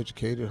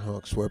well-educated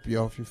hunk, swept you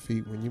off your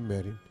feet when you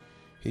met him.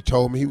 He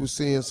told me he was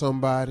seeing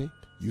somebody.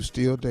 You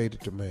still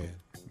dated the man.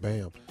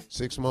 Bam.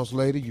 6 months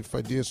later, you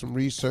did some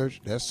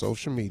research. That's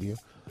social media.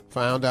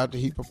 Found out that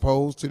he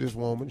proposed to this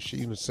woman. She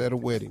even set a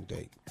wedding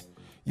date.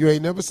 You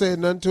ain't never said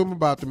nothing to him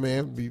about the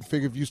man. You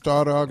figure if you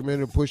start an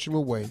argument and push him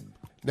away.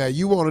 Now,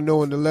 you want to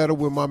know in the letter,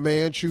 will my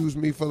man choose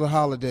me for the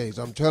holidays?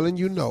 I'm telling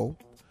you no,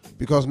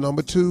 because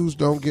number twos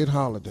don't get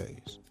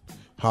holidays.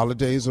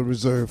 Holidays are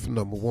reserved for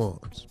number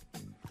ones.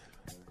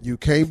 You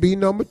can't be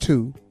number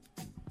two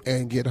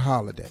and get a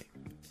holiday.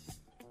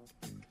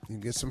 You can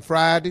get some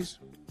Fridays.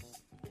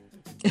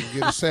 You can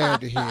get a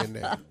Saturday here and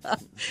there.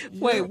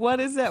 Wait, what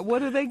is that? What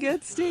do they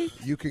get, Steve?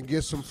 You can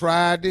get some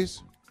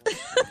Fridays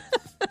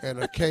and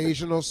an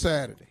occasional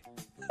Saturday.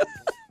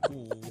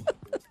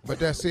 But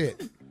that's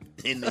it.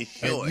 And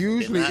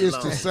usually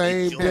it's the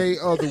same day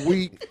of the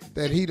week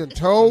that he done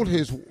told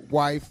his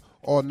wife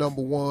or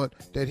number one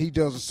that he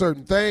does a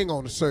certain thing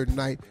on a certain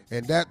night,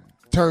 and that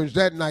turns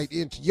that night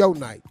into your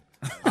night.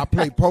 I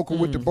play poker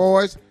with the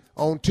boys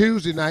on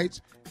Tuesday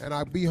nights, and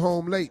I be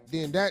home late.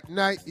 Then that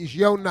night is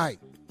your night.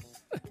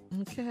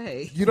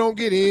 Okay. You don't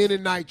get any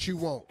night you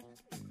want.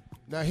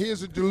 Now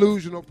here's a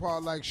delusional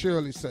part, like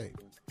Shirley say.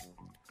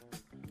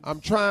 I'm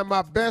trying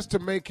my best to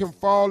make him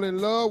fall in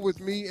love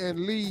with me and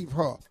leave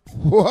her.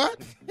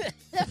 What?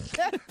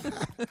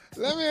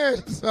 Let me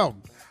ask you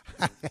something.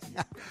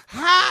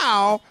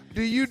 How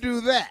do you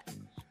do that?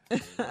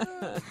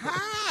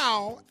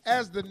 How,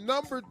 as the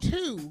number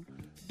two,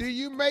 do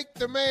you make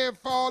the man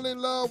fall in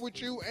love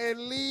with you and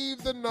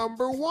leave the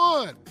number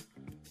one?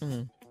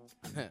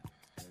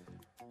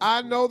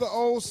 I know the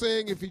old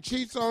saying, if he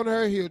cheats on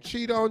her, he'll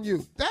cheat on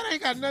you. That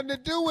ain't got nothing to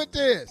do with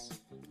this.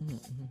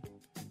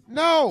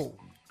 No.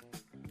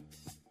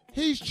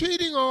 He's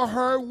cheating on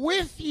her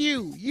with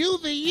you. You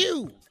the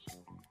you.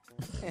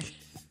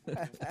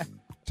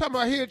 Talking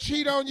about he'll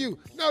cheat on you.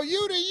 No,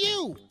 you the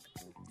you.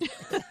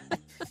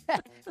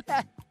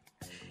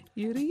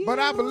 You the you. But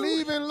I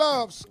believe in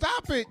love.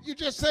 Stop it. You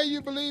just say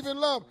you believe in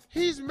love.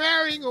 He's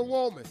marrying a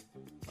woman.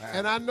 Wow.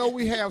 And I know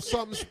we have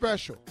something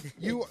special.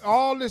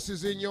 All this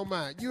is in your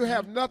mind. You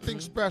have nothing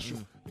special.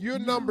 You're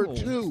number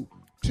two.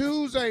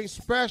 Twos ain't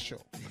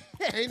special.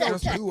 Ain't no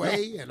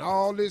 2A and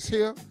all this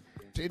here.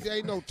 It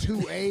ain't no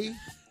 2A.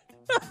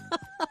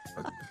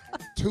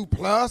 2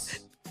 plus.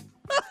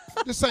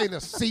 This ain't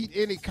a seat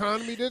in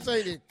economy. This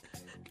ain't an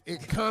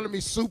economy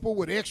super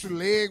with extra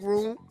leg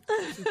room.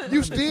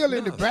 You still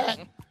in the back.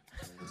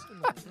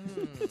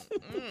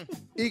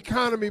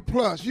 Economy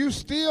plus. You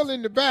still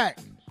in the back.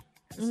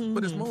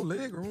 But it's more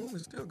leg room.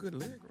 It's still good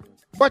leg room.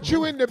 But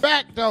you in the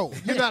back, though.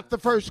 You're not the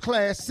first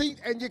class seat,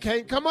 and you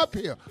can't come up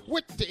here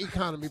with the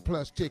economy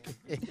plus ticket.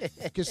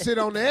 You can sit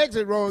on the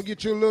exit row and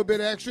get you a little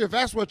bit extra if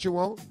that's what you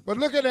want. But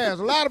look at that. There's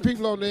a lot of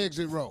people on the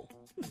exit row.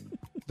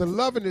 The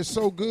loving is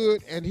so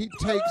good, and he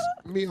takes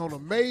me on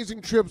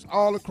amazing trips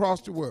all across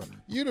the world.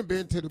 You done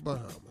been to the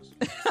Bahamas.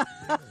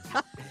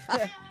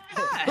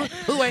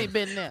 Who ain't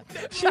been there?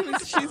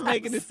 She's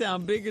making it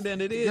sound bigger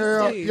than it is.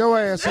 Girl, Steve. your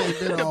ass ain't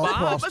been all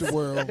across the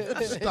world.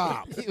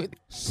 Stop.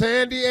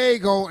 San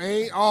Diego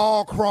ain't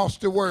all across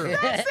the world.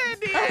 San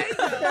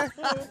Diego.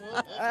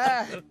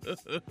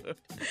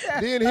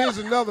 Then here's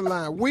another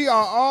line. We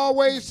are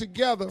always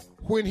together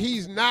when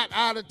he's not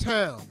out of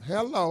town.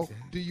 Hello.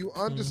 Do you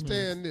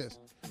understand this?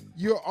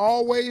 You're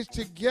always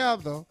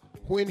together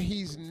when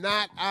he's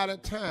not out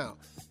of town.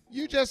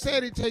 You just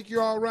said he'd take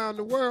you all around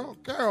the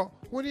world. Girl,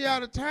 when he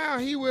out of town,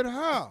 he with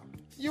her.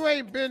 You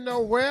ain't been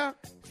nowhere.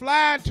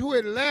 Flying to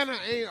Atlanta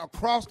ain't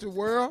across the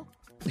world.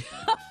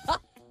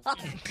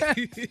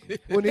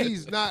 when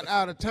he's not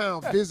out of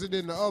town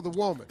visiting the other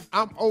woman.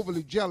 I'm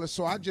overly jealous,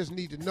 so I just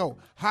need to know,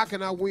 how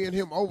can I win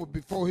him over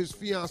before his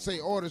fiance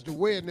orders the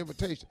wedding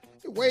invitation?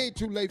 It's way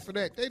too late for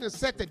that. They done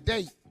set the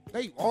date.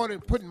 They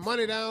ordered putting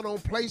money down on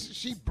places.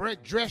 She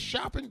dress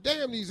shopping.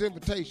 Damn these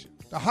invitations.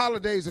 The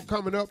holidays are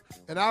coming up,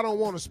 and I don't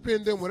want to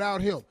spend them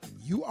without him.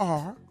 You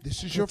are.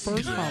 This is your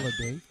first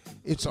holiday.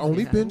 It's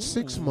only been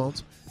 6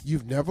 months.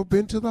 You've never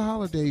been to the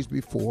holidays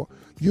before.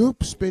 You're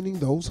spending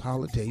those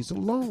holidays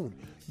alone.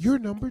 You're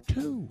number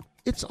 2.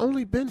 It's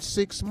only been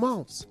 6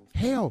 months.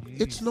 Hell,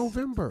 it's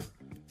November.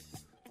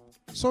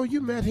 So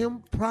you met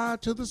him prior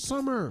to the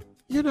summer.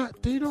 You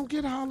don't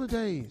get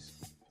holidays.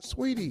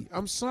 Sweetie,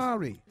 I'm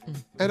sorry.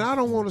 And I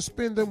don't want to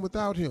spend them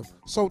without him.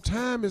 So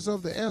time is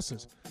of the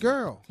essence.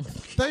 Girl,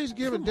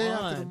 Thanksgiving day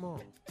after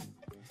tomorrow.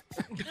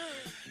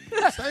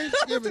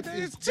 Thanksgiving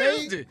is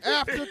day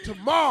after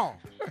tomorrow.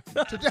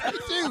 Today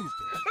Tuesday.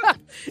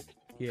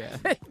 Yeah.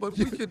 But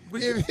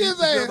if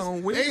his ass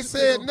ain't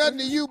said nothing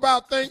to you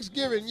about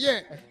Thanksgiving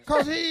yet,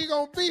 because he ain't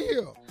going to be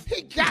here.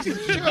 He got to,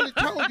 Shirley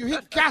told you, he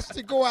got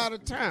to go out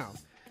of town.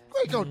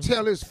 We gonna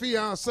tell his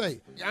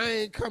fiance, I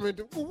ain't coming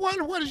to.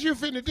 What is you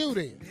finna do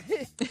then?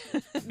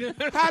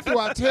 How do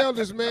I tell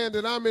this man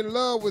that I'm in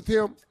love with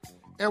him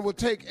and will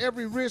take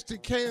every risk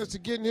it can to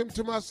getting him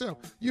to myself?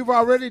 You've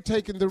already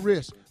taken the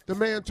risk. The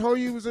man told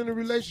you he was in a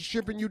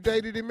relationship and you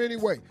dated him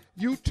anyway.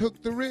 You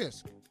took the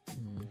risk.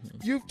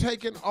 You've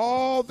taken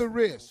all the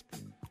risk.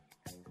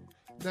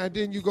 Now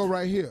then you go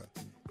right here.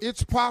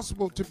 It's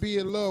possible to be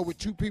in love with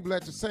 2 people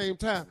at the same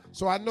time.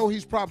 So I know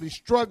he's probably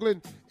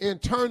struggling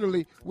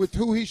internally with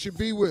who he should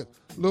be with.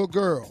 Little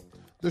girl,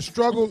 the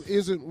struggle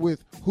isn't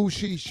with who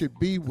she should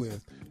be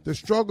with. The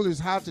struggle is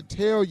how to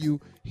tell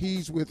you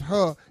he's with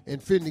her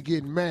and finna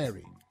get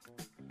married.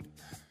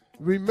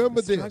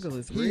 Remember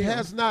this. He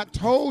has not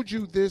told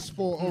you this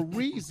for a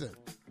reason.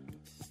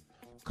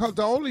 Because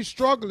the only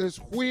struggle is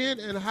when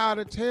and how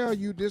to tell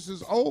you this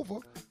is over,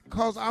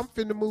 because I'm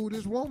finna move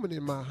this woman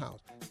in my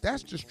house.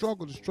 That's the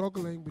struggle. The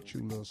struggle ain't with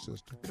you, little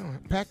sister.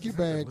 Pack your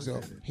bags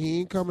up. He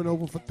ain't coming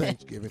over for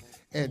Thanksgiving.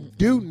 And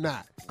do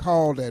not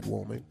call that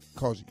woman,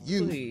 because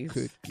you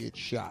could get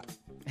shot.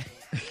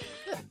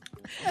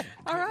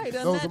 All right.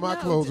 Those are my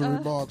closing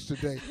remarks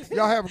today.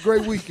 Y'all have a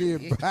great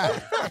weekend.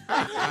 Bye.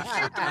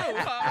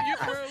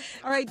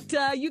 All right.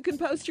 You can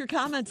post your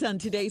comments on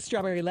today's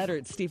Strawberry Letter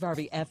at Steve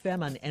Harvey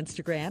FM on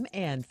Instagram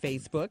and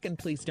Facebook. And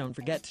please don't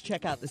forget to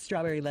check out the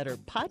Strawberry Letter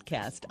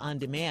podcast on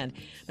demand.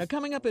 Now,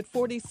 coming up at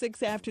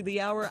 46 after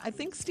the hour, I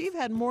think Steve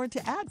had more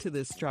to add to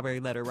this Strawberry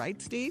Letter, right,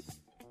 Steve?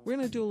 We're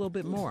going to do a little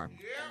bit more.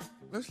 Yeah.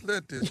 Let's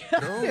let this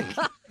go.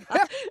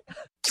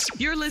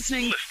 You're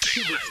listening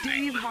to the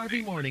Steve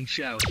Harvey Morning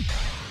Show.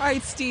 All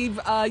right, Steve,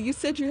 you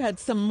said you had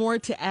some more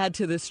to add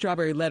to this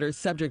Strawberry Letter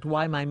subject.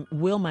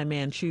 Will my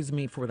man choose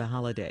me for the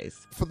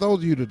holidays? For those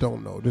of you that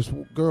don't know, this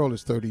girl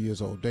is 30 years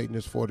old, dating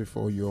this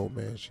 44-year-old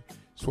man. She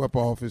swept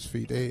off his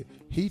feet.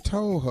 He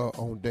told her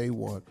on day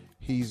one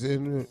he's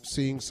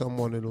seeing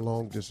someone in a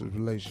long-distance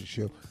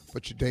relationship,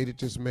 but you dated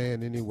this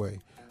man anyway,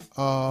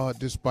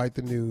 despite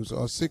the news.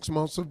 6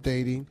 months of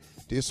dating,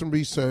 did some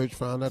research,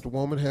 found out the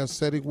woman has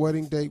set a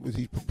wedding date.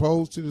 He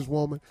proposed to this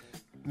woman.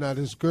 Now,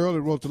 this girl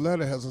that wrote the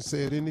letter hasn't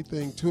said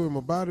anything to him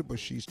about it, but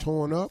she's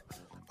torn up.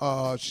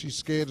 She's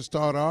scared to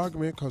start an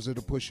argument because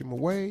it'll push him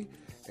away,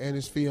 and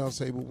his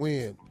fiancé will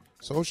win.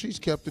 So she's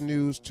kept the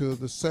news to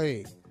the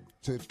same,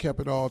 kept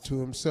it all to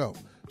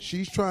himself.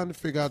 She's trying to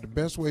figure out the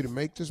best way to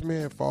make this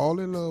man fall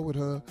in love with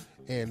her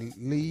and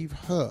leave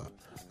her.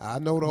 I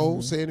know the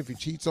old saying, if he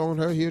cheats on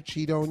her, he'll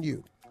cheat on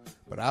you.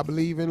 But I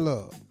believe in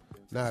love.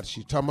 Now,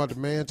 she's talking about the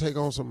man take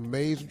on some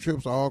amazing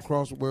trips all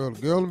across the world.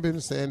 The girl has been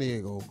to San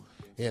Diego,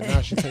 and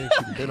now she thinks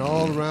she's been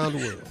all around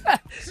the world.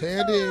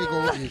 San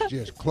Diego is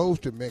just close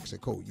to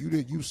Mexico.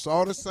 You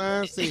saw the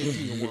sign saying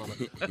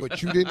Tijuana,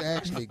 but you didn't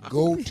actually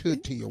go to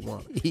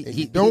Tijuana. And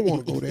you don't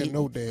want to go there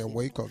no damn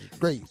way because it's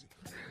crazy.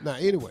 Now,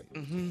 anyway,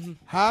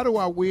 how do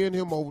I win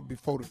him over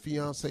before the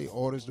fiancé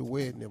orders the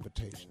wedding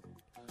invitation?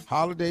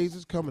 Holidays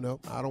is coming up.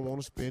 I don't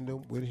want to spend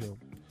them with him.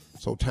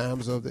 So time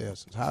is of the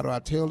essence. How do I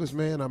tell this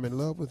man I'm in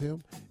love with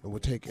him and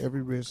will take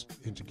every risk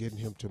into getting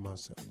him to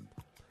myself?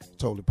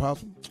 Totally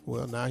possible.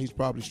 Well, now he's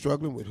probably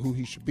struggling with who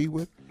he should be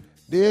with.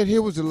 Then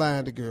here was the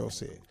line the girl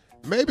said.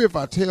 Maybe if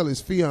I tell his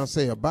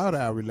fiancée about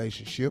our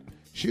relationship,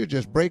 she'll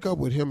just break up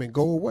with him and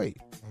go away.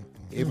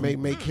 It may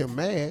make him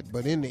mad,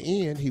 but in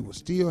the end, he will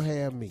still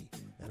have me.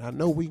 And I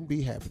know we can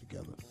be happy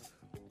together.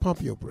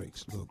 Pump your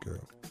brakes, little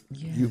girl.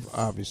 Yes. You've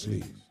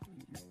obviously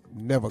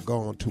never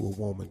gone to a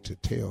woman to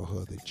tell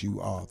her that you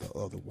are the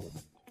other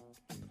woman.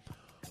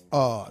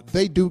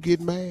 They do get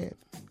mad,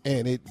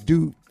 and it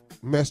do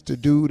mess the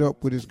dude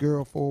up with his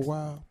girl for a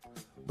while,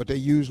 but they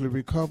usually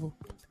recover.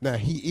 Now,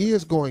 he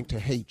is going to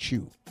hate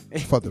you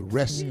for the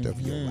rest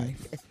of your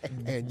life,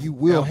 and you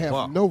will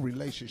have no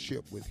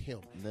relationship with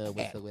him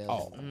at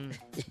all.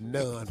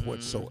 None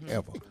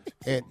whatsoever,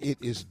 and it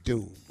is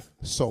doomed.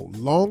 So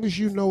long as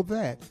you know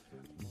that,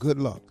 good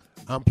luck.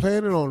 I'm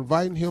planning on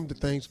inviting him to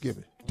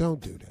Thanksgiving.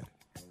 Don't do that.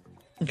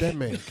 That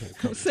man can't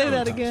come. Say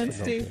that again,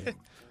 Steve.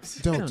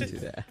 Don't do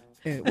that.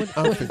 I'm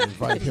finna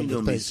invite him You're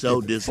to gonna be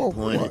so Thanksgiving. For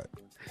disappointed. what?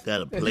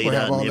 Got a They plate gonna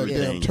out have all and that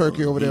everything. damn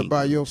turkey over there He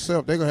by ain't-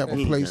 yourself. They gonna have he a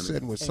ain't place gonna-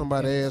 sitting with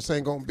somebody ass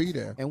ain't gonna be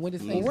there. And when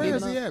it's Well, Thanksgiving where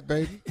is he up? at,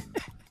 baby?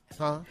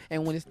 Huh?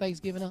 And when it's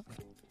Thanksgiving up?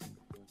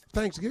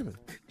 Thanksgiving.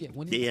 Yeah,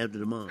 when Day after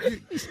tomorrow.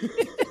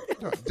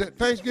 No,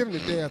 Thanksgiving the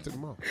day after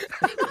tomorrow.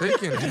 They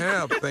can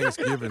have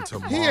Thanksgiving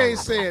tomorrow. He ain't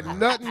said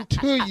nothing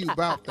to you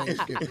about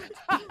Thanksgiving.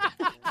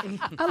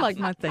 I like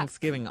my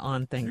Thanksgiving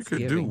on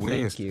Thanksgiving.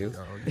 Thank you.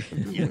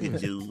 You can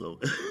do.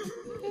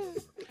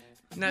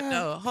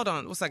 No, hold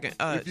on 1 second.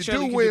 If you Shirley,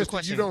 do can the Wednesday,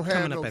 question you don't have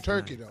coming no up at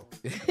turkey, 9. though.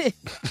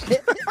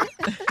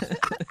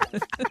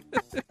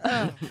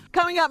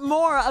 Coming up,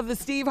 more of the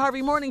Steve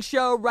Harvey Morning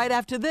Show right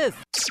after this.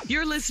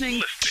 You're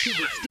listening to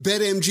the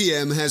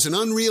BetMGM has an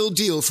unreal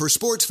deal for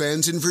sports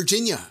fans in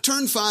Virginia.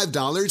 Turn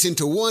 $5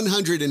 into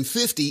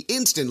 $150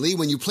 instantly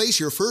when you place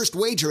your first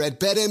wager at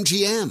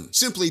BetMGM.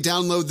 Simply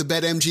download the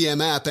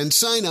BetMGM app and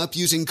sign up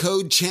using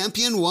code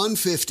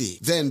Champion150.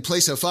 Then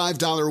place a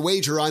 $5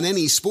 wager on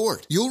any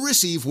sport. You'll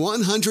receive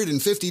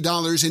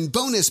 $150 in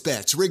bonus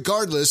bets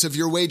regardless of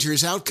your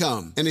wager's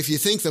outcome. And if you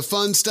think the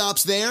fun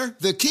stops there,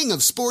 the king of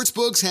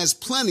sportsbooks has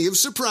plenty of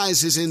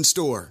surprises in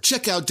store.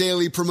 Check out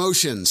daily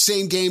promotions,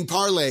 same-game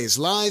parlays,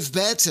 live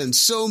bets, and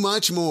so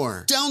much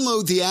more.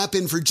 Download the app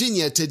in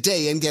Virginia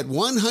today and get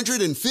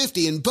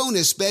 $150 in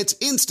bonus bets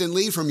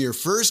instantly from your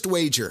first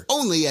wager.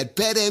 Only at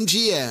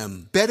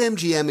BetMGM.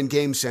 BetMGM and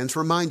GameSense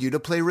remind you to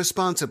play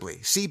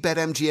responsibly. See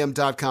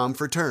BetMGM.com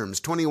for terms.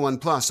 21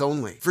 plus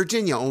only.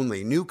 Virginia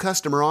only. New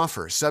customer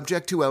offer.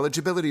 Subject to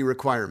eligibility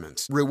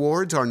requirements.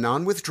 Rewards are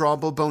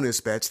non-withdrawable bonus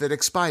bets that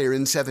expire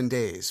in 7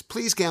 days.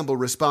 Please gamble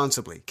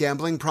responsibly.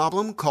 Gambling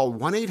problem? Call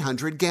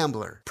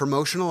 1-800-GAMBLER.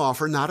 Promotional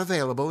offer not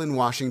available in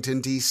Washington,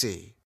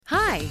 D.C.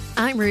 Hi,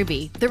 I'm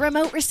Ruby, the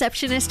remote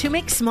receptionist who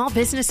makes small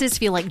businesses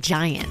feel like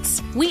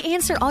giants. We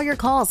answer all your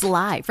calls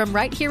live from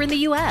right here in the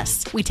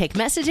U.S. We take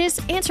messages,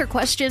 answer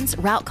questions,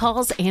 route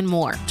calls, and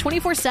more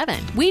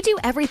 24/7. We do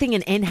everything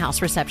an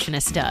in-house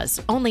receptionist does,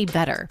 only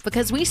better,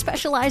 because we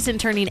specialize in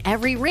turning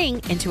every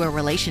ring into a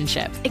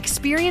relationship.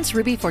 Experience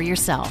Ruby for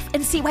yourself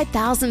and see why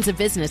thousands of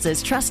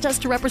businesses trust us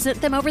to represent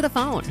them over the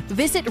phone.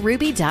 Visit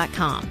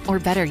Ruby.com, or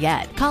better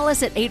yet, call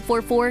us at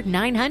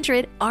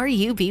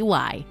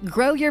 844-900-RUBY.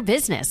 Grow your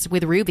business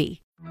with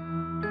Ruby.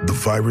 The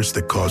virus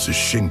that causes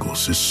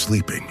shingles is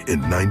sleeping in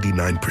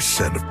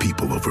 99% of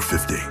people over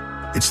 50.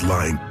 It's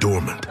lying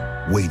dormant,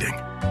 waiting,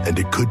 and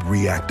it could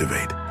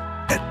reactivate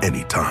at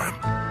any time.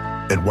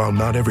 And while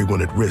not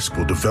everyone at risk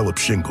will develop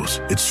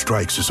shingles, it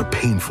strikes as a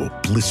painful,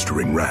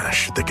 blistering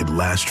rash that can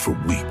last for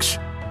weeks.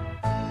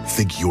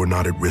 Think you're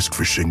not at risk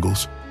for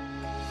shingles?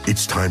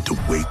 It's time to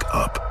wake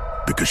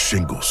up, because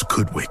shingles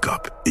could wake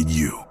up in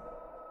you.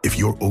 If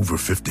you're over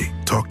 50,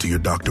 talk to your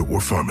doctor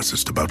or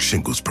pharmacist about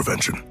shingles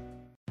prevention.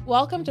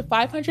 Welcome to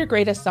 500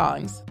 Greatest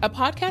Songs, a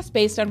podcast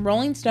based on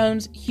Rolling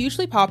Stone's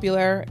hugely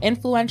popular,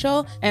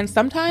 influential, and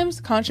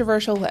sometimes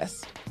controversial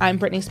list. I'm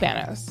Brittany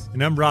Spanos.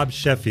 And I'm Rob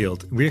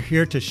Sheffield. We're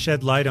here to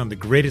shed light on the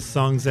greatest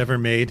songs ever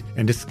made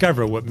and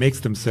discover what makes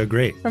them so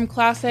great. From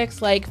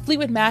classics like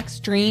Fleetwood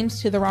Mac's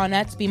Dreams to the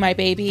Ronettes' Be My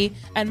Baby,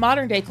 and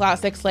modern-day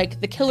classics like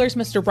The Killer's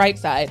Mr.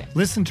 Brightside.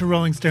 Listen to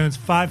Rolling Stone's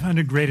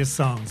 500 Greatest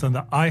Songs on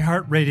the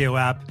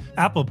iHeartRadio app,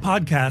 Apple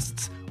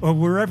Podcasts, or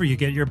wherever you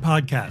get your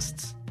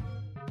podcasts.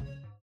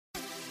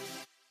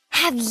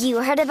 Have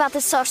you heard about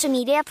the social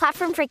media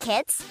platform for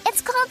kids?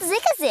 It's called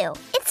Zigazoo.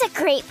 It's a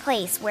great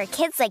place where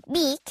kids like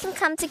me can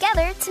come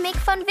together to make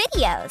fun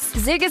videos.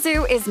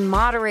 Zigazoo is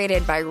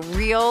moderated by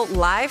real,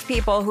 live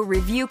people who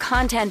review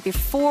content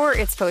before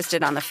it's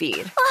posted on the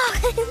feed.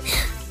 Oh,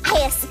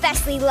 I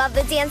especially love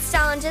the dance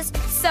challenges.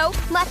 So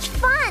much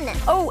fun.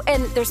 Oh,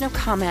 and there's no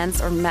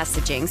comments or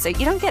messaging, so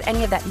you don't get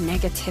any of that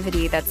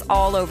negativity that's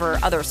all over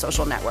other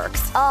social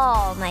networks.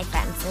 Oh, my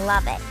friends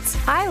love it.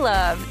 I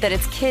love that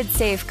it's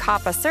kid-safe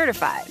COPPA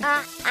certified.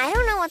 I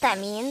don't know what that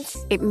means.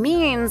 It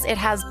means it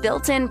has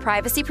built-in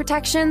privacy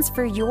protections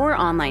for your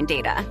online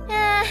data.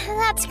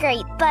 That's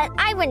great, but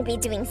I wouldn't be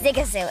doing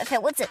Zigazoo if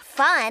it wasn't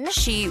fun.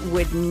 She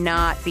would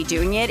not be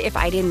doing it if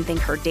I didn't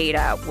think her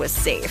data was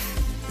safe.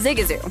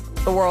 Zigazoo,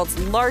 the world's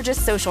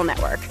largest social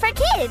network. For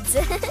kids.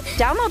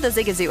 Download the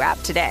Zigazoo app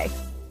today.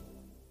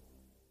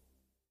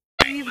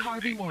 Steve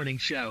Harvey Morning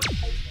Show.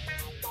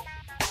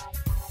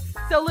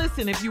 So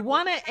listen, if you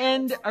want to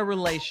end a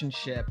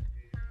relationship,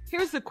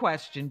 here's the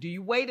question. Do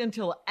you wait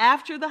until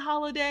after the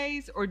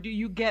holidays, or do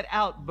you get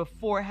out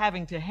before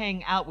having to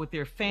hang out with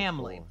your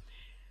family?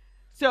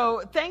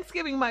 So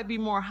Thanksgiving might be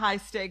more high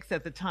stakes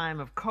at the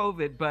time of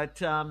COVID,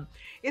 but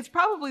it's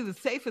probably the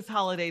safest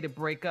holiday to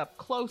break up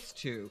close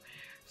to.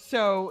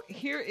 So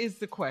here is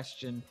the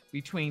question.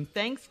 Between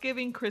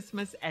Thanksgiving,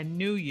 Christmas, and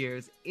New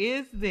Year's,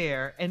 is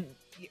there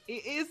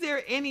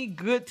any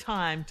good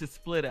time to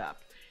split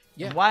up?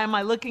 Yeah. And why am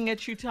I looking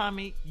at you,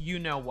 Tommy? You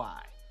know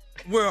why.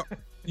 Well,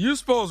 you're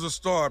supposed to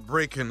start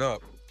breaking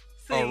up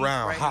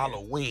around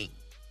Halloween.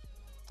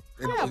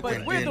 Yeah,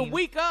 but we're the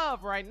week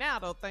of right now,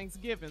 though,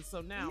 Thanksgiving,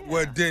 so now.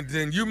 Well,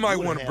 then you might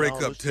want to break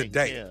up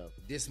today.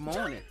 This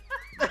morning.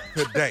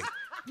 Today.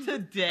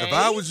 Today? If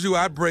I was you,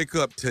 I'd break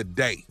up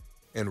today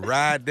and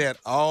ride that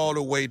all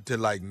the way to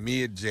like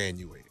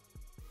mid-January.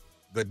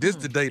 But this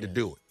is the day to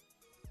do it.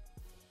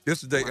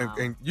 This is the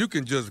day, and you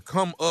can just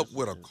come up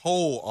with a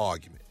cold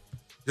argument.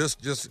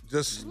 Just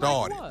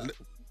start it.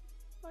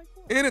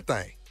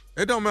 Anything.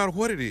 It don't matter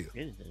what it is.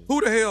 Anything.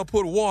 Who the hell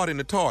put water in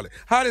the toilet?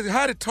 How did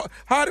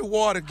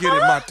water get in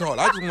my toilet?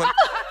 I just want.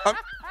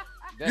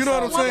 You know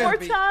what I'm saying? One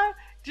more time.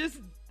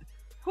 Just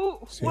who?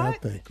 See, what? I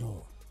think,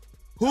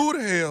 who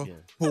the hell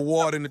put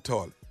water in the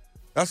toilet?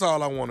 That's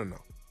all I want to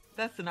know.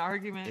 That's an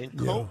argument. And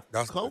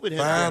That's COVID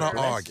has find been a an blessing.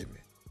 argument.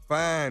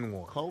 Find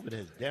one. COVID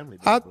has definitely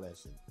been a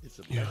blessing. It's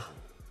a blessing.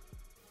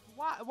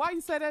 Why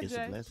you say that, It's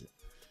Jay? a blessing.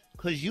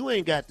 Because you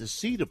ain't got to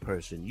see the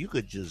person. You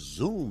could just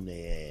Zoom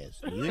their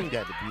ass. You ain't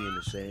got to be in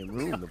the same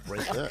room to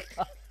break up.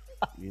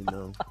 You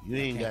know, you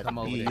ain't got to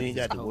be. You ain't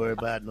got to worry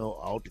about no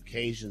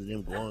altercations,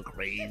 them going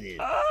crazy,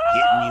 and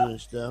hitting you and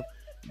stuff.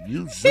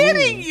 You Zoom,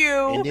 hitting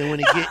you,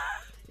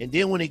 and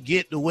then when it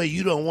get the way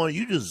you don't want it,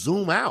 you just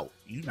zoom out.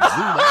 You zoom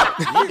out.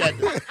 You got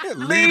to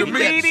lead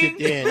meeting.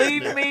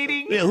 Lead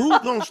meeting. Yeah, who's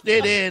gonna stay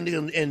there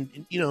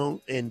and you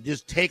know and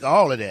just take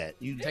all of that?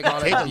 You take all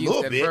take that a abuse,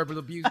 little that bit. verbal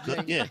abuse.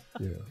 Yeah.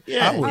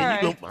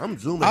 Right. I'm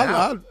zooming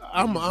out.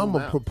 I'm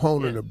a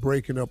proponent of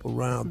breaking up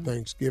around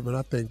Thanksgiving.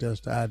 I think that's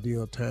the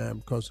ideal time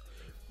because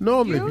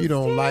normally if you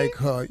don't like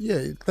her,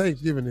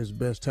 Thanksgiving is the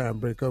best time to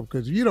break up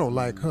because if you don't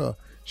like her,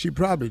 she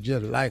probably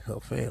just like her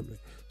family.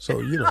 So,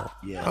 you know,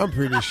 I'm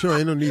pretty sure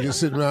ain't no need to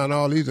sit around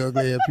all these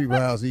ugly ass people's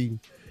house eating,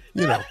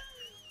 you know.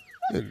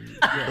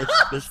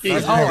 But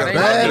Steve,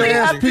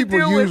 badass people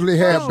usually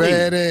have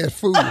badass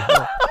food.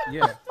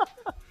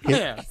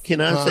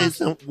 Can I say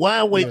something?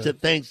 Why wait till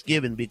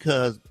Thanksgiving?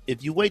 Because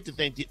if you wait till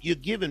Thanksgiving, you're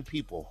giving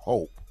people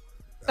hope.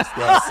 That's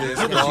what I said.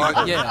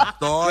 Start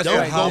don't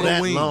go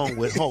Halloween. that long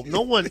with hope.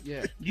 No one.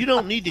 You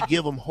don't need to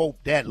give them hope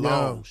that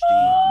long,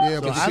 Steve. Yeah,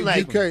 so but I see,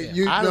 like.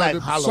 I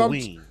like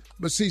Halloween.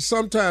 But see,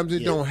 sometimes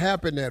it don't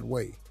happen that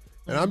way.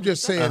 And I'm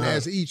just saying,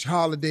 as each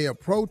holiday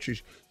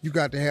approaches, you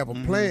got to have a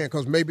plan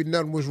because maybe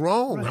nothing was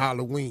wrong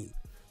Halloween.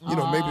 You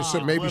know, maybe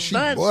she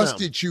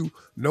busted you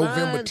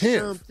November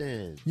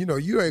 10th. You know,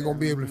 you ain't gonna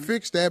be able to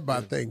fix that by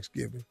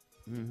Thanksgiving.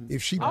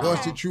 If she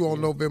busted you on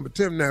November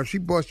 10th, now if she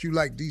bust you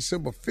like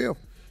December 5th,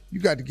 you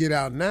got to get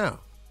out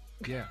now.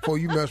 Yeah. Before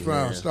you mess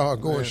around and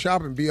start going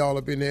shopping, be all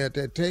up in there at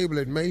that table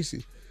at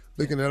Macy's,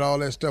 looking at all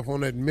that stuff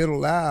on that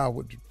middle aisle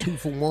with the 2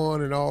 for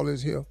 $1 and all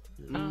this here.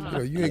 You know,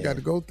 you ain't got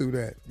to go through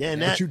that.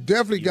 But you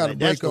definitely got to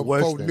break up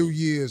before New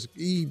Year's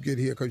Eve get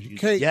here because you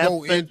can't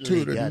go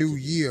into the new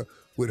year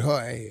with her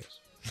ass.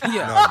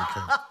 Yeah. No, you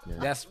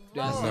can't. That's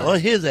or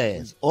his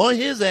ass. Or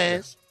his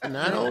ass.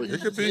 Not only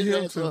it could be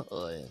him too.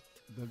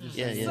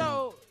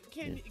 So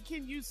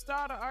can you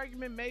start an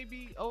argument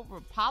maybe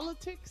over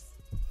politics?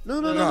 No.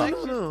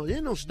 There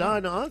ain't no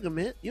starting an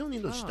argument. You don't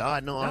need no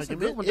starting no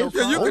argument. You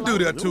can do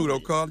that too, though,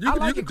 Carl.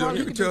 You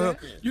can tell her,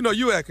 you know,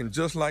 you acting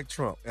just like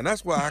Trump, and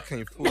that's why I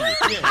can't fool with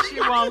you. She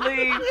won't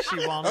leave.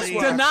 She won't That's leave.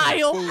 why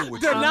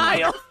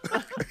Denial.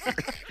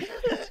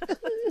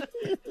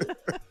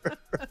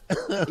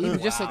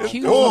 Even just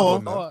accuse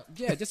her,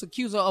 just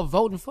accuse her of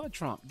voting for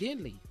Trump,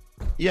 didn't he?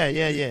 Yeah.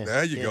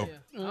 There you go.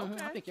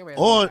 I think your ass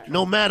Or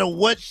no matter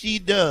what she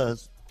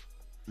does,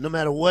 no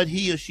matter what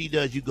he or she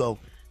does, you go,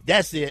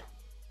 that's it.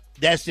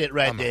 That's it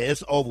right there.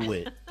 It's over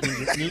with.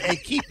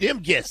 And keep them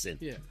guessing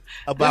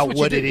about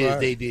what it is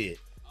they did.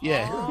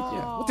 Yeah.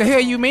 What the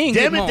hell you mean?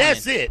 Damn it,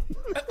 that's it.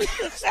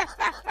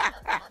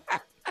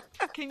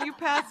 Can you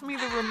pass me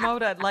the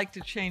remote? I'd like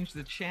to change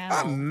the channel.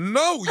 I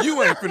know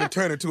you ain't finna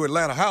turn into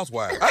Atlanta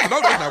Housewives. I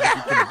know that's not what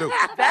you finna do.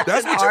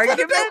 That's what you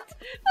argument? finna do.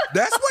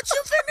 That's what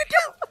you finna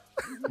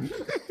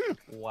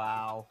do.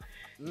 Wow.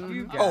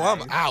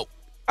 I'm out.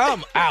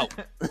 I'm out.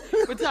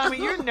 But Tommy,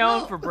 you're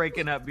known for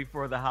breaking up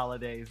before the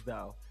holidays,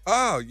 though.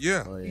 Oh,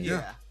 yeah.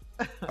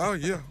 Oh,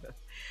 yeah.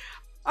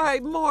 All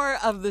right, more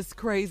of this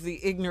crazy,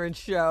 ignorant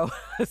show,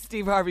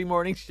 Steve Harvey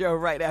Morning Show,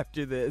 right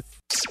after this.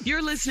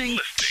 You're listening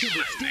to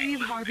the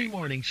Steve Harvey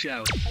Morning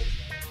Show.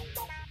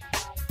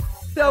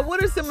 So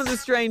what are some of the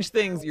strange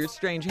things, your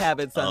strange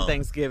habits on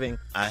Thanksgiving?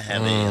 I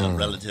have a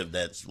relative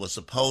that was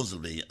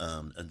supposedly,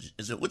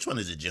 which one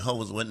is it,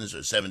 Jehovah's Witness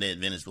or Seventh-day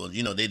Adventist? Well,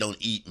 you know, they don't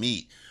eat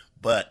meat.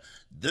 But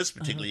this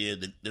particular year,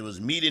 there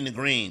was meat in the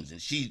greens, and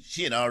she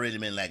had already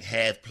been like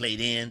half plate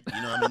in.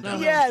 You know what I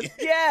mean?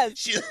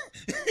 Yes.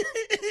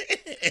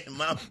 And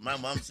my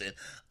mom said,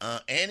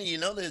 Annie, you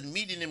know there's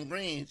meat in them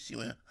greens. She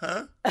went,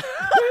 huh?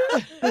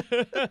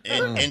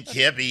 and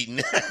kept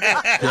eating.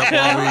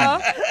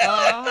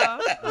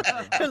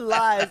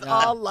 Lies,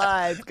 all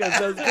lies, because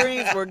those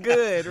greens were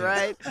good,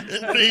 right?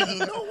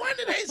 No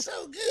wonder they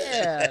so good.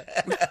 Yeah.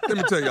 Let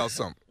me tell y'all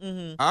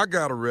something. I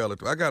got a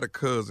relative. I got a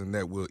cousin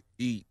that will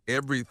eat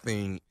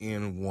everything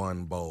in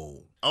one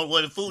bowl. Oh,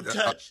 well, the food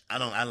touch.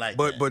 I like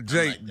that. But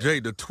Jay,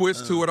 the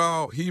twist to it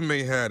all, he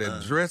may have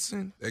that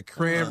dressing, that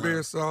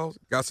cranberry sauce,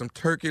 got some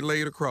turkey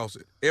laid across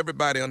it.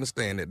 Everybody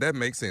understand that. That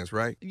makes sense,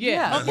 right?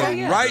 Yeah. But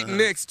right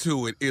next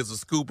to it is a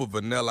scoop of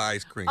vanilla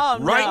ice cream. Oh,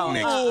 right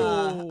next to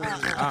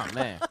it. Oh,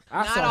 man.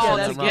 Not all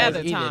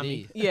together,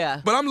 Tommy.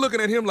 Yeah. But I'm looking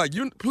at him like,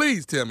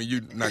 please tell me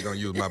you're not going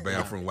to use my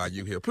bathroom while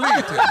you're here. Please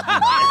tell me you're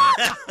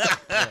not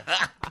going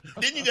to.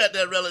 Then you got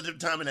that relative,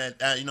 Tommy, that,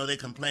 they're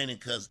complaining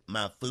because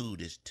my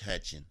food is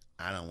touching.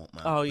 I don't want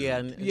my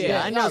food.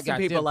 Yeah. I know some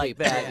people like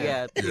that.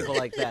 Yeah, people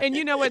like that. And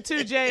you know what,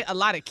 too, Jay? A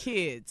lot of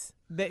kids,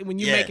 when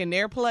you're making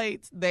their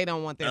plates, they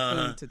don't want their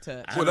food to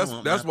touch.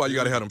 Well, that's why you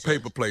got to have them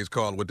paper plates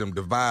called with them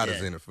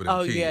dividers in it for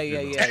them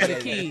kids. For the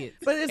kids.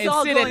 But it's and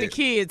all sit at the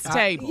kids'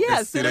 table.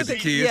 Yeah, sit at the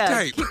kids'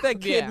 table. Keep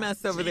that kid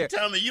mess over there.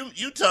 Tommy,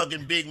 you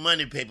talking big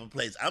money paper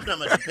plates. I'm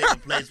talking about the paper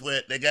plates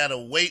where they got a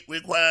weight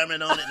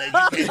requirement on it.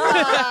 Like you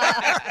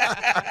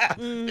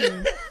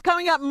can't...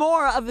 Coming up,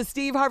 more of the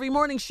Steve Harvey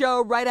Morning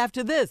Show right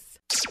after this.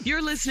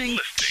 You're listening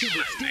to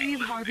the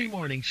Steve Harvey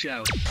Morning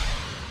Show.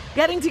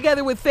 Getting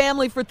together with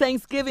family for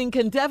Thanksgiving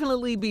can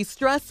definitely be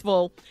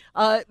stressful.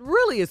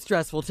 Really a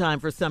stressful time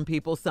for some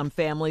people, some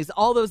families.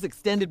 All those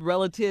extended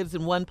relatives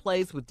in one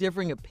place with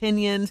differing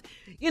opinions.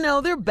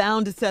 They're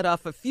bound to set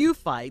off a few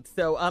fights.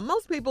 So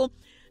most people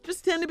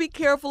just tend to be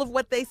careful of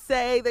what they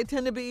say. They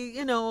tend to be,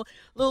 a little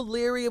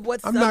leery of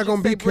what I'm not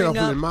going to be careful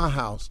up. in my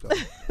house, though.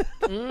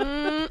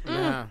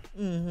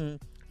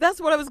 That's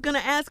what I was going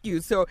to ask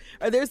you. So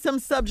are there some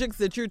subjects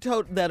that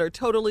that are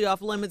totally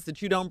off limits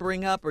that you don't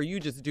bring up, or you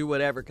just do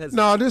whatever?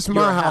 No, this is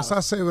my house. I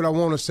say what I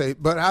want to say.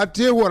 But I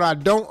tell you what I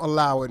don't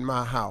allow in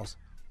my house.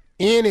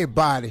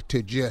 Anybody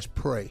to just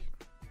pray.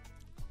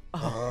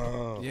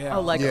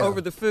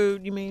 Over the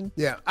food, you mean?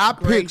 Yeah, I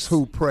picks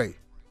who pray.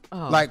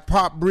 Like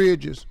Pop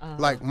Bridges,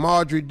 like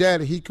Marjorie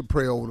Daddy, he could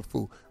pray over the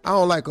food. I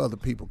don't like other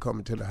people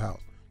coming to the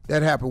house.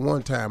 That happened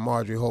one time.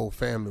 Marjorie's whole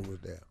family was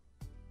there.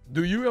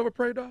 Do you ever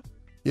pray, Doc?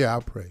 Yeah,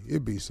 I pray.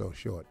 It'd be so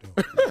short,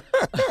 though.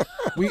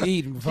 We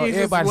eating before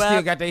everybody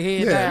still got their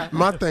head down.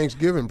 My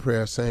Thanksgiving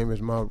prayer same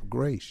as my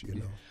grace,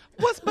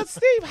 But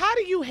Steve, how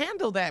do you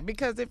handle that?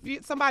 Because if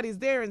somebody's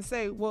there and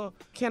say, "Well,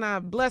 can I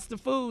bless the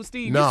food?"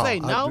 Steve, you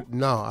say no.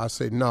 I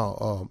say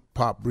no.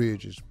 Pop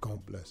Bridges gonna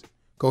bless it.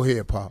 Go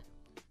ahead, Pop,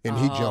 and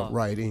he jumped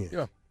right in.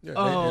 Yeah.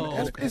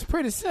 It's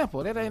pretty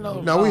simple. That ain't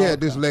no. Now we had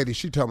this lady.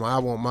 She told me, "I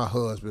want my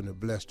husband to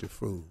bless the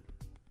food."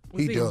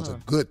 He does a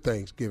good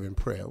Thanksgiving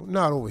prayer.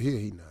 Not over here,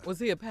 he not. Was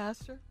he a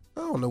pastor? I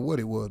don't know what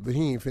it was, but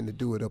he ain't finna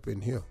do it up in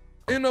here.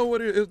 You know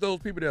what it is? Those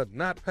people that are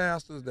not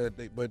pastors,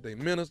 but they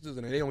ministers,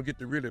 and they don't get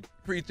to really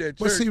preach at church.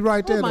 But see,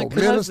 right there, though,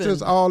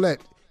 ministers, all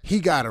that, he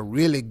got a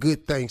really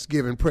good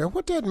Thanksgiving prayer.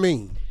 What that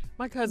mean?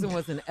 My cousin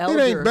was an elder.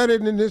 It ain't better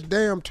than this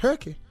damn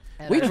turkey.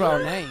 We draw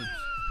names.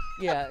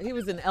 Yeah, he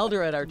was an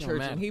elder at our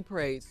church, and he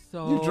prayed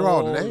so long. You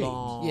draw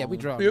names. Yeah, we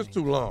draw names. It's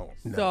too long.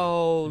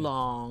 So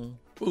long.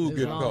 Food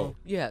getting cold.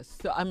 Yes,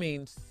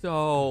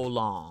 so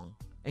long.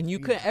 And you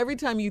could every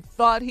time you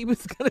thought he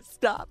was going to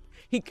stop,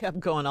 he kept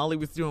going. All he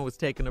was doing was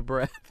taking a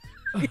breath.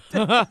 You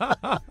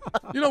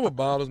know what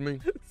bothers me?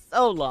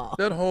 So long.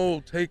 That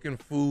whole taking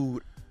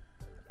food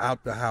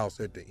out the house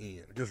at the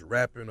end, just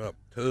wrapping up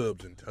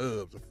tubs and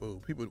tubs of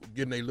food. People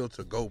getting their little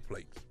to-go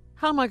plates.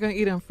 How am I going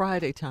to eat on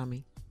Friday,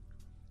 Tommy?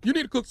 You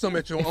need to cook something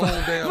at your own damn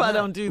house. If I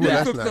don't do that. You need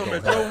to cook something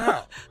at your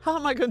house. How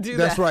am I going to do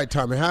that? That's right,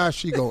 Tommy. How is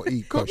she going to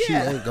eat? Because she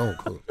ain't going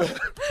to cook.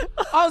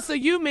 Oh, so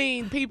you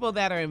mean people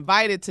that are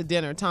invited to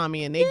dinner,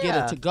 Tommy, and they get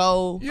a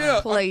to-go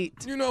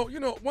plate?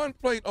 One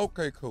plate,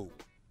 okay, cool.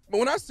 But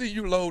when I see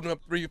you loading up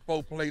 3 or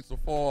 4 plates of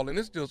foil, and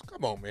it's just,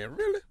 come on, man,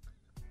 really?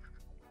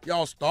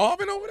 Y'all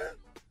starving over there?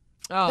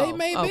 Oh, they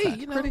may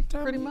be,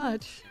 pretty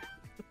much.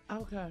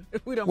 Okay.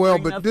 We don't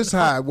but this is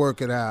how it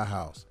work at our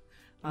house.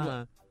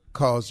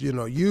 Because,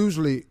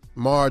 usually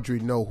Marjorie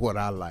know what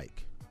I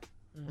like.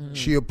 Mm-hmm.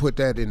 She'll put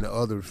that in the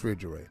other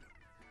refrigerator.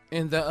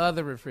 In the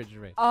other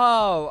refrigerator.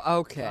 Oh,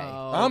 okay.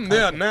 I'm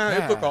there now.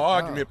 It took an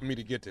argument for me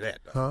to get to that.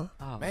 Huh?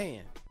 Oh,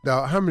 man.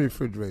 Now, how many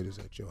refrigerators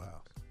at your house?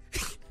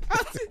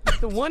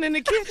 The one in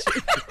the kitchen.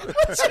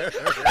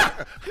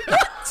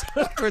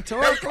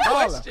 Rhetorical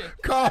question.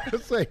 Carla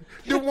say,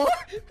 the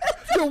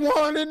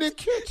one in the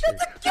kitchen.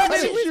 How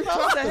many we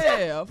supposed to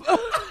have?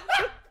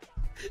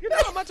 You know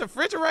how much a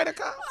refrigerator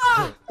costs?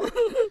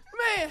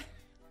 Man,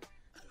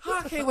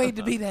 I can't wait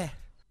to be there.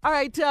 All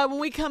right, when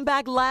we come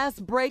back,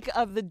 last break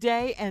of the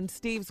day and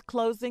Steve's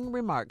closing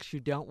remarks.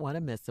 You don't want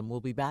to miss them. We'll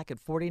be back at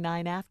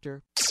 49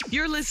 after.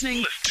 You're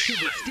listening to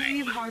the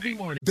Steve Harvey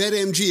Morning.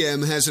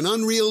 BetMGM has an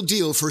unreal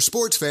deal for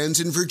sports fans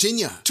in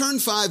Virginia. Turn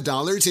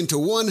 $5 into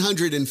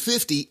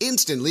 $150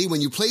 instantly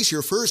when you place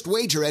your first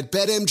wager at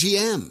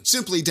BetMGM.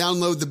 Simply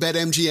download the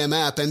BetMGM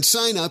app and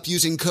sign up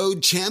using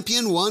code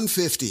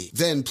Champion150.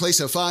 Then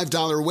place a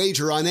 $5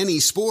 wager on any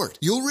sport.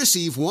 You'll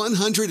receive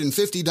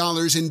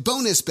 $150 in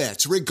bonus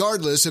bets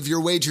regardless regardless of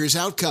your wager's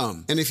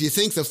outcome. And if you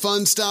think the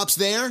fun stops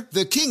there,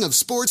 the King of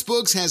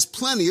Sportsbooks has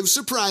plenty of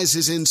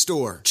surprises in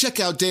store. Check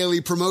out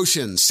daily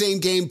promotions,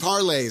 same-game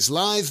parlays,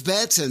 live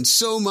bets, and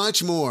so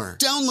much more.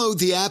 Download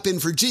the app in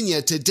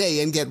Virginia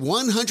today and get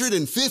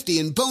 $150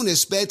 in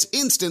bonus bets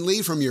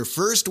instantly from your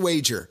first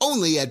wager.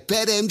 Only at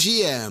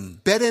BetMGM.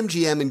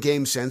 BetMGM and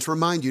GameSense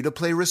remind you to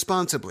play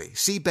responsibly.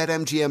 See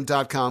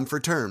BetMGM.com for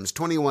terms.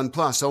 21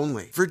 plus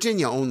only.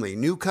 Virginia only.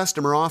 New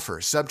customer offer.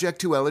 Subject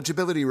to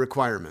eligibility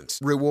requirements.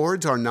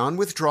 Rewards are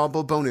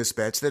non-withdrawable bonus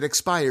bets that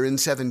expire in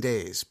 7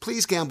 days.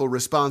 Please gamble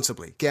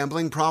responsibly.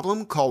 Gambling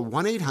problem? Call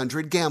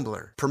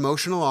 1-800-GAMBLER.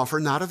 Promotional offer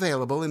not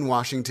available in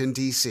Washington,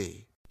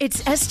 D.C.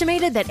 It's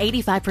estimated that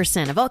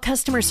 85% of all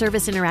customer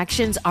service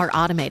interactions are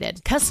automated.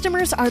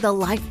 Customers are the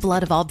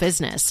lifeblood of all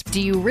business.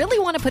 Do you really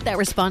want to put that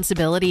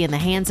responsibility in the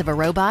hands of a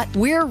robot?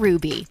 We're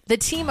Ruby, the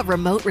team of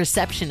remote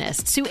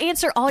receptionists who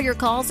answer all your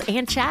calls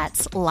and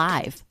chats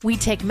live. We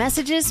take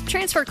messages,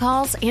 transfer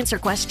calls, answer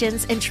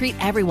questions, and treat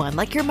everyone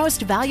like your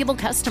most valuable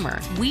customer.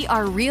 We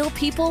are real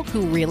people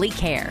who really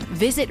care.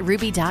 Visit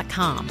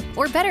Ruby.com.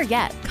 Or better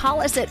yet,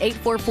 call us at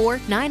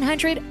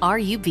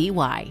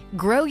 844-900-RUBY.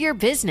 Grow your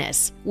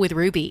business with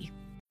Ruby.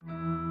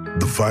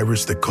 The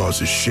virus that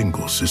causes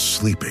shingles is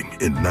sleeping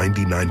in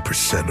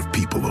 99% of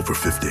people over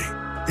 50.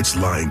 It's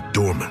lying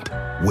dormant,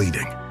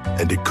 waiting,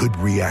 and it could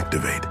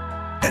reactivate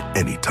at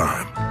any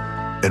time.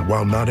 And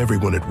while not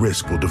everyone at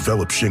risk will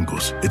develop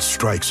shingles, it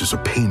strikes as a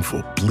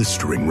painful,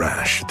 blistering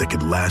rash that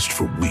can last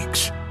for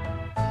weeks.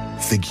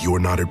 Think you're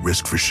not at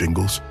risk for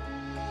shingles?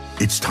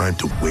 It's time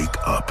to wake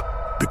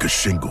up, because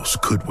shingles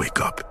could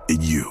wake up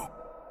in you.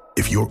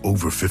 If you're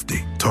over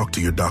 50, talk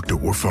to your doctor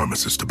or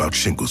pharmacist about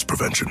shingles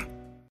prevention.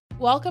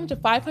 Welcome to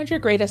 500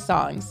 Greatest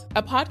Songs,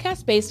 a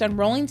podcast based on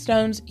Rolling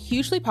Stone's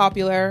hugely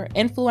popular,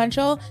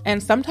 influential,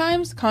 and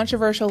sometimes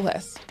controversial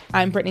list.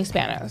 I'm Brittany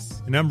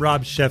Spanos. And I'm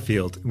Rob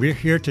Sheffield. We're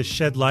here to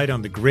shed light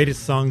on the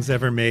greatest songs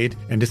ever made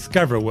and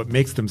discover what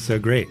makes them so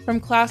great. From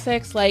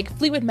classics like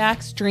Fleetwood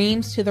Mac's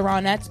Dreams to the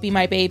Ronettes' Be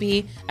My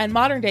Baby, and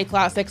modern-day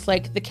classics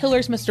like The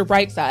Killer's Mr.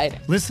 Brightside.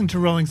 Listen to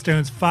Rolling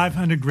Stone's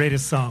 500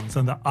 Greatest Songs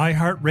on the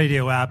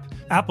iHeartRadio app,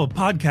 Apple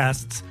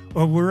Podcasts,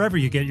 or wherever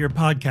you get your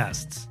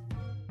podcasts.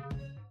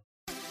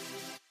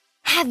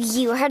 Have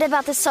you heard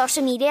about the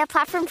social media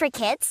platform for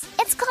kids?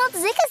 It's called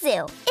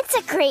Zigazoo. It's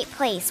a great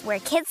place where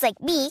kids like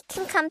me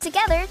can come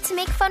together to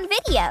make fun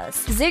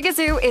videos.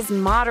 Zigazoo is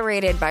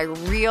moderated by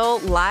real,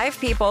 live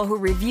people who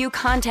review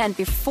content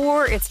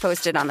before it's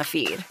posted on the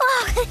feed.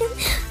 Oh,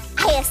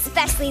 I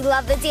especially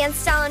love the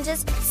dance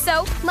challenges.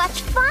 So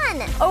much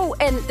fun. Oh,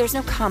 and there's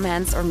no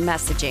comments or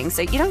messaging,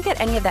 so you don't get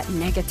any of that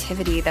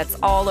negativity that's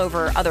all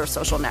over other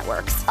social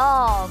networks.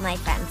 All my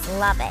friends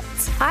love it.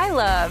 I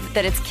love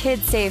that it's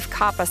kid-safe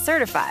COPPA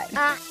certified.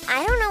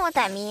 I don't know what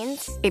that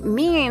means. It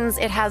means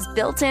it has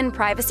built-in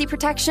privacy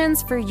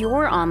protections for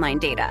your online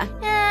data.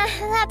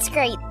 That's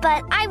great,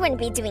 but I wouldn't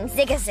be doing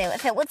Zigazoo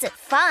if it wasn't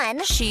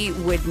fun. She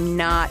would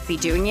not be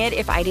doing it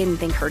if I didn't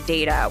think her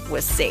data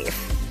was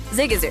safe.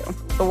 Zigazoo,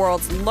 the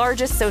world's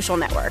largest social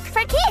network.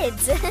 For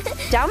kids!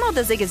 Download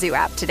the Zigazoo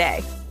app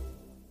today.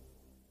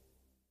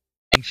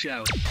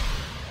 Show.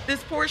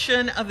 This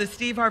portion of the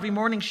Steve Harvey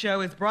Morning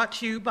Show is brought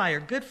to you by our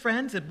good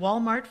friends at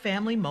Walmart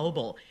Family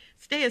Mobile.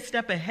 Stay a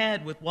step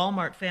ahead with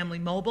Walmart Family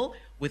Mobile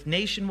with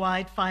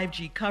nationwide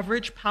 5G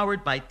coverage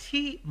powered by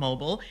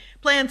T-Mobile.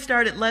 Plans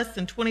start at less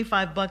than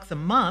 $25 a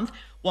month.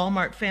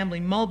 Walmart Family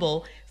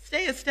Mobile,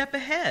 stay a step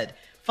ahead.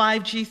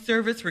 5G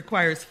service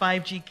requires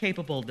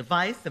 5G-capable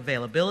device.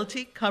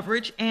 Availability,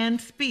 coverage,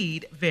 and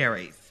speed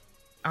varies.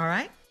 All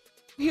right?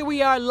 Here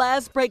we are,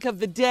 last break of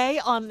the day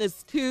on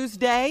this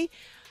Tuesday.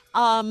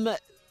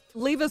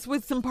 Leave us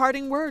with some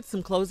parting words,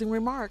 some closing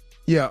remarks.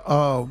 Yeah,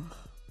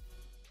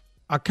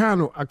 I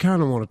kind of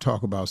want to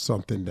talk about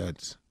something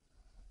that's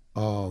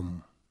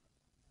on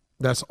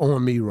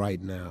me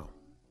right now.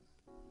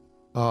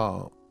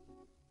 I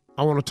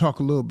want to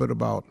talk a little bit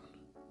about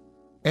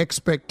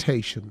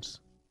expectations.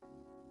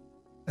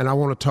 And I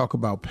want to talk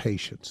about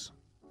patience.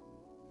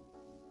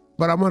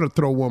 But I'm going to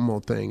throw one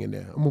more thing in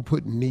there. I'm going to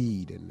put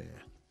need in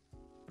there.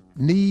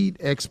 Need,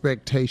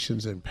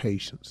 expectations, and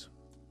patience.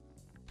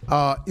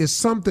 It's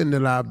something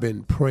that I've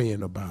been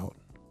praying about,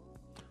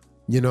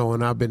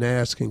 and I've been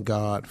asking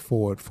God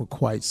for it for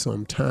quite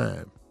some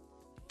time.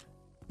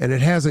 And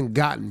it hasn't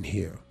gotten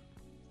here.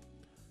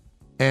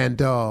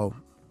 And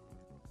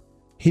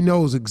He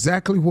knows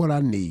exactly what I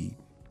need.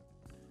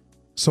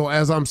 So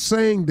as I'm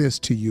saying this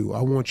to you,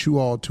 I want you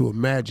all to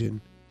imagine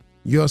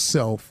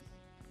yourself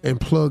and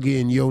plug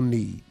in your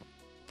need.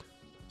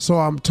 So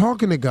I'm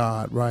talking to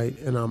God, right?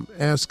 And I'm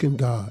asking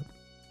God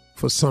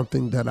for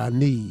something that I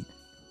need.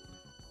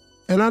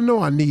 And I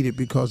know I need it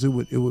because it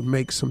would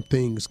make some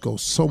things go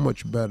so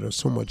much better,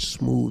 so much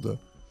smoother,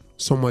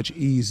 so much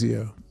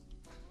easier.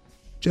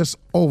 Just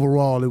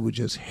overall, it would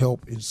just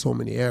help in so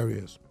many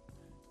areas.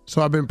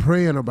 So I've been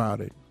praying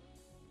about it.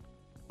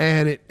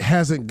 And it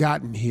hasn't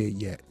gotten here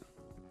yet.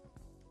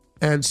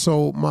 And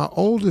so my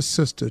oldest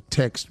sister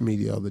texted me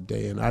the other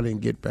day, and I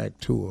didn't get back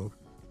to her.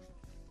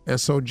 And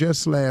so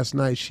just last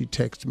night, she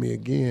texted me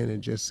again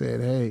and just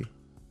said, hey,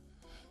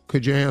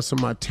 could you answer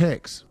my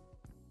text?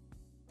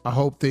 I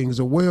hope things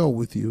are well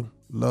with you.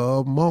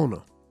 Love,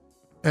 Mona.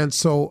 And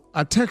so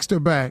I texted her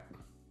back,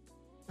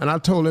 and I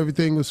told her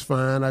everything was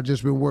fine. I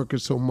just been working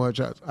so much.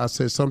 I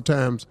said,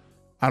 sometimes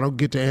I don't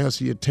get to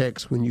answer your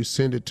text when you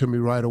send it to me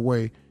right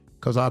away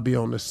because I'll be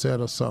on the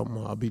set or something,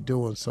 or I'll be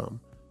doing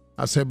something.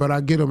 I said, but I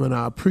get them and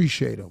I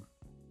appreciate them.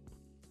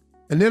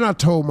 And then I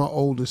told my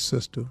oldest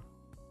sister,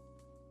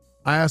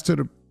 I asked her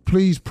to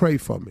please pray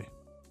for me.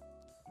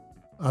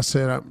 I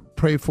said, I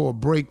pray for a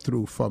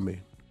breakthrough for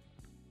me.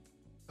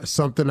 It's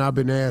something I've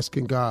been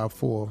asking God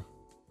for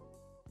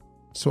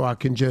so I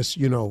can just,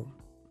 relax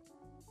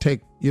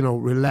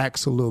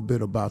a little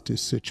bit about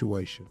this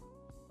situation.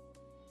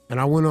 And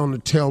I went on to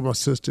tell my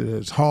sister that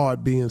it's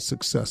hard being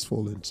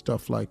successful and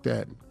stuff like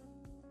that.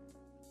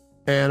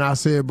 And I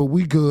said, but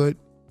we good.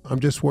 I'm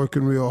just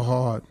working real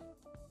hard.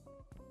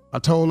 I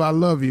told her I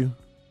love you.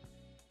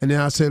 And then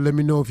I said, let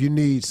me know if you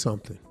need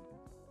something.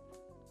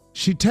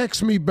 She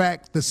texted me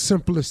back the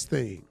simplest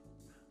thing.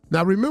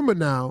 Now, remember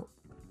now,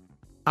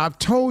 I've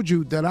told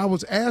you that I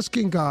was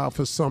asking God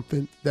for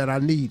something that I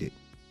needed.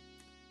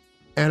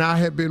 And I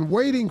had been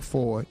waiting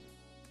for it.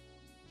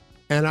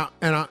 And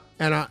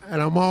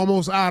I'm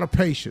almost out of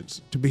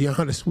patience, to be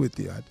honest with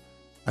you.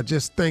 I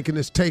just thinking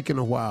it's taking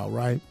a while,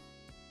 right?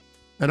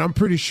 And I'm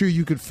pretty sure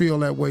you could feel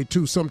that way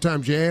too.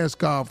 Sometimes you ask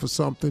God for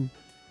something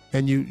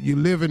and you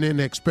living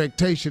in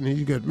expectation and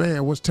you go,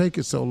 man, what's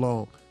taking so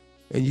long?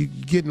 And you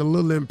getting a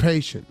little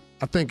impatient.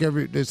 I think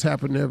this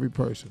happened to every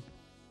person.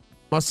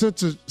 My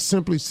sister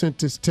simply sent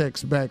this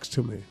text back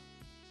to me.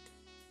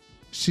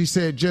 She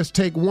said, just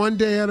take one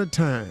day at a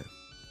time.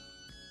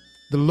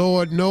 The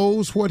Lord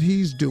knows what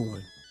he's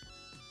doing.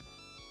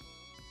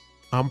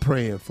 I'm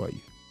praying for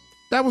you.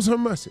 That was her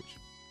message.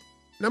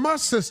 Now, my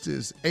sister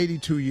is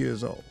 82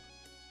 years old.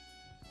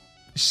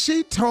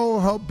 She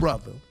told her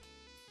brother,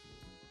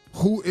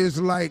 who is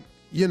like,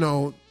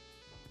 the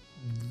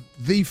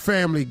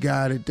family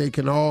guy that they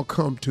can all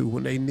come to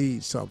when they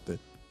need something.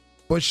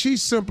 But she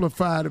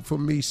simplified it for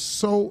me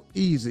so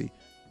easy.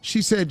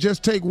 She said,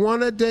 just take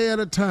one a day at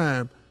a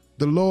time.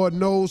 The Lord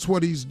knows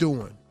what he's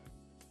doing.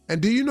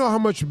 And do you know how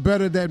much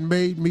better that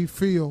made me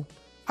feel?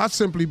 I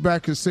simply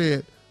back and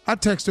said, I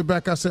texted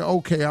back, I said,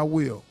 okay, I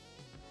will.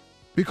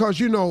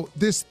 Because,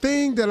 this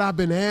thing that I've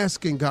been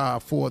asking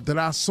God for that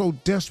I so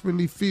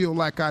desperately feel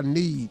like I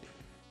need,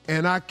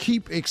 and I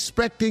keep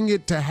expecting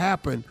it to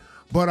happen,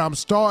 but I'm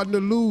starting to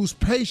lose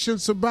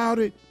patience about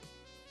it.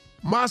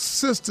 My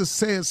sister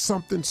said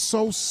something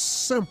so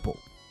simple.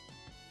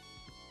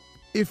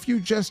 If you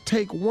just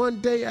take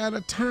one day at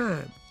a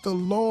time, the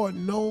Lord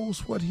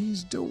knows what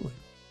he's doing.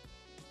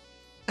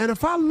 And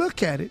if I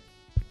look at it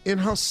in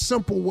her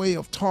simple way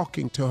of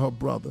talking to her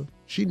brother,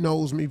 she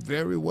knows me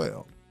very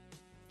well.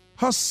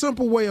 Her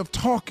simple way of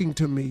talking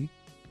to me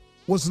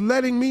was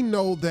letting me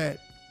know that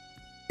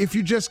if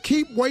you just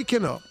keep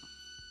waking up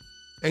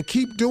and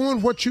keep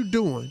doing what you're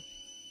doing,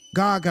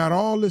 God got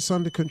all this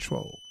under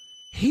control.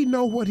 He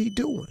know what he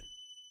doing.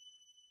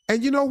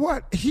 And you know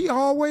what? He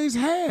always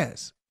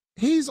has.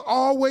 He's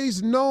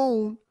always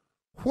known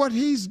what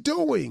he's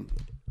doing.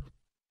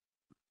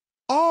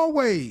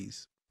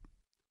 Always.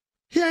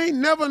 He ain't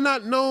never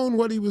not known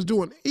what he was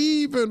doing.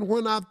 Even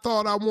when I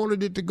thought I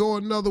wanted it to go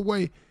another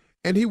way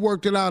and he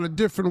worked it out a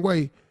different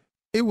way,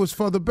 it was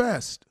for the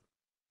best.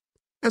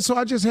 And so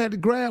I just had to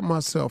grab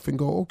myself and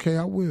go, okay,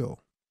 I will.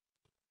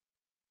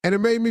 And it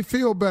made me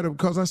feel better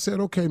because I said,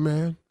 okay,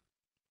 man,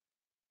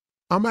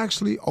 I'm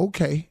actually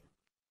okay.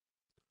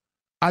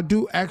 I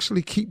do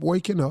actually keep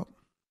waking up.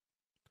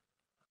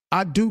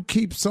 I do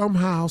keep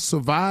somehow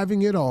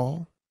surviving it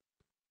all.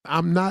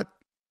 I'm not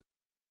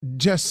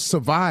just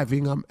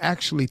surviving, I'm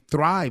actually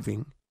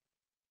thriving.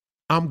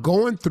 I'm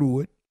going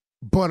through it,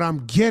 but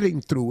I'm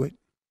getting through it.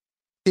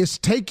 It's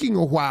taking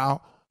a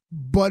while,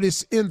 but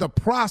it's in the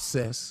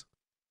process.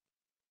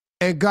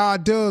 And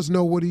God does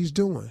know what he's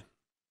doing.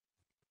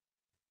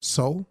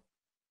 So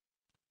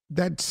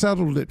that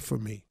settled it for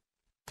me.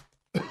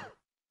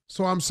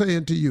 So I'm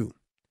saying to you,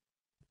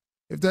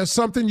 if there's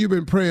something you've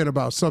been praying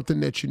about, something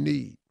that you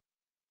need,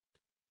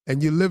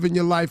 and you're living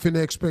your life in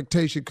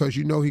expectation because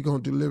you know he's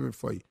going to deliver it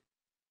for you,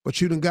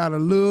 but you done got a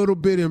little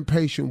bit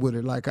impatient with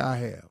it like I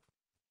have,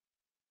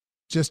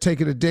 just take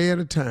it a day at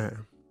a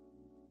time.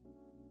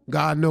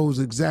 God knows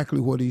exactly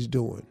what he's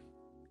doing.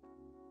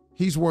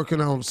 He's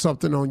working on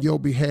something on your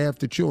behalf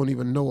that you don't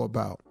even know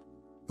about.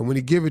 And when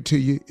he give it to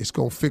you, it's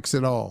going to fix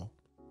it all.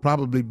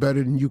 Probably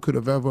better than you could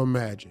have ever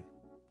imagined.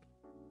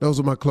 Those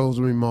are my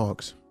closing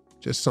remarks.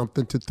 Just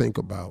something to think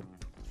about.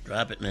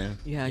 Drop it, man.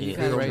 Yeah, you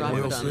got to drop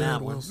it on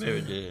that one.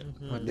 Very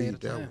good. One day at a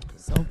time.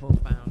 So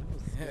profound.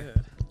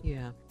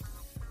 Yeah.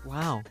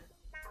 Wow.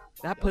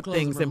 That put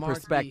things in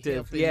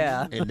perspective.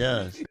 Yeah. It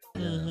does.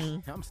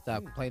 I'm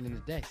stop complaining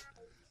today.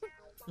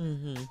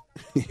 Mm-hmm.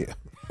 Yeah.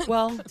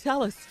 Well,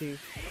 tell us,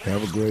 Steve.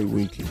 Have a great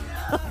weekend.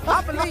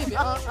 I believe it.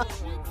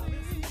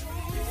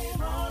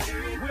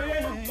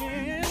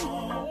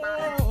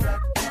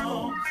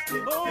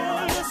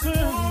 Oh,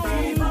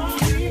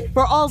 listen,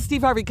 For all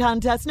Steve Harvey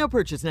contests, no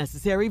purchase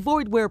necessary,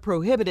 void where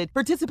prohibited.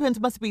 Participants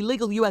must be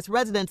legal U.S.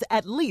 residents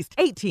at least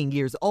 18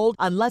 years old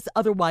unless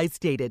otherwise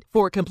stated.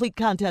 For complete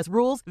contest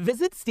rules,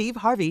 visit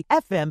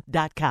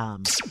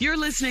SteveHarveyFM.com. You're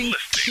listening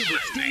to the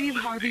Steve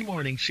Harvey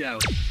Morning Show.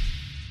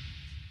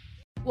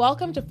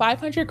 Welcome to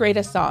 500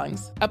 Greatest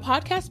Songs, a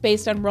podcast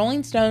based on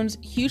Rolling Stone's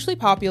hugely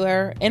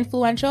popular,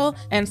 influential,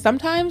 and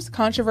sometimes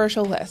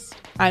controversial list.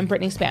 I'm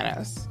Brittany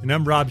Spanos. And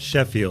I'm Rob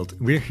Sheffield.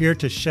 We're here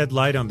to shed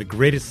light on the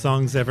greatest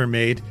songs ever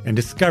made and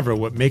discover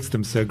what makes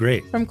them so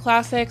great. From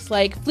classics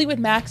like Fleetwood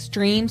Mac's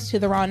Dreams to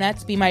the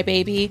Ronettes' Be My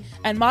Baby,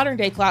 and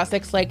modern-day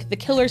classics like The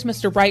Killers'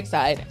 Mr.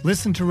 Brightside.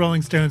 Listen to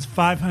Rolling Stone's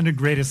 500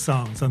 Greatest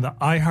Songs on the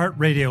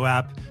iHeartRadio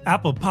app,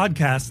 Apple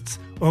Podcasts,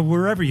 or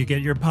wherever you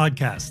get your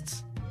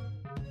podcasts.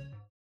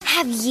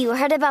 Have you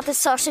heard about the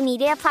social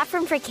media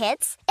platform for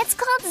kids? It's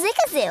called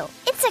Zigazoo.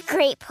 It's a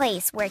great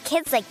place where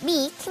kids like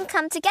me can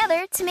come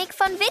together to make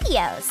fun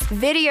videos.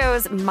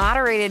 Videos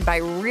moderated by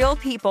real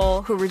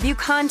people who review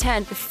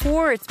content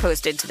before it's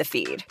posted to the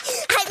feed.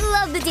 I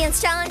love the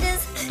dance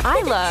challenges.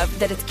 I love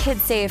that it's Kid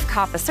Safe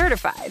COPPA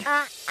certified.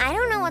 I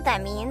don't know what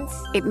that means.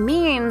 It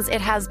means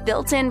it has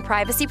built-in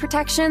privacy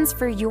protections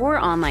for your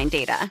online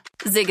data.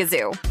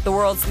 Zigazoo, the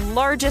world's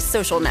largest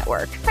social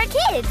network. For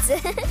kids.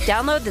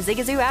 Download the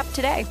Zigazoo app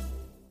today.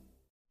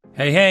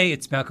 Hey,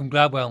 it's Malcolm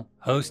Gladwell,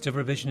 host of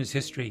Revisionist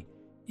History.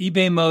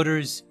 eBay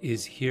Motors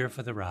is here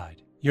for the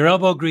ride. Your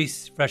elbow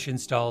grease, fresh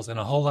installs, and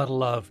a whole lot of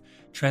love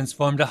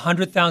transformed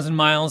 100,000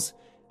 miles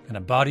and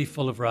a body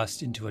full of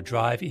rust into a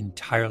drive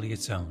entirely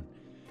its own.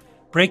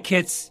 Brake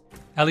kits,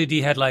 LED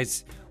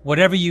headlights,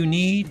 whatever you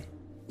need,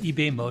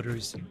 eBay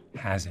Motors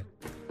has it.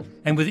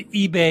 And with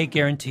eBay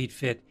Guaranteed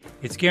Fit,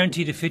 it's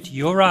guaranteed to fit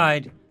your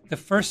ride the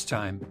first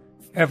time,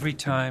 every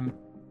time,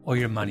 or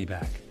your money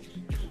back.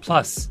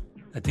 Plus,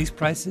 at these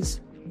prices,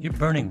 you're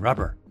burning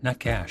rubber, not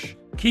cash.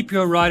 Keep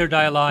your ride or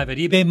die alive at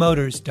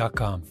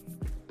ebaymotors.com.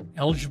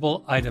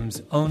 Eligible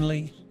items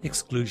only.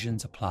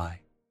 Exclusions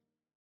apply.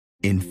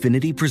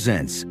 Infiniti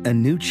presents a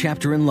new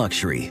chapter in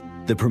luxury,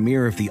 the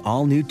premiere of the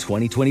all-new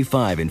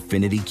 2025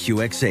 Infiniti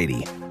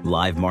QX80,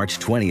 live March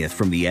 20th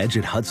from the Edge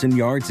at Hudson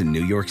Yards in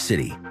New York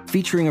City,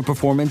 featuring a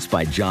performance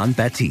by John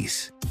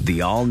Batiste.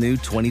 The all-new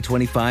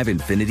 2025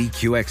 Infiniti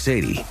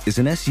QX80 is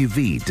an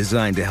SUV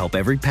designed to help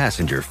every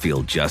passenger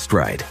feel just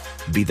right.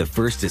 Be the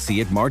first to see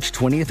it March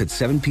 20th at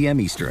 7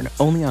 p.m. Eastern,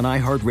 only on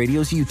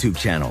iHeartRadio's YouTube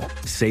channel.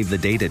 Save the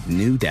date at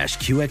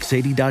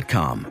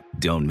new-QX80.com.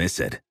 Don't miss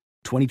it.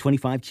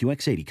 2025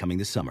 QX80 coming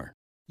this summer.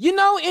 You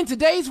know, in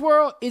today's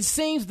world, it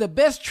seems the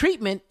best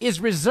treatment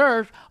is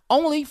reserved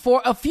only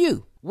for a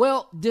few.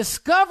 Well,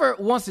 Discover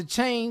wants to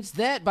change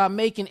that by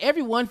making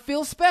everyone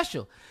feel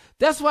special.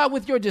 That's why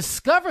with your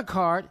Discover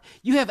card,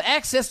 you have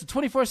access to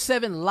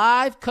 24/7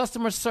 live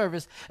customer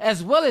service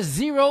as well as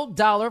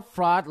 $0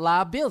 fraud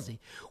liability,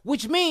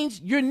 which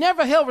means you're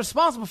never held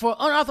responsible for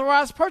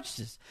unauthorized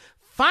purchases.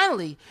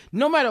 Finally,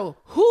 no matter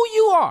who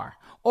you are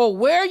or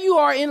where you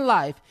are in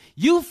life,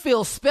 you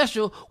feel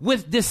special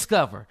with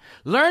Discover.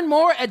 Learn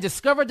more at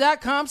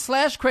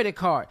discover.com/credit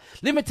card.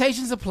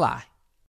 Limitations apply.